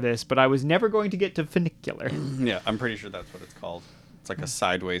word for this, but I was never going to get to funicular. Yeah, I'm pretty sure that's what it's called. It's like a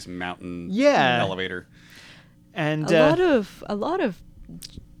sideways mountain elevator. And a lot of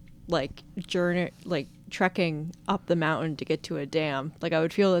like journey, like trekking up the mountain to get to a dam. Like I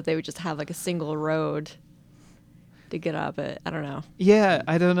would feel that they would just have like a single road to get up it. I don't know. Yeah,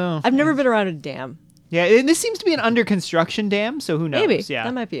 I don't know. I've never been around a dam. Yeah, and this seems to be an under construction dam, so who knows? Maybe. Yeah,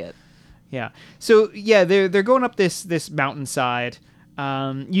 that might be it. Yeah. So yeah, they're going up this mountainside.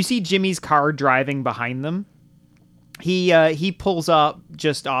 You see Jimmy's car driving behind them. He pulls up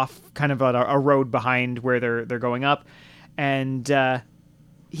just off kind of a road behind where they're going up, and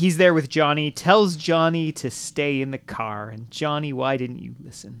he's there with Johnny. Tells Johnny to stay in the car, and Johnny, why didn't you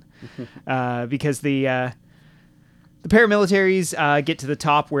listen? Because the paramilitaries get to the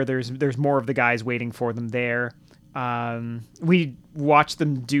top where there's more of the guys waiting for them there. We watch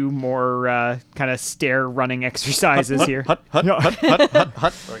them do more kind of stair running exercises here. Hut.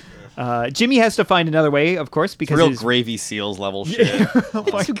 Jimmy has to find another way, of course, because real Gravy Seals level shit.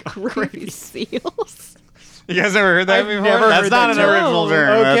 Gravy Seals. You guys ever heard that before? Never That's heard not that an original term.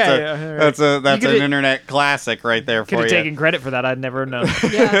 Okay, That's an internet classic right there for could you. have taken credit for that. I'd never known.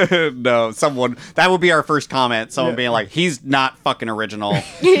 No, that would be our first comment. Someone being like, "He's not fucking original."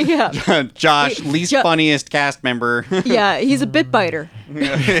 Yeah. Josh, least funniest cast member. Yeah, he's a bit biter.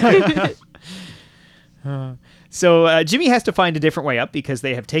 So Jimmy has to find a different way up because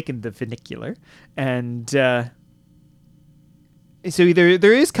they have taken the funicular, and so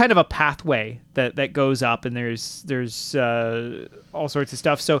there is kind of a pathway that goes up, and there's all sorts of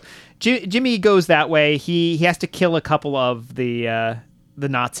stuff. So Jimmy goes that way. He has to kill a couple of the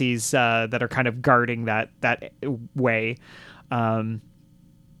Nazis that are kind of guarding that way, and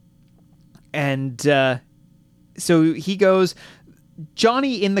so he goes.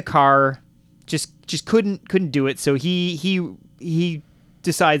 Johnny in the car just couldn't do it, so he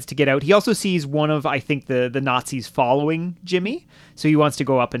decides to get out. He also sees one of, I think, the Nazis following Jimmy, so he wants to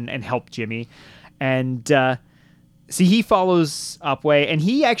go up and help Jimmy. And so he follows up way, and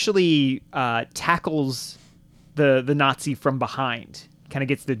he actually tackles the Nazi from behind, kind of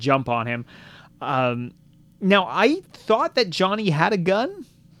gets the jump on him. Now, I thought that Johnny had a gun,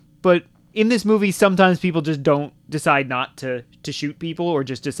 but in this movie, sometimes people just don't decide not to shoot people or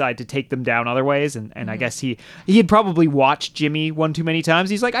just decide to take them down other ways. And I guess he had probably watched Jimmy one too many times.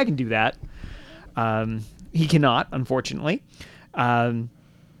 He's like, I can do that. He cannot, unfortunately.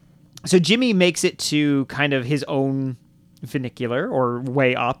 So Jimmy makes it to kind of his own funicular or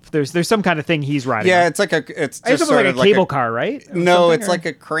way up. There's some kind of thing he's riding. Yeah, on. it's just it's sort like of a cable car, right? Or No, something, it's or? like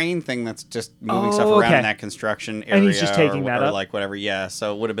a crane thing that's just moving stuff around in that construction area. And he's just taking or, that or up? like whatever. Yeah,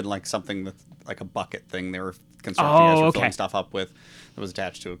 so it would have been like something that's like a bucket thing they were constructing guys were filling stuff up with that was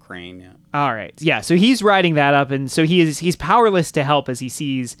attached to a crane. Yeah. All right. Yeah. So he's riding that up, and so he's powerless to help as he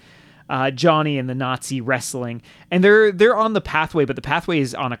sees Johnny and the Nazi wrestling, and they're on the pathway, but the pathway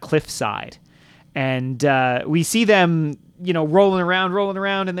is on a cliffside, and we see them, rolling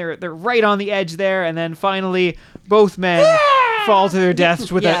around, and they're right on the edge there, and then finally both men fall to their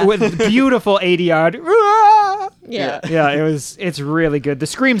deaths with a beautiful 80-yard. It's really good. The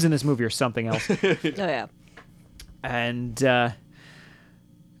screams in this movie are something else. Oh yeah. And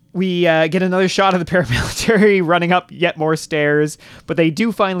we get another shot of the paramilitary running up yet more stairs, but they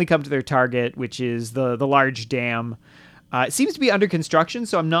do finally come to their target, which is the large dam. It seems to be under construction,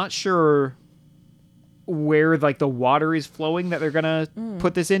 so I'm not sure where like the water is flowing that they're gonna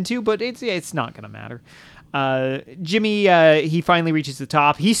put this into, but it's not gonna matter. Jimmy, he finally reaches the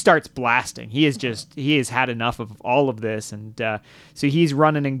top. He starts blasting. He has had enough of all of this, and so he's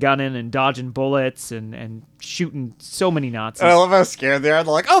running and gunning and dodging bullets and shooting so many Nazis. I love how scared they are.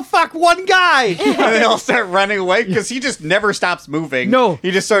 They're like, "Oh fuck, one guy!" And they all start running away because he just never stops moving. No,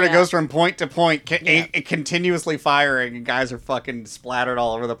 he just sort of goes from point to point, continuously firing, and guys are fucking splattered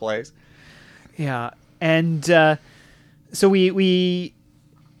all over the place. Yeah, and so we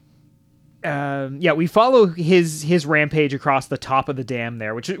follow his rampage across the top of the dam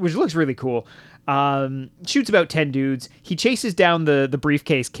there, which looks really cool. Shoots about 10 dudes. He chases down the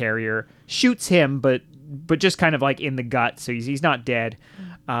briefcase carrier, shoots him, but just kind of like in the gut, so he's not dead,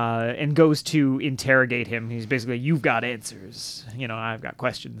 and goes to interrogate him. He's basically, "You've got answers, I've got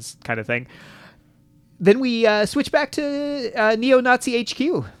questions," kind of thing. Then we switch back to neo-Nazi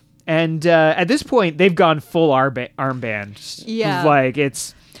HQ, and at this point they've gone full armband. Yeah, like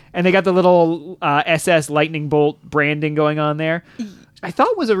it's. And they got the little SS lightning bolt branding going on there. I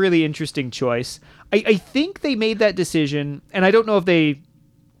thought was a really interesting choice. I think they made that decision, and I don't know if they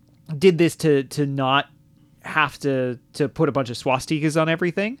did this to not have to put a bunch of swastikas on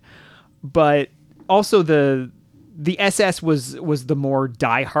everything, but also the SS was the more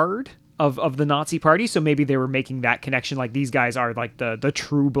diehard of the Nazi party, so maybe they were making that connection, like these guys are like the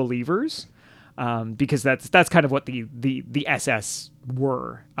true believers. Because that's kind of what the SS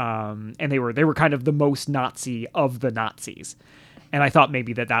were, and they were kind of the most Nazi of the Nazis, and I thought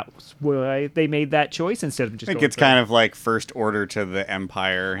maybe that was why they made that choice instead of just. I think it's kind of like first order to the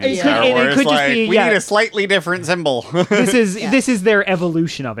Empire in It Star could- Wars. it could just Like, be, we yeah. need a slightly different symbol. This is their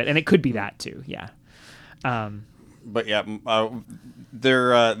evolution of it, and it could be that too. Yeah. But yeah,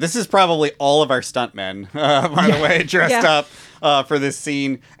 they're this is probably all of our stuntmen, by the way, dressed up for this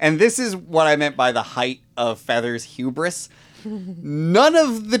scene. And this is what I meant by the height of Feather's hubris. None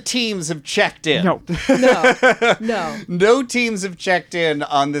of the teams have checked in. No. No teams have checked in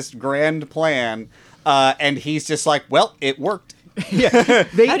on this grand plan. And he's just like, well, it worked. Yeah,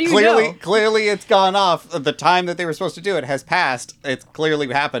 How do you know? Clearly it's gone off. The time that they were supposed to do it has passed. It's clearly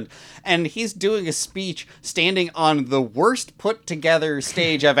happened. And he's doing a speech standing on the worst put together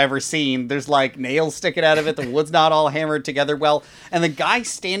stage I've ever seen. There's like nails sticking out of it. The wood's not all hammered together well. And the guy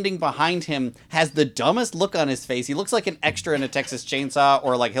standing behind him has the dumbest look on his face. He looks like an extra in a Texas Chainsaw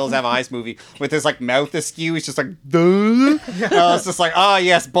or like Hills Have Eyes movie with his like mouth askew. He's just like, duh. It's just like, oh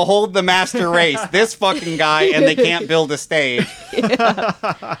yes, behold the master race. This fucking guy, and they can't build a stage.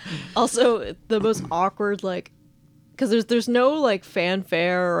 Yeah. Also, the most awkward, like, because there's no like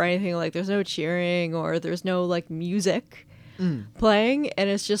fanfare or anything, like there's no cheering or there's no like music playing, and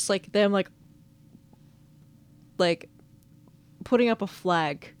it's just like them like putting up a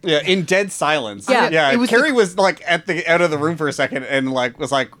flag. Yeah, in dead silence. Yeah. Carrie was like out of the room for a second and like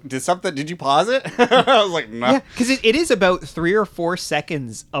was like, did you pause it? I was like, no. Yeah, because it is about 3 or 4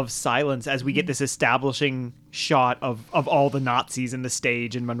 seconds of silence as we get this establishing shot of all the Nazis in the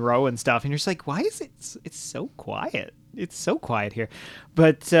stage in Monroe and stuff, and you're just like, why is it's so quiet? It's so quiet here.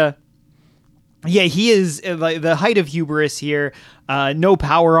 But yeah, he is like the height of hubris here. No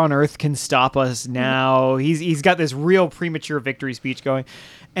power on earth can stop us now. He's got this real premature victory speech going,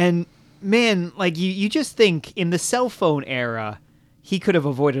 and man, like you just think in the cell phone era, he could have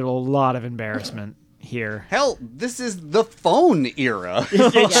avoided a lot of embarrassment here. Hell, this is the phone era.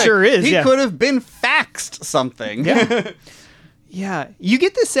 It sure is. He could have been faxed something. Yeah. Yeah. You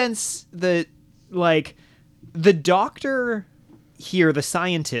get the sense that, like, the doctor here, the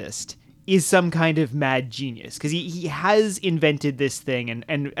scientist, is some kind of mad genius because he has invented this thing.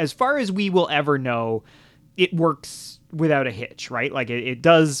 And as far as we will ever know, it works without a hitch, right? Like, it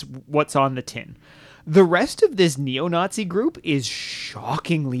does what's on the tin. The rest of this neo-Nazi group is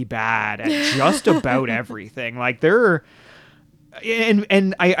shockingly bad at just about everything. Like they're,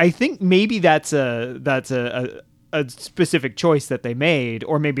 and I think maybe that's a specific choice that they made,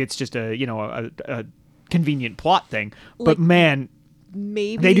 or maybe it's just a convenient plot thing. But man,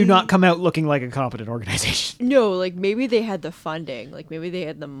 maybe they do not come out looking like a competent organization. No, like maybe they had the funding, like maybe they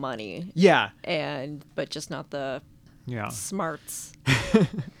had the money. Yeah. But just not the Yeah. smarts.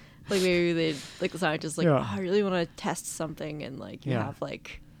 Like maybe they, like the scientists, like, Yeah. oh, I really want to test something, and like you Yeah. have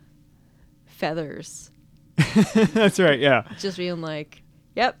like feathers. That's right. Yeah. Just being like,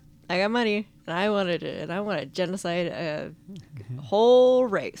 yep, I got money, and I want to genocide a whole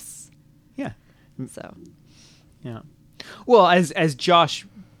race. Yeah. So. Yeah. Well, as Josh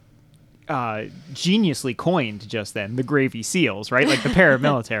geniusly coined just then, the Gravy Seals, right? Like the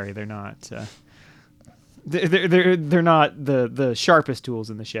paramilitary, they're not. They're not the sharpest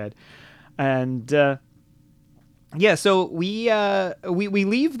tools in the shed, and so we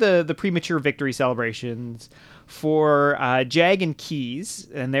leave the premature victory celebrations for Jag and Keys,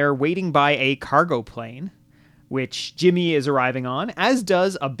 and they're waiting by a cargo plane, which Jimmy is arriving on, as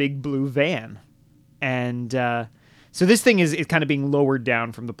does a big blue van, and so this thing is kind of being lowered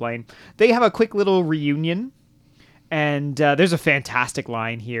down from the plane. They have a quick little reunion, and there's a fantastic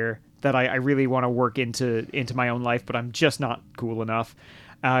line here that I really want to work into my own life, but I'm just not cool enough.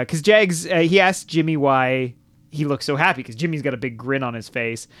 Because Jags, he asks Jimmy why he looks so happy, because Jimmy's got a big grin on his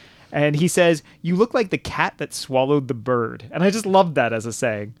face. And he says, "You look like the cat that swallowed the bird." And I just loved that as a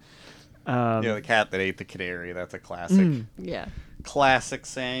saying. The cat that ate the canary. That's a classic. Yeah. Classic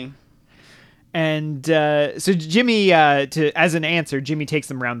saying. And so Jimmy, as an answer, Jimmy takes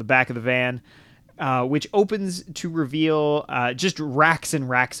them around the back of the van, which opens to reveal just racks and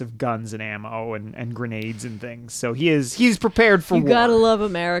racks of guns and ammo and grenades and things. So he's prepared for war. You gotta love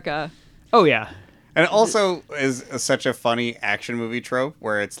America. Oh, yeah. And it also is such a funny action movie trope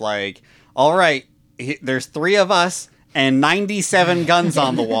where it's like, all right, there's 3 of us and 97 guns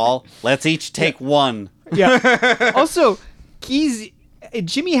on the wall. Let's each take one. Yeah. Also,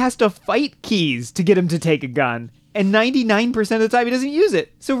 Jimmy has to fight Keys to get him to take a gun. And 99% of the time he doesn't use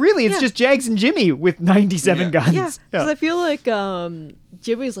it. So really, it's just Jags and Jimmy with 97 guns. Yeah, because I feel like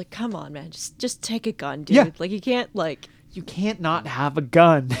Jimmy's like, come on, man, just take a gun, dude. Yeah. Like you can't not have a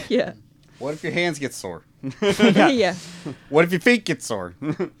gun. Yeah. What if your hands get sore? Yeah. What if your feet get sore?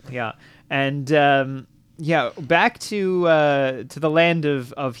 Yeah. And back to the land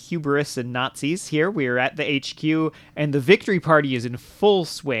of hubris and Nazis. Here we are at the HQ, and the victory party is in full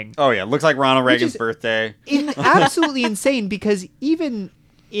swing. Oh yeah, looks like Ronald Reagan's birthday. Absolutely insane, because even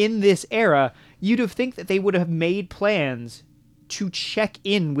in this era, you'd have think that they would have made plans to check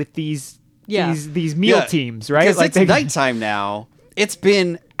in with these meal teams, right? Because it's nighttime now. It's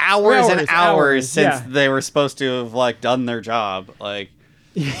been hours and hours since they were supposed to have done their job.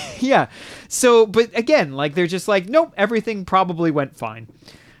 Yeah. So, but again, they're just like, nope, everything probably went fine.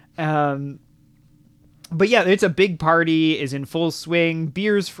 But yeah, it's a big party, is in full swing,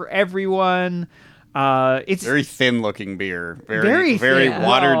 beers for everyone. It's very thin looking beer. Very thin.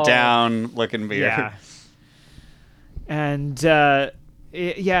 Watered down looking beer. Yeah. And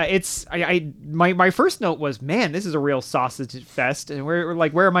my first note was, man, this is a real sausage fest, and where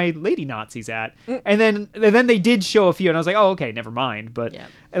are my lady Nazis at? And then they did show a few, and I was like, oh, okay, never mind. But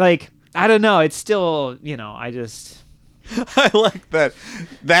I don't know, it's still, I just. I like that.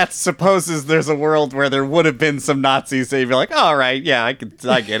 That supposes there's a world where there would have been some Nazis, so you'd be like, all right, yeah, I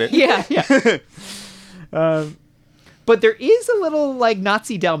get it. Yeah. But there is a little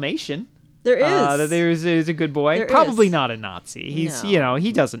Nazi Dalmatian. There is. There's a good boy. There Probably is. not a Nazi. He's No.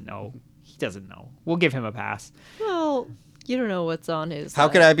 he doesn't know. He doesn't know. We'll give him a pass. Well, you don't know what's on his. How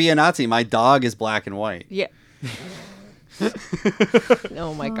could I be a Nazi? My dog is black and white. Yeah.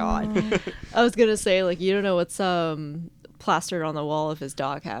 Oh my god. I was gonna say you don't know what's plastered on the wall of his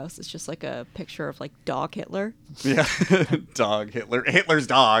doghouse. It's just a picture of dog Hitler. Yeah. Dog Hitler. Hitler's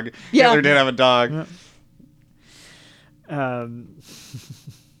dog. Yeah. Hitler did have a dog. Yeah.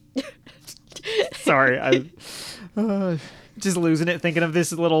 Sorry, I just losing it thinking of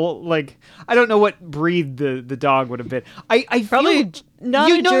this little I don't know what breed the dog would have been. I Probably feel,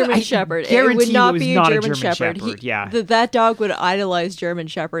 not a German Shepherd. It would not be a German Shepherd. Shepherd. Yeah, That dog would idolize German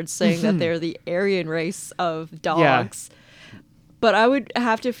Shepherds, saying that they're the Aryan race of dogs. Yeah. But I would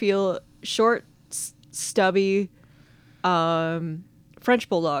have to feel short, stubby, French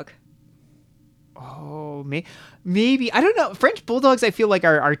bulldog. Oh, maybe I don't know. French bulldogs, I feel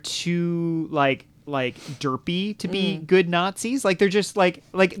are too like derpy to be good Nazis. Like they're just like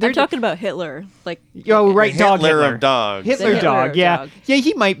they're I'm talking about Hitler. Like right, dog Hitler of dogs. Hitler The dog. Hitler Yeah, dog. yeah,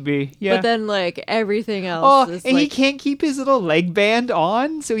 he might be. Yeah, But then like everything else oh, is and like he can't keep his little leg band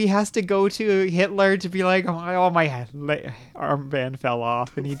on, so he has to go to Hitler to be like, oh my armband fell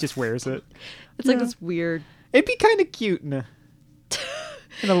off, and he just wears it. it's like this weird. It'd be kind of cute in a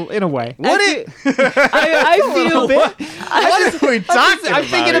way. Would it? I feel What are we talking I'm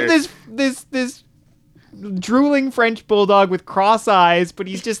thinking about of this drooling French bulldog with cross eyes, but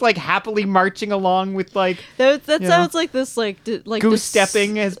he's just like happily marching along with like that you know, sounds like this like goose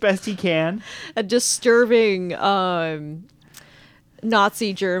stepping as best he can. a disturbing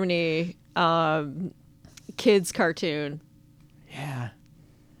Nazi Germany kids cartoon. Yeah,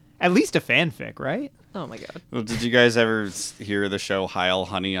 at least a fanfic, right? Oh my god. Well, did you guys ever hear the show Heil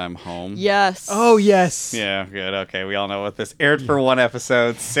Honey, I'm Home? Yes. Oh yes. Yeah, good. Okay, we all know what this aired for one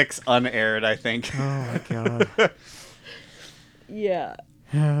episode, 6 unaired, I think. Oh my god. Yeah.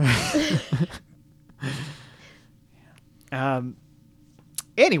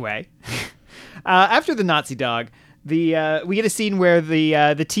 Anyway, after the Nazi dog, we get a scene where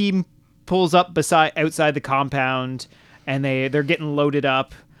the team pulls up outside the compound, and they're getting loaded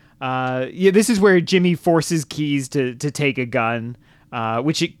up. This is where Jimmy forces Keys to take a gun,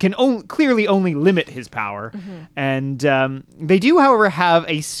 which it can clearly only limit his power. And they do, however, have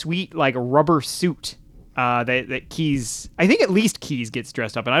a sweet like rubber suit that Keys, I think at least Keys gets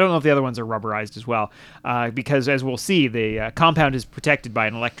dressed up in. I don't know if the other ones are rubberized as well, because as we'll see, the compound is protected by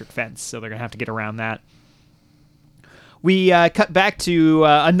an electric fence, so they're going to have to get around that. We cut back to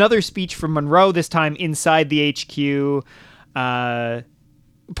another speech from Monroe, this time inside the HQ.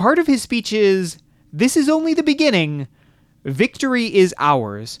 Part of his speech is, "This is only the beginning. Victory is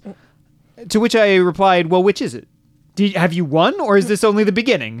ours." To which I replied, "Well, which is it? Have you won, or is this only the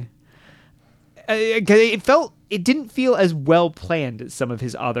beginning?" It didn't feel as well planned as some of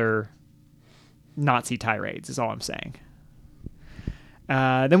his other Nazi tirades, is all I'm saying.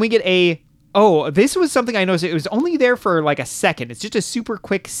 Then we get this was something I noticed. It was only there for like a second. It's just a super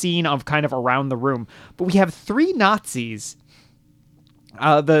quick scene of kind of around the room. But we have 3 Nazis,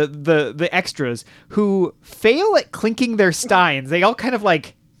 the extras, who fail at clinking their steins. They all kind of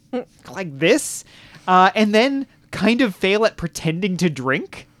like this, and then kind of fail at pretending to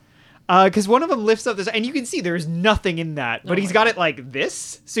drink. Because one of them lifts up this, and you can see there's nothing in that, but he's got it like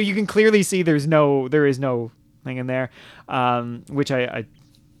this, so you can clearly see there is no thing in there, which I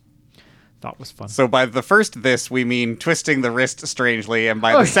thought was fun. So by the first this, we mean twisting the wrist strangely, and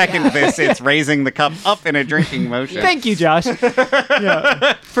by the second this, it's raising the cup up in a drinking motion. Thank you, Josh.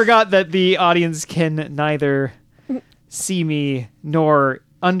 Yeah. Forgot that the audience can neither see me nor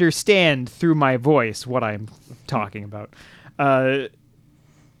understand through my voice what I'm talking about.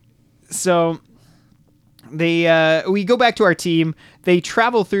 So we go back to our team. They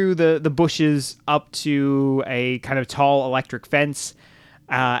travel through the bushes up to a kind of tall electric fence,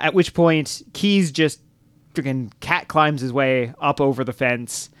 at which point Keys just freaking cat climbs his way up over the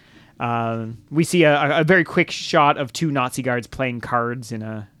fence. We see a very quick shot of 2 Nazi guards playing cards in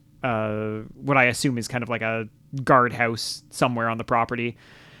what I assume is kind of like a guardhouse somewhere on the property.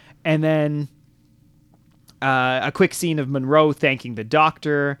 And then a quick scene of Monroe thanking the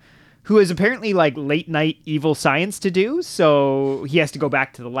doctor, who has apparently like late night evil science to do, so he has to go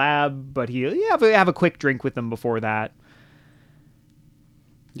back to the lab, but he'll have a quick drink with them before that.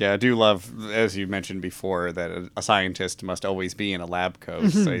 Yeah, I do love, as you mentioned before, that a scientist must always be in a lab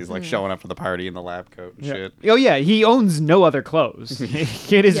coat. So he's like showing up for the party in the lab coat and shit. Oh yeah, he owns no other clothes.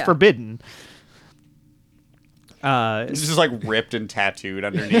 It is forbidden. It's just like ripped and tattooed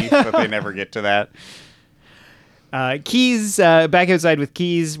underneath, but they never get to that. Keys, back outside with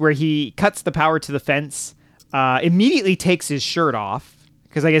Keys, where he cuts the power to the fence, immediately takes his shirt off,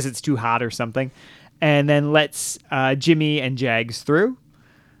 because I guess it's too hot or something, and then lets Jimmy and Jags through.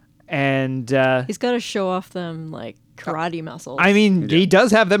 And he's got to show off them like karate muscles. I mean, he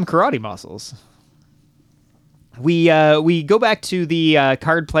does have them karate muscles. We go back to the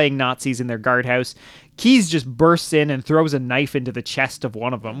card-playing Nazis in their guardhouse. Keys just bursts in and throws a knife into the chest of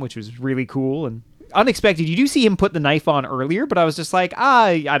one of them, which was really cool and unexpected. You do see him put the knife on earlier, but I was just like,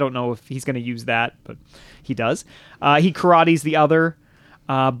 I don't know if he's going to use that, but he does. He karates the other,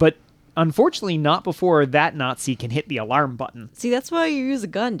 but unfortunately not before that Nazi can hit the alarm button. See, that's why you use a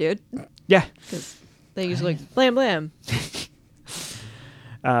gun, dude. Yeah. Because they usually like, blam, blam.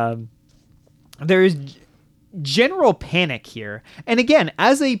 There is general panic here. And again,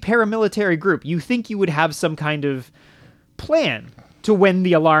 as a paramilitary group, you think you would have some kind of plan to when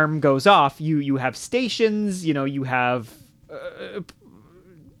the alarm goes off. You have stations, you have...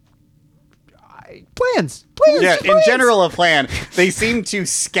 Plans. Yeah, in general, a plan. They seem to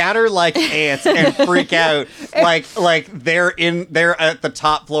scatter like ants and freak out like they're at the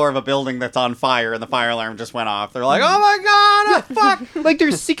top floor of a building that's on fire and the fire alarm just went off. They're like, oh my god, fuck! Like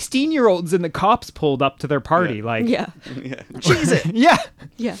there's 16-year-olds and the cops pulled up to their party. Yeah. Like, Yeah. Cheese it. yeah.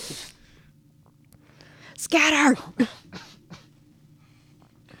 Yeah. Scatter.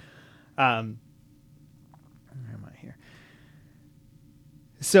 Where am I here?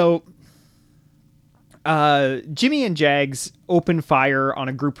 So, Jimmy and Jags open fire on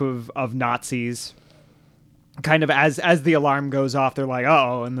a group of Nazis. Kind of as the alarm goes off, they're like,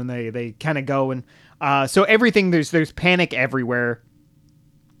 "Uh-oh," and then they kind of go and so everything there's panic everywhere.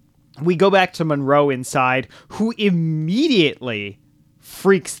 We go back to Monroe inside, who immediately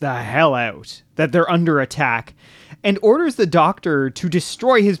freaks the hell out that they're under attack and orders the doctor to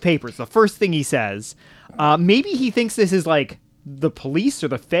destroy his papers. The first thing he says. Maybe he thinks this is like the police or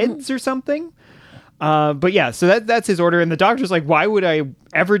the feds or something. But yeah, so that's his order. And the doctor's like, why would I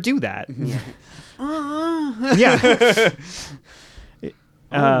ever do that? Yeah.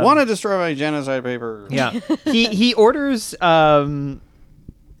 I want to destroy my genocide paper. Yeah. He orders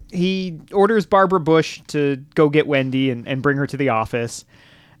Barbara Bush to go get Wendy and bring her to the office.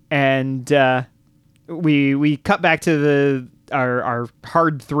 And we cut back to our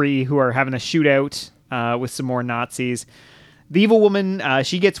hard three who are having a shootout with some more Nazis. The evil woman,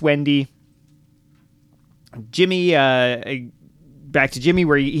 she gets Wendy. Jimmy, back to Jimmy,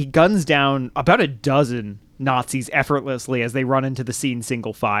 where he guns down about a dozen Nazis effortlessly as they run into the scene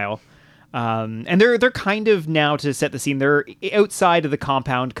single file. And they're kind of, now to set the scene, they're outside of the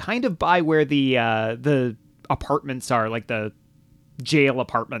compound, kind of by where the apartments are, like the jail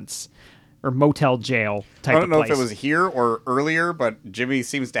apartments or motel jail type of place. I don't know if it was here or earlier, but Jimmy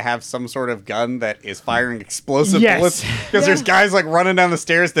seems to have some sort of gun that is firing explosive bullets, because there's guys like running down the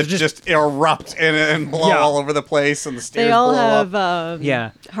stairs that just erupt and blow all over the place, and the stairs They all blow have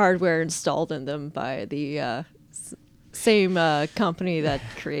up. hardware installed in them by the same company that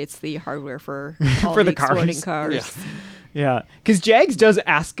creates the hardware for all For the the cars. exploding cars. Yeah, because Jags does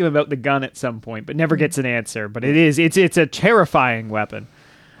ask him about the gun at some point, but never gets an answer. But it's a terrifying weapon.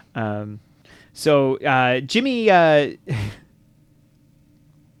 So Jimmy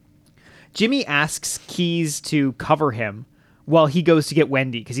asks Keys to cover him while he goes to get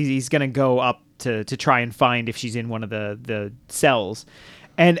Wendy, because he's going to go up to try and find if she's in one of the cells,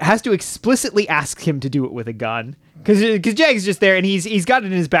 and has to explicitly ask him to do it with a gun, because Jags is just there and he's got it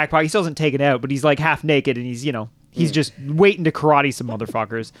in his back pocket. He still doesn't take it out, but he's like half naked and he's just waiting to karate some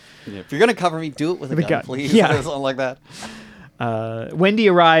motherfuckers. Yeah, if you're gonna cover me, do it with a gun, please. Yeah. Something like that. Wendy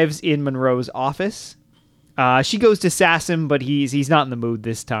arrives in Monroe's office. She goes to sass him, but he's not in the mood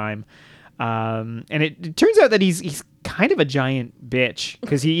this time. And it turns out that he's kind of a giant bitch,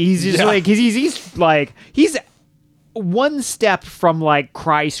 because he's just like he's one step from like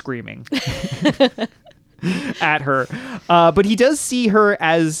cry screaming at her. But he does see her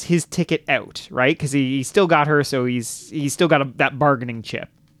as his ticket out, right? Because he still got her, so he's still got that bargaining chip.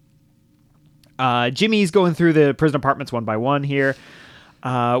 Jimmy's going through the prison apartments one by one here.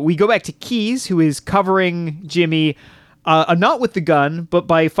 We go back to Keys, who is covering Jimmy, not with the gun, but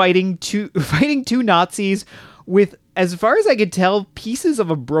by fighting two Nazis with, as far as I could tell, pieces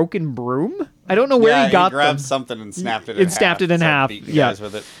of a broken broom. I don't know where he got them. He grabbed something and snapped it in half. Snapped it in half. Beating guys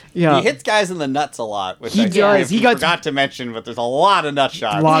with it. Yeah. He hits guys in the nuts a lot, which he does. He forgot to mention, but there's a lot of nut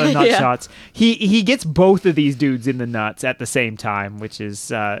shots. A lot of nut shots. He gets both of these dudes in the nuts at the same time, which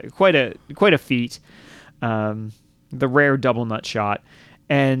is quite a feat. The rare double nut shot.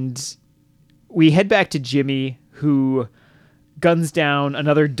 And we head back to Jimmy, who guns down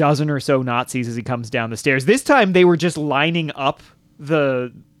another dozen or so Nazis as he comes down the stairs. This time they were just lining up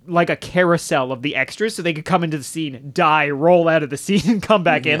like a carousel of the extras so they could come into the scene, die, roll out of the scene, and come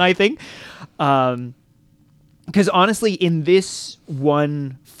back in, I think. Because honestly, in this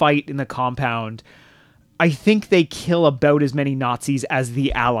one fight in the compound, I think they kill about as many Nazis as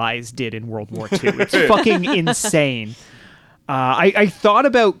the Allies did in World War II. It's fucking insane. I thought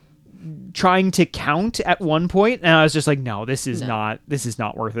about trying to count at one point, and I was just like, no, this is not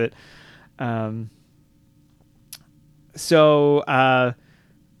worth it. So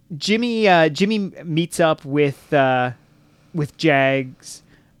Jimmy meets up with Jags,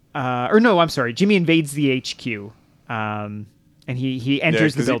 Jimmy invades the HQ, and he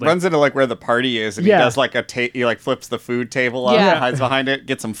enters the building. He runs into like where the party is, and he does like he like flips the food table up, and hides behind it,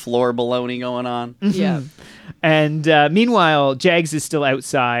 gets some floor baloney going on. Yeah. And meanwhile, Jags is still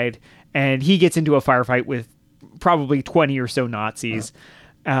outside, and he gets into a firefight with probably 20 or so Nazis.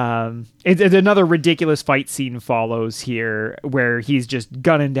 It's another ridiculous fight scene follows here where he's just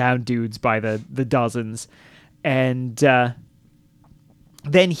gunning down dudes by the dozens. And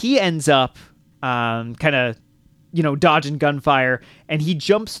then he ends up kind of, dodging gunfire, and he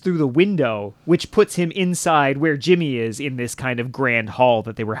jumps through the window, which puts him inside where Jimmy is in this kind of grand hall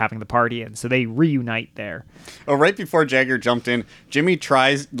that they were having the party in. So they reunite there. Oh, right before Jagger jumped in, Jimmy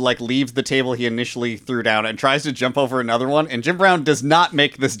leaves the table he initially threw down and tries to jump over another one, and Jim Brown does not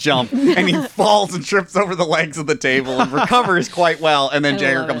make this jump, and he falls and trips over the legs of the table and recovers quite well, and then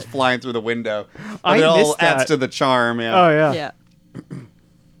Jagger comes flying through the window. It all adds to the charm, yeah. Oh, yeah. Yeah.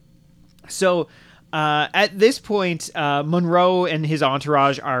 So... at this point, Monroe and his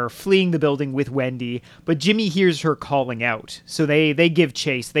entourage are fleeing the building with Wendy, but Jimmy hears her calling out. So they give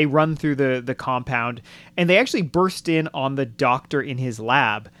chase. They run through the compound, and they actually burst in on the doctor in his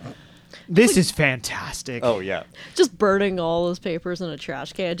lab. This is fantastic. Oh, yeah. Just burning all those papers in a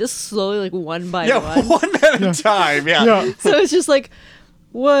trash can, just slowly, one by one. Yeah, one at a time, yeah. So it's just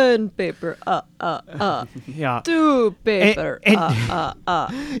one paper, Yeah. two paper,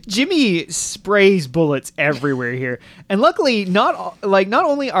 Jimmy sprays bullets everywhere here, and luckily, not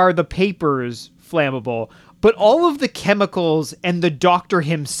only are the papers flammable, but all of the chemicals and the doctor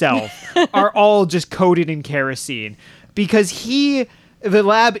himself are all just coated in kerosene, because the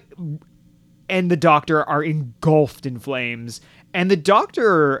lab and the doctor are engulfed in flames. And the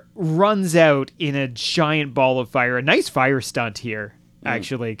doctor runs out in a giant ball of fire. A nice fire stunt here,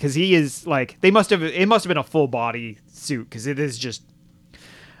 actually, because he is it must have been a full body suit, because it is just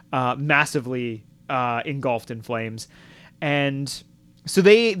massively engulfed in flames. And so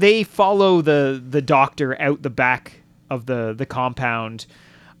they follow the doctor out the back of the compound,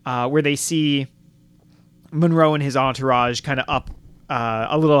 where they see Monroe and his entourage kind of up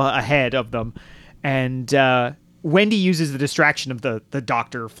a little ahead of them, and Wendy uses the distraction of the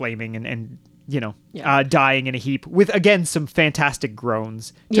doctor flaming and dying in a heap with, again, some fantastic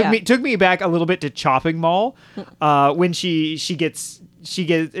groans. Took me back a little bit to Chopping Mall, when she gets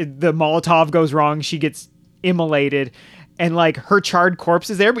the Molotov goes wrong, she gets immolated, and her charred corpse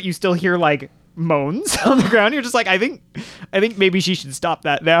is there, but you still hear moans on the ground. You're just I think maybe she should stop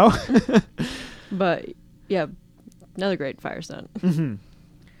that now. But yeah, another great fire stunt. Mm-hmm.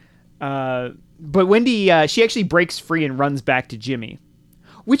 But Wendy, she actually breaks free and runs back to Jimmy,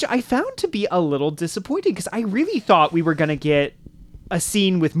 which I found to be a little disappointing, because I really thought we were going to get a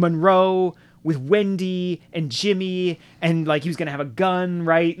scene with Monroe, with Wendy, and Jimmy, and he was going to have a gun,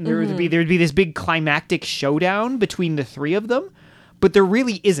 right? And there would be this big climactic showdown between the three of them, but there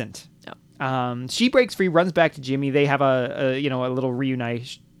really isn't. No. She breaks free, runs back to Jimmy. They have a little reunited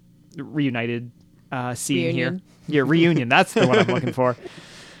scene here. Yeah, reunion. That's the one I'm looking for.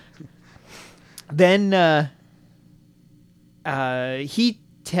 Then he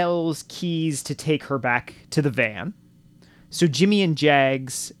tells Keys to take her back to the van. So Jimmy and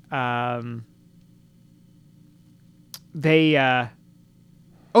Jags, they...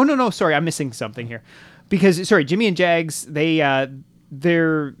 oh, no, sorry, I'm missing something here. Because, Jimmy and Jags, they're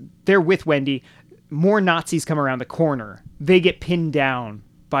with Wendy. More Nazis come around the corner. They get pinned down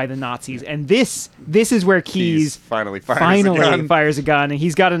by the Nazis, and this is where Keys finally fires a gun, and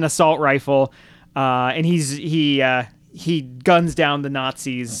he's got an assault rifle, and he guns down the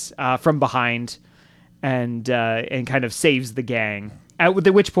Nazis from behind, and kind of saves the gang. At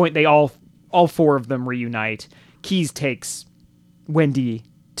which point they all four of them reunite. Keys takes Wendy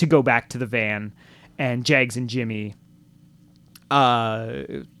to go back to the van, and Jags and Jimmy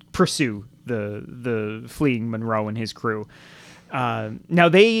pursue the fleeing Monroe and his crew. Now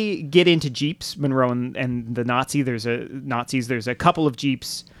they get into jeeps, Monroe and the Nazi. There's a couple of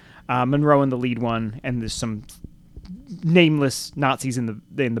jeeps, Monroe in the lead one, and there's some nameless Nazis in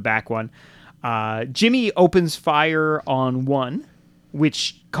the back one. Jimmy opens fire on one,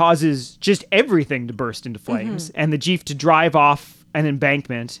 which causes just everything to burst into flames, and the jeep to drive off an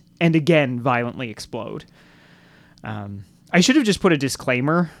embankment and again violently explode. I should have just put a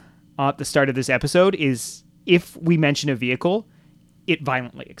disclaimer at the start of this episode: is if we mention a vehicle, it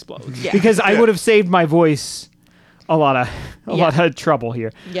violently explodes. Yeah. Because I would have saved my voice a lot of trouble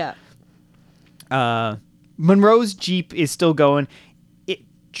here. Yeah. Monroe's Jeep is still going.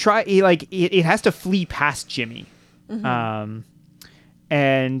 It has to flee past Jimmy.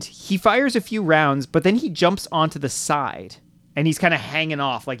 And he fires a few rounds, but then he jumps onto the side and he's kind of hanging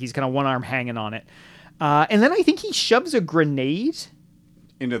off, he's kind of one arm hanging on it. And then I think he shoves a grenade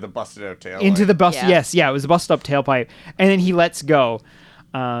into the busted out tailpipe. It was a busted up tailpipe, and then he lets go.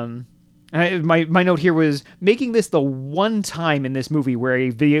 And My note here was making this the one time in this movie where a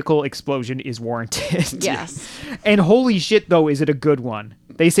vehicle explosion is warranted. Yes. And holy shit, though, is it a good one.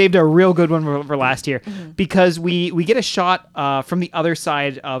 They saved a real good one for last year because we get a shot from the other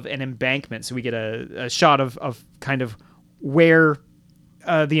side of an embankment. So we get a shot of kind of where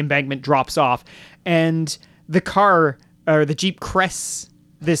the embankment drops off. And the car, or the Jeep, crests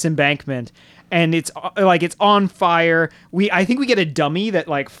this embankment. And it's on fire. I think we get a dummy that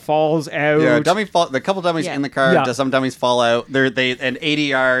like falls out. Yeah, the couple dummies in the car. Yeah. Some dummies fall out. They an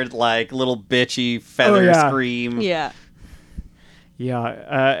 80-yard like little bitchy feather scream. Yeah.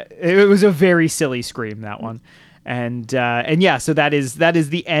 Yeah. It was a very silly scream, that one. And yeah, so that is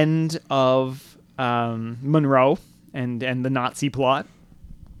the end of Monroe and the Nazi plot.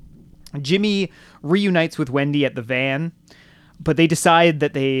 Jimmy reunites with Wendy at the van. But they decide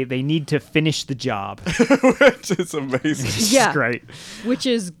that they need to finish the job. Which is amazing. Yeah. Great. Which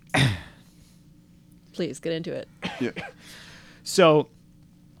is... Please, get into it. Yeah. So,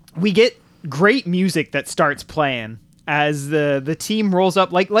 we get great music that starts playing as the team rolls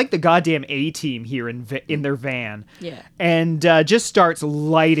up, like the goddamn A-team here in their van. Yeah. And just starts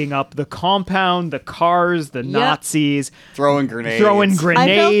lighting up the compound, the cars, the Nazis. Throwing grenades. I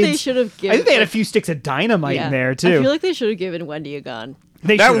felt they should have given... I think they had a few sticks of dynamite in there, too. I feel like they should have given Wendy a gun.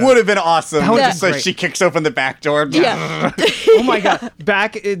 That would have been awesome. That So she kicks open the back door. Yeah. Oh my god!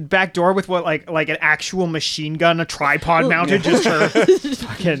 Back door with what like an actual machine gun, a tripod mounted, just her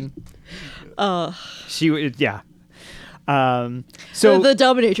fucking. She would So the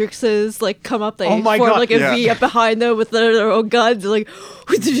dominatrixes like come up, they Oh my form God. like a V up behind them with their own guns, like,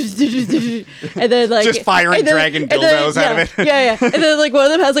 and then like Just firing dragon dildos out of it. Yeah. And then like one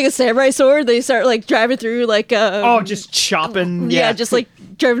of them has like a samurai sword. They start like driving through like just chopping. Yeah, just like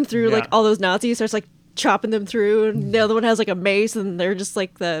driving through Yeah. like all those Nazis. Starts like chopping them through, and the other one has like a mace, and they're just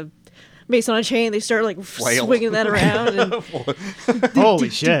like the mace on a chain. They start like swinging that around. And Holy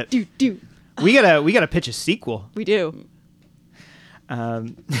shit! We gotta pitch a sequel. We do.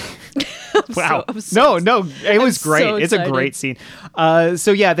 Wow. No, it was great. so It's a excited. great scene.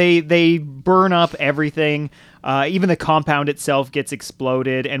 So yeah, they burn up everything. Even the compound itself gets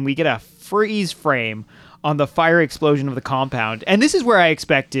exploded, and we get a freeze frame on the fire explosion of the compound. And this is where I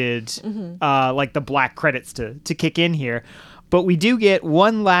expected like the black credits to kick in here. But we do get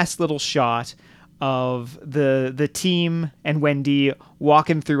one last little shot of the team and Wendy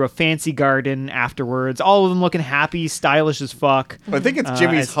walking through a fancy garden afterwards. All of them looking happy, stylish as fuck. I think it's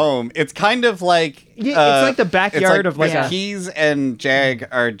Jimmy's home. It's kind of like... It's like the backyard of like a... Keys and Jag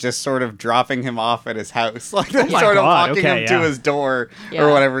are just sort of dropping him off at his house. Like they're Oh my sort of God, walking okay, him to yeah. his door Yeah.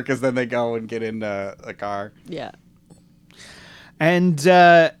 or whatever, because then they go and get in a car. Yeah. And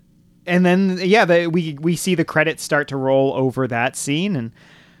then we see the credits start to roll over that scene, and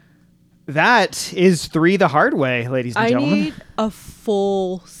that is 3 the hard way, ladies and I gentlemen. need a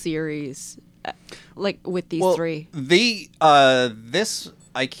full series, like with these 3. They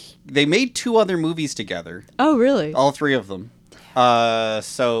made 2 other movies together. Oh, really? All 3 of them.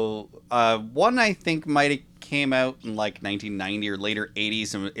 So one I think might have came out in like 1990 or later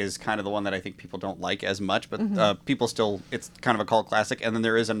 80s and is kind of the one that I think people don't like as much, but people still, it's kind of a cult classic. And then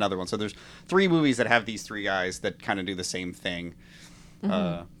there is another one. So there's 3 movies that have these 3 guys that kind of do the same thing.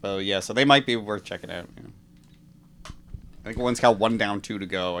 So they might be worth checking out. You know. I think one's called One Down, Two to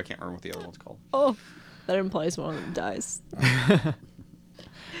Go. I can't remember what the other one's called. Oh, that implies one of them dies.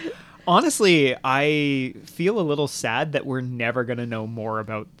 Honestly, I feel a little sad that we're never going to know more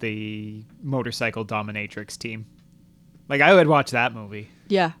about the motorcycle dominatrix team. Like, I would watch that movie.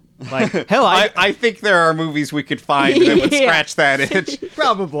 Yeah. Like, hell, I think there are movies we could find that would scratch that itch.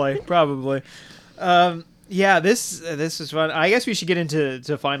 Probably. Yeah, this is fun. I guess we should get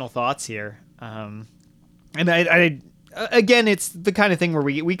into final thoughts here. And I again, it's the kind of thing where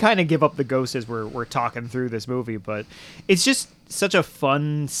we kind of give up the ghost as we're talking through this movie, but it's just such a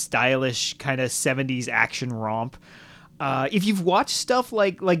fun, stylish kind of 70s action romp. If you've watched stuff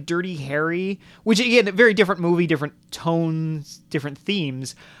like Dirty Harry, which again, a very different movie, different tones, different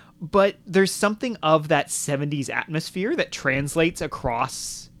themes, but there's something of that 70s atmosphere that translates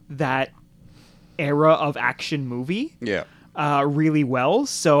across that era of action movie. Yeah. Really well.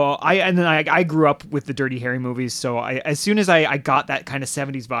 So I grew up with the Dirty Harry movies. So as soon as I got that kind of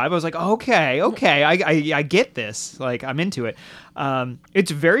 70s vibe, I was like, okay, I get this. Like, I'm into it.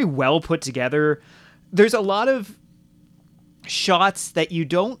 It's very well put together. There's a lot of shots that you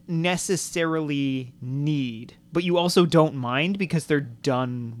don't necessarily need, but you also don't mind because they're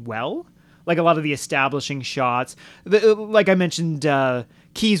done well. Like a lot of the establishing shots, like I mentioned,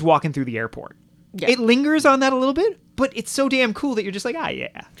 Keys walking through the airport. Yeah. It lingers on that a little bit, but it's so damn cool that you're just like,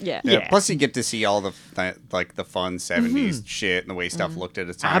 yeah. Plus, you get to see all the fun 70s shit and the way stuff looked at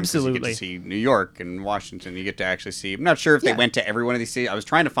its time. Absolutely. You get to see New York and Washington. You get to actually see. I'm not sure if they went to every one of these cities. I was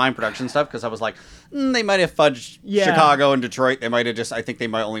trying to find production stuff because I was like, they might have fudged Chicago and Detroit. They might have just. I think they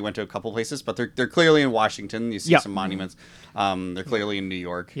might only went to a couple places, but they're clearly in Washington. You see some monuments. They're clearly in New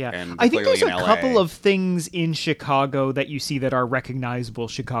York. Yeah, and I think there's a LA. couple of things in Chicago that you see that are recognizable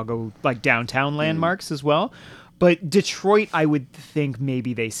Chicago like downtown landmarks as well. But Detroit, I would think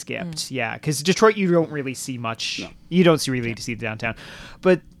maybe they skipped. Yeah, because Detroit, you don't really see much. No. You don't really see the downtown.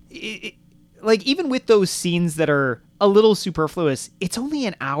 But like even with those scenes that are a little superfluous, it's only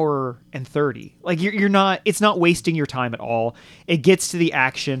an hour and 30. Like you're not. It's not wasting your time at all. It gets to the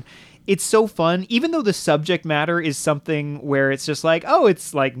action. It's so fun, even though the subject matter is something where it's just like, oh,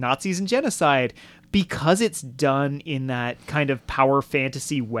 it's like Nazis and genocide, because it's done in that kind of power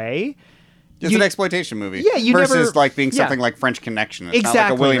fantasy way. It's an exploitation movie. Yeah, you versus never, like being something like French Connection. It's not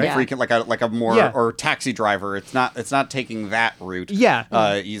like a William Friedkin, like a more or Taxi Driver. It's not taking that route. Yeah.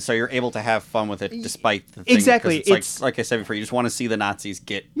 So you're able to have fun with it despite the thing. Exactly. It's like I said before, you just want to see the Nazis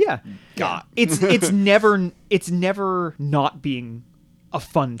get got. It's never not being a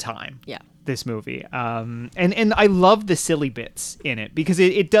fun time. Yeah. This movie. And I love the silly bits in it because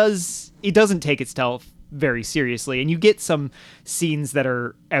it doesn't take itself very seriously, and you get some scenes that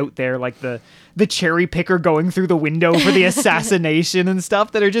are out there like the cherry picker going through the window for the assassination and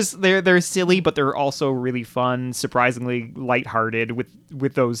stuff that are just they're silly, but they're also really fun, surprisingly lighthearted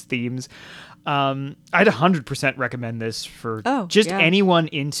with those themes. I'd 100% recommend this for anyone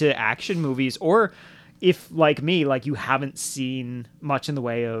into action movies, or if like me, like you haven't seen much in the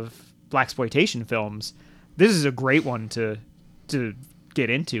way of blaxploitation films. This is a great one to get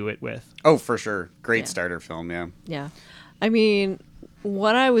into it with. Oh, for sure. Great starter film, yeah. Yeah. I mean,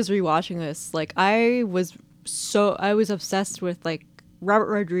 when I was rewatching this, like I was obsessed with like Robert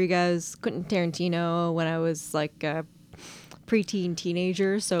Rodriguez, Quentin Tarantino when I was like a preteen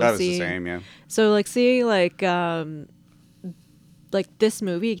teenager. So that was the same, yeah. So like seeing like this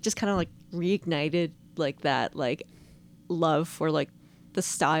movie just kind of like reignited like that like love for like the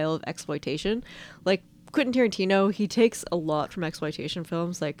style of exploitation. Like Quentin Tarantino, he takes a lot from exploitation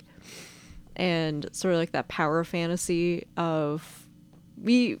films, like, and sort of like that power fantasy of,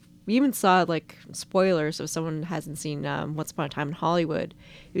 we even saw like spoilers if someone hasn't seen Once Upon a Time in Hollywood.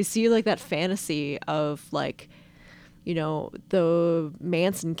 You see like that fantasy of like, you know, the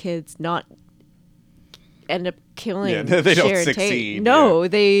Manson kids not end up killing they don't Sharon succeed. Tate. No,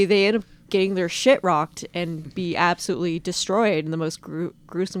 they end up getting their shit rocked and be absolutely destroyed in the most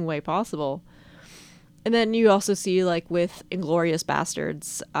gruesome way possible. And then you also see, like, with Inglourious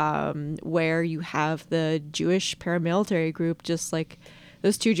Bastards, where you have the Jewish paramilitary group, just, like,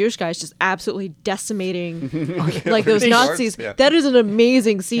 those two Jewish guys just absolutely decimating, like, those Nazis. Yeah. That is an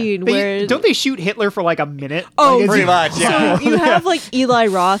amazing scene where... Don't they shoot Hitler for, like, a minute? Oh, like, pretty much, yeah. So you have, like, Eli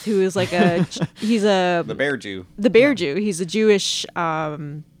Roth, who is, like, he's a... The Bear Jew. The Bear Jew. He's a Jewish,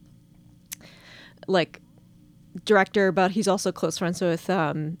 like... director, but he's also close friends with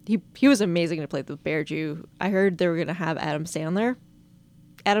he was amazing to play the Bear Jew. I heard they were gonna have Adam Sandler.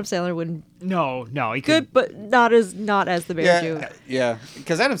 Adam Sandler wouldn't. No, he good, but not as the Bear Jew. Yeah,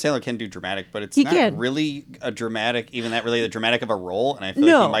 because Adam Sandler can do dramatic, but it's not really a dramatic, even that really the dramatic of a role, and I feel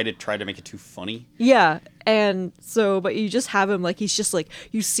like he might have tried to make it too funny. Yeah, and so, but you just have him like he's just like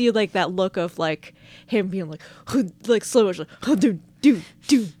you see like that look of like him being like slow motion,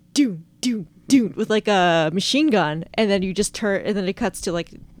 dude, with like a machine gun, and then you just turn, and then it cuts to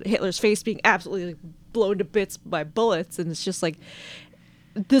like Hitler's face being absolutely like blown to bits by bullets, and it's just like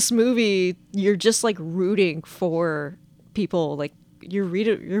this movie. You're just like rooting for people, like you're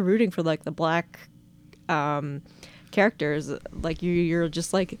rooting for like the black characters, like you're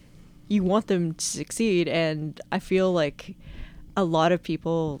just like you want them to succeed, and I feel like a lot of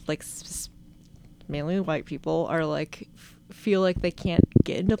people, like mainly white people, are like feel like they can't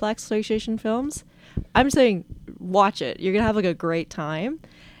get into blaxploitation films. I'm saying watch it. You're gonna have like a great time,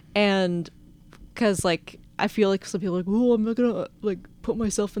 and because like I feel like some people are like, oh, I'm not gonna like put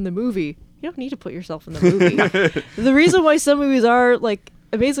myself in the movie. You don't need to put yourself in the movie. The reason why some movies are like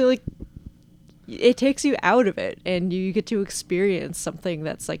amazing, like it takes you out of it and you get to experience something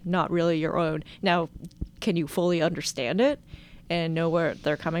that's like not really your own. Now, can you fully understand it and know where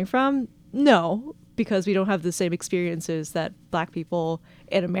they're coming from? No, because we don't have the same experiences that black people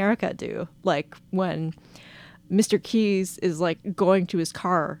in America do. Like when Mr. Keys is like going to his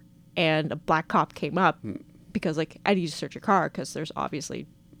car and a black cop came up because like, I need to search your car because there's obviously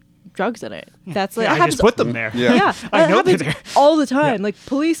drugs in it. That's like, I just put them there. Yeah, I know they're happens there all the time.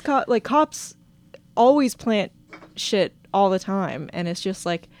 Like cops always plant shit all the time, and it's just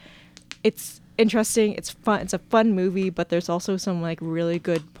like, it's interesting, it's fun, it's a fun movie, but there's also some like really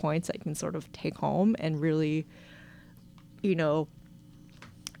good points that you can sort of take home and really, you know,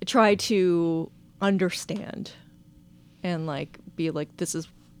 try to understand and like be like, this is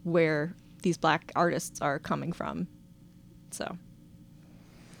where these black artists are coming from. So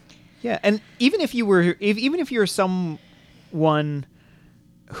yeah, and even if you're someone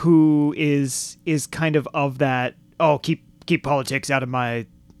who is kind of that, oh, keep politics out of my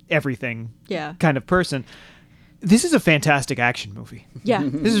everything kind of person, this is a fantastic action movie. Yeah.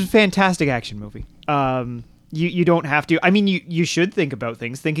 This is a fantastic action movie. You don't have to, I mean, you should think about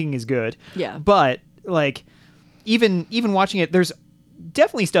things. Thinking is good. Yeah. But like even watching it, there's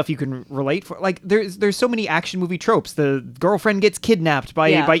definitely stuff you can relate for. Like there's so many action movie tropes. The girlfriend gets kidnapped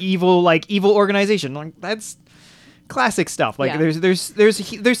by evil organization. Like that's classic stuff. Like there's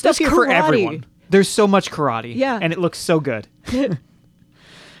stuff here for everyone. There's so much karate. Yeah. And it looks so good.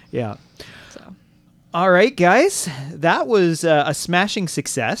 Yeah. So. All right, guys. That was a smashing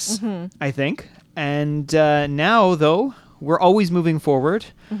success, I think. And now, though, we're always moving forward,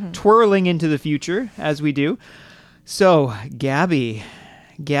 twirling into the future, as we do. So, Gabby,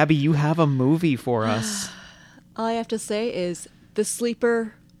 you have a movie for us. All I have to say is The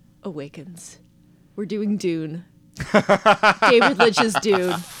Sleeper Awakens. We're doing Dune. David Lynch's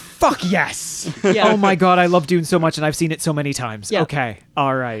Dune. Fuck yes! Yeah. Oh my god, I love Dune so much, and I've seen it so many times. Yeah. Okay,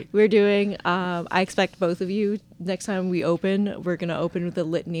 all right. We're doing, I expect both of you, next time we open, we're going to open with the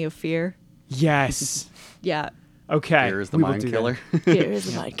Litany of Fear. Yes. Yeah. Okay. Fear is the mind killer. Fear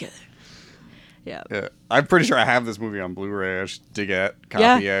is the mind killer. Yeah. I'm pretty sure I have this movie on Blu-ray. I should dig it,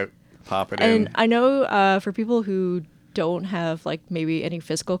 copy out, pop it in. And I know for people who don't have like maybe any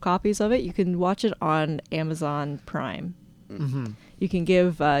physical copies of it, you can watch it on Amazon Prime. Mm-hmm. You can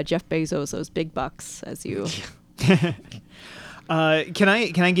give Jeff Bezos those big bucks as you. Can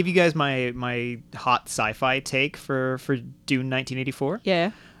I give you guys my hot sci-fi take for Dune 1984?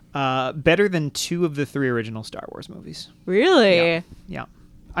 Yeah. Better than 2 of the 3 original Star Wars movies. Really? Yeah.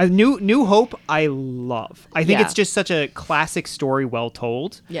 New Hope I love. I think it's just such a classic story, well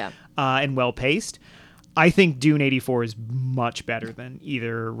told. Yeah. And well paced. I think Dune 84 is much better than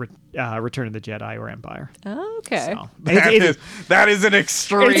either Return of the Jedi or Empire. Oh, okay. So, that is an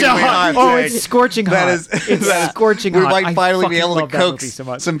extremely hot oh, take. it's scorching hot. It's scorching we hot. might finally be I able to fucking love that movie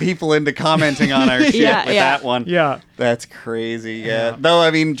coax some people into commenting on our shit with that one. Yeah. That's crazy. Yeah. Though, I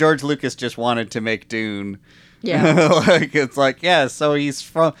mean, George Lucas just wanted to make Dune. Yeah. It's like, so he's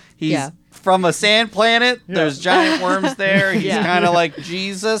from a sand planet. Yeah. There's giant worms there. He's kind of like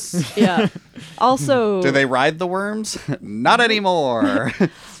Jesus. Yeah. Also, do they ride the worms? Not anymore.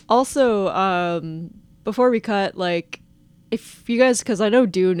 Also, before we cut, like, if you guys, because I know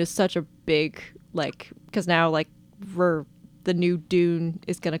Dune is such a big, like, because now, like, the new Dune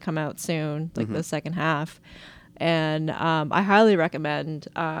is going to come out soon, like the second half. And I highly recommend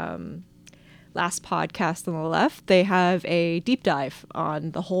Last Podcast on the Left. They have a deep dive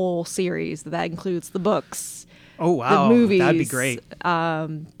on the whole series. That includes the books. Oh, wow. The movies. That'd be great.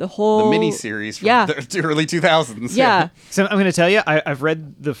 The whole... The miniseries from the early 2000s. Yeah. So I'm going to tell you, I've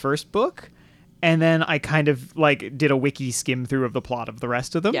read the first book, and then I kind of, like, did a wiki skim through of the plot of the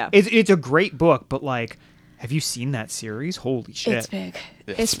rest of them. Yeah. It's a great book, but, like, have you seen that series? Holy shit. It's big.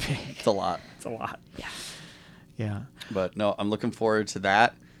 It's big. It's a lot. It's a lot. Yeah. Yeah. But, no, I'm looking forward to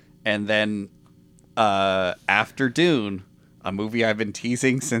that. And then after Dune... a movie I've been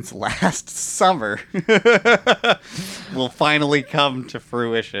teasing since last summer will finally come to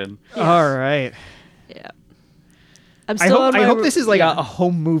fruition. Yeah. All right. Yeah. I hope this is like a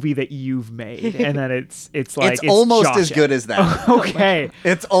home movie that you've made, and that it's like it's almost as good as that. Okay,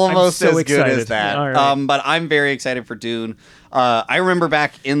 it's almost so as excited. good as that. Right. But I'm very excited for Dune. I remember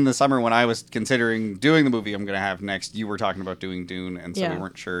back in the summer when I was considering doing the movie I'm going to have next. You were talking about doing Dune, and so we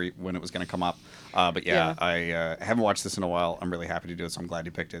weren't sure when it was going to come up. But I haven't watched this in a while. I'm really happy to do it, so I'm glad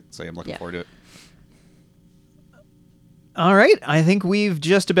you picked it. So I'm looking forward to it. All right. I think we've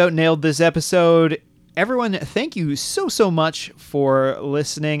just about nailed this episode. Everyone, thank you so much for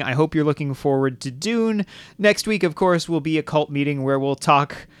listening. I hope you're looking forward to Dune. Next week, of course, will be a cult meeting where we'll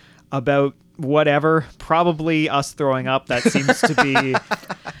talk about whatever, probably us throwing up. That seems to be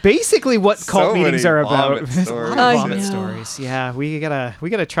basically what cult meetings are about. Vomit stories. Yeah, we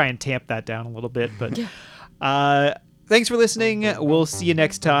gotta try and tamp that down a little bit. But thanks for listening. We'll see you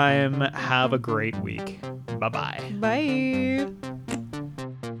next time. Have a great week. Bye-bye. Bye.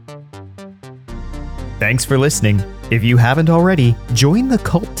 Thanks for listening. If you haven't already, join the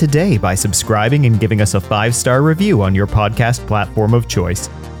cult today by subscribing and giving us a 5-star review on your podcast platform of choice.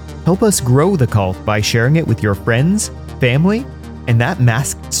 Help us grow the cult by sharing it with your friends, family, and that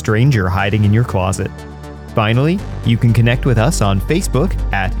masked stranger hiding in your closet. Finally, you can connect with us on Facebook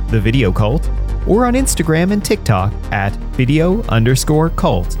at The Video Cult or on Instagram and TikTok at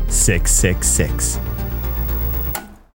video_cult666.